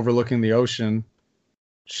 overlooking the ocean.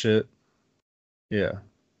 Shit. Yeah.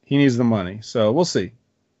 He needs the money, so we'll see.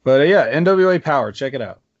 But yeah, NWA Power, check it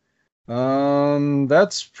out.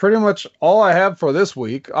 That's pretty much all I have for this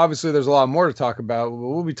week. Obviously, there's a lot more to talk about, but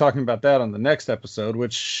we'll be talking about that on the next episode,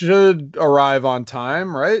 which should arrive on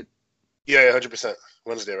time, right? Yeah, 100%.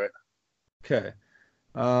 Wednesday, right? Okay.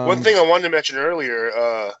 One thing I wanted to mention earlier,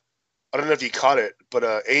 I don't know if you caught it, but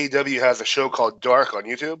AEW has a show called Dark on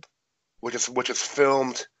YouTube, which is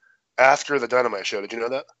filmed after the Dynamite show. Did you know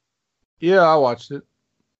that? Yeah, I watched it.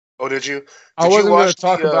 Oh, did you? I Did you wasn't going to watch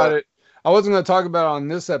talk about the? it. I wasn't going to talk about it on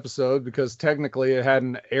this episode because technically it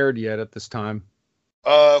hadn't aired yet at this time.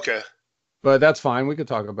 Okay. But that's fine. We could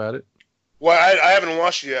talk about it. Well, I haven't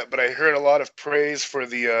watched it yet, but I heard a lot of praise for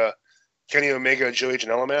the Kenny Omega Joey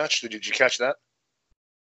Janela match. Did you catch that?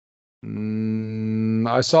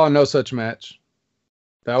 I saw no such match.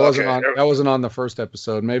 That wasn't Okay. on. That wasn't on the first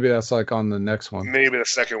episode. Maybe that's like on the next one. Maybe the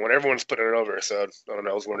second one. Everyone's putting it over, so I don't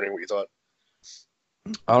know. I was wondering what you thought.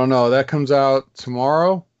 I don't know. That comes out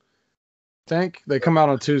tomorrow. I think they come out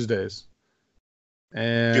on Tuesdays, Do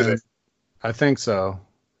and they? I think so.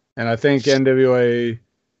 And I think NWA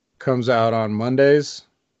comes out on Mondays.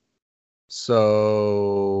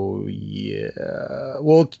 So yeah,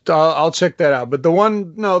 well, I'll check that out. But the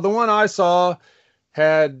one I saw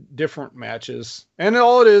had different matches, and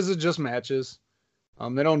all it is just matches.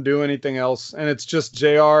 They don't do anything else, and it's just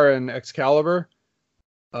JR and Excalibur.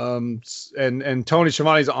 And Tony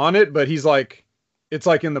Schiavone's on it, but he's like, it's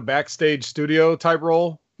like in the backstage studio type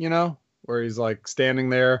role, where he's like standing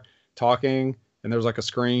there talking, and there's like a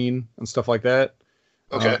screen and stuff like that.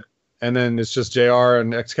 Okay. And then it's just JR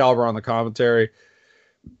and Excalibur on the commentary.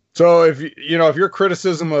 So if your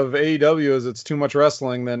criticism of AEW is it's too much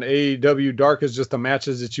wrestling, then AEW Dark is just the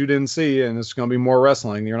matches that you didn't see, and it's going to be more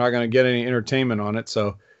wrestling. You're not going to get any entertainment on it,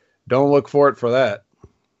 so don't look for it for that.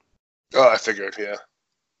 Oh, I figured. Yeah.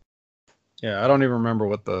 Yeah, I don't even remember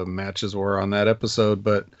what the matches were on that episode,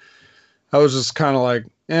 but I was just kind of like,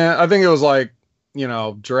 I think it was like,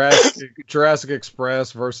 Jurassic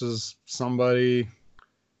Express versus somebody.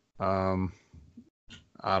 I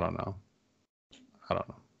don't know.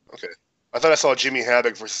 Okay. I thought I saw Jimmy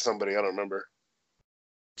Havoc versus somebody. I don't remember.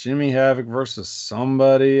 Jimmy Havoc versus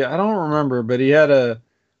somebody. I don't remember, but he had a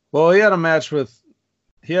match with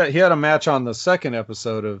he had a match on the second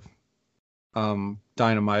episode of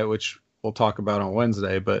Dynamite, which we'll talk about on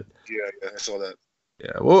Wednesday, but Yeah, I saw that.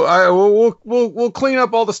 yeah, we'll clean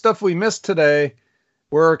up all the stuff we missed today.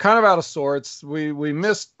 We're kind of out of sorts. We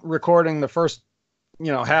missed recording the first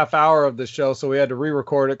half hour of the show, so we had to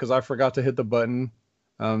re-record it because I forgot to hit the button.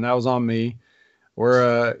 That was on me.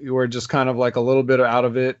 We're just kind of like a little bit out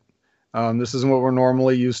of it. This isn't what we're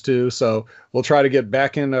normally used to, so we'll try to get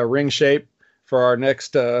back in ring shape for our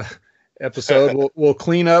next episode. We'll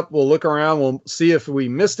clean up. We'll look around. We'll see if we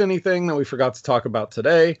missed anything that we forgot to talk about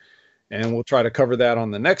today, and we'll try to cover that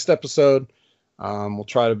on the next episode. We'll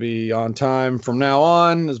try to be on time from now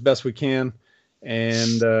on as best we can.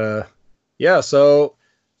 And yeah, so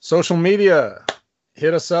social media,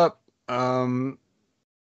 hit us up.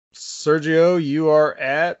 Sergio, you are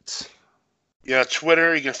at... Yeah,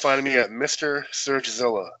 Twitter, you can find me at Mr.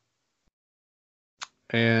 Sergzilla.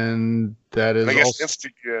 And that is And I guess also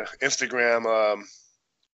Instagram,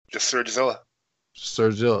 just Sergzilla.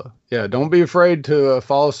 Sergio. Yeah, don't be afraid to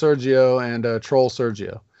follow Sergio and troll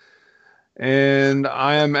Sergio. And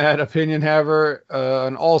I am at Opinion Haver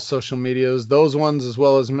on all social medias, those ones as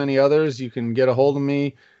well as many others. You can get a hold of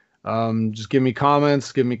me. Just give me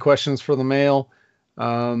comments, give me questions for the mail.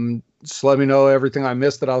 Just let me know everything I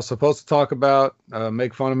missed that I was supposed to talk about.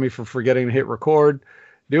 Make fun of me for forgetting to hit record.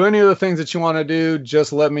 Do any of the things that you want to do.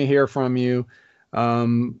 Just let me hear from you.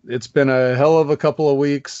 It's been a hell of a couple of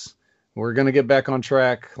weeks. We're going to get back on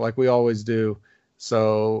track like we always do.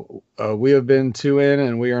 So we have been 2 in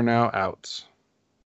and we are now out.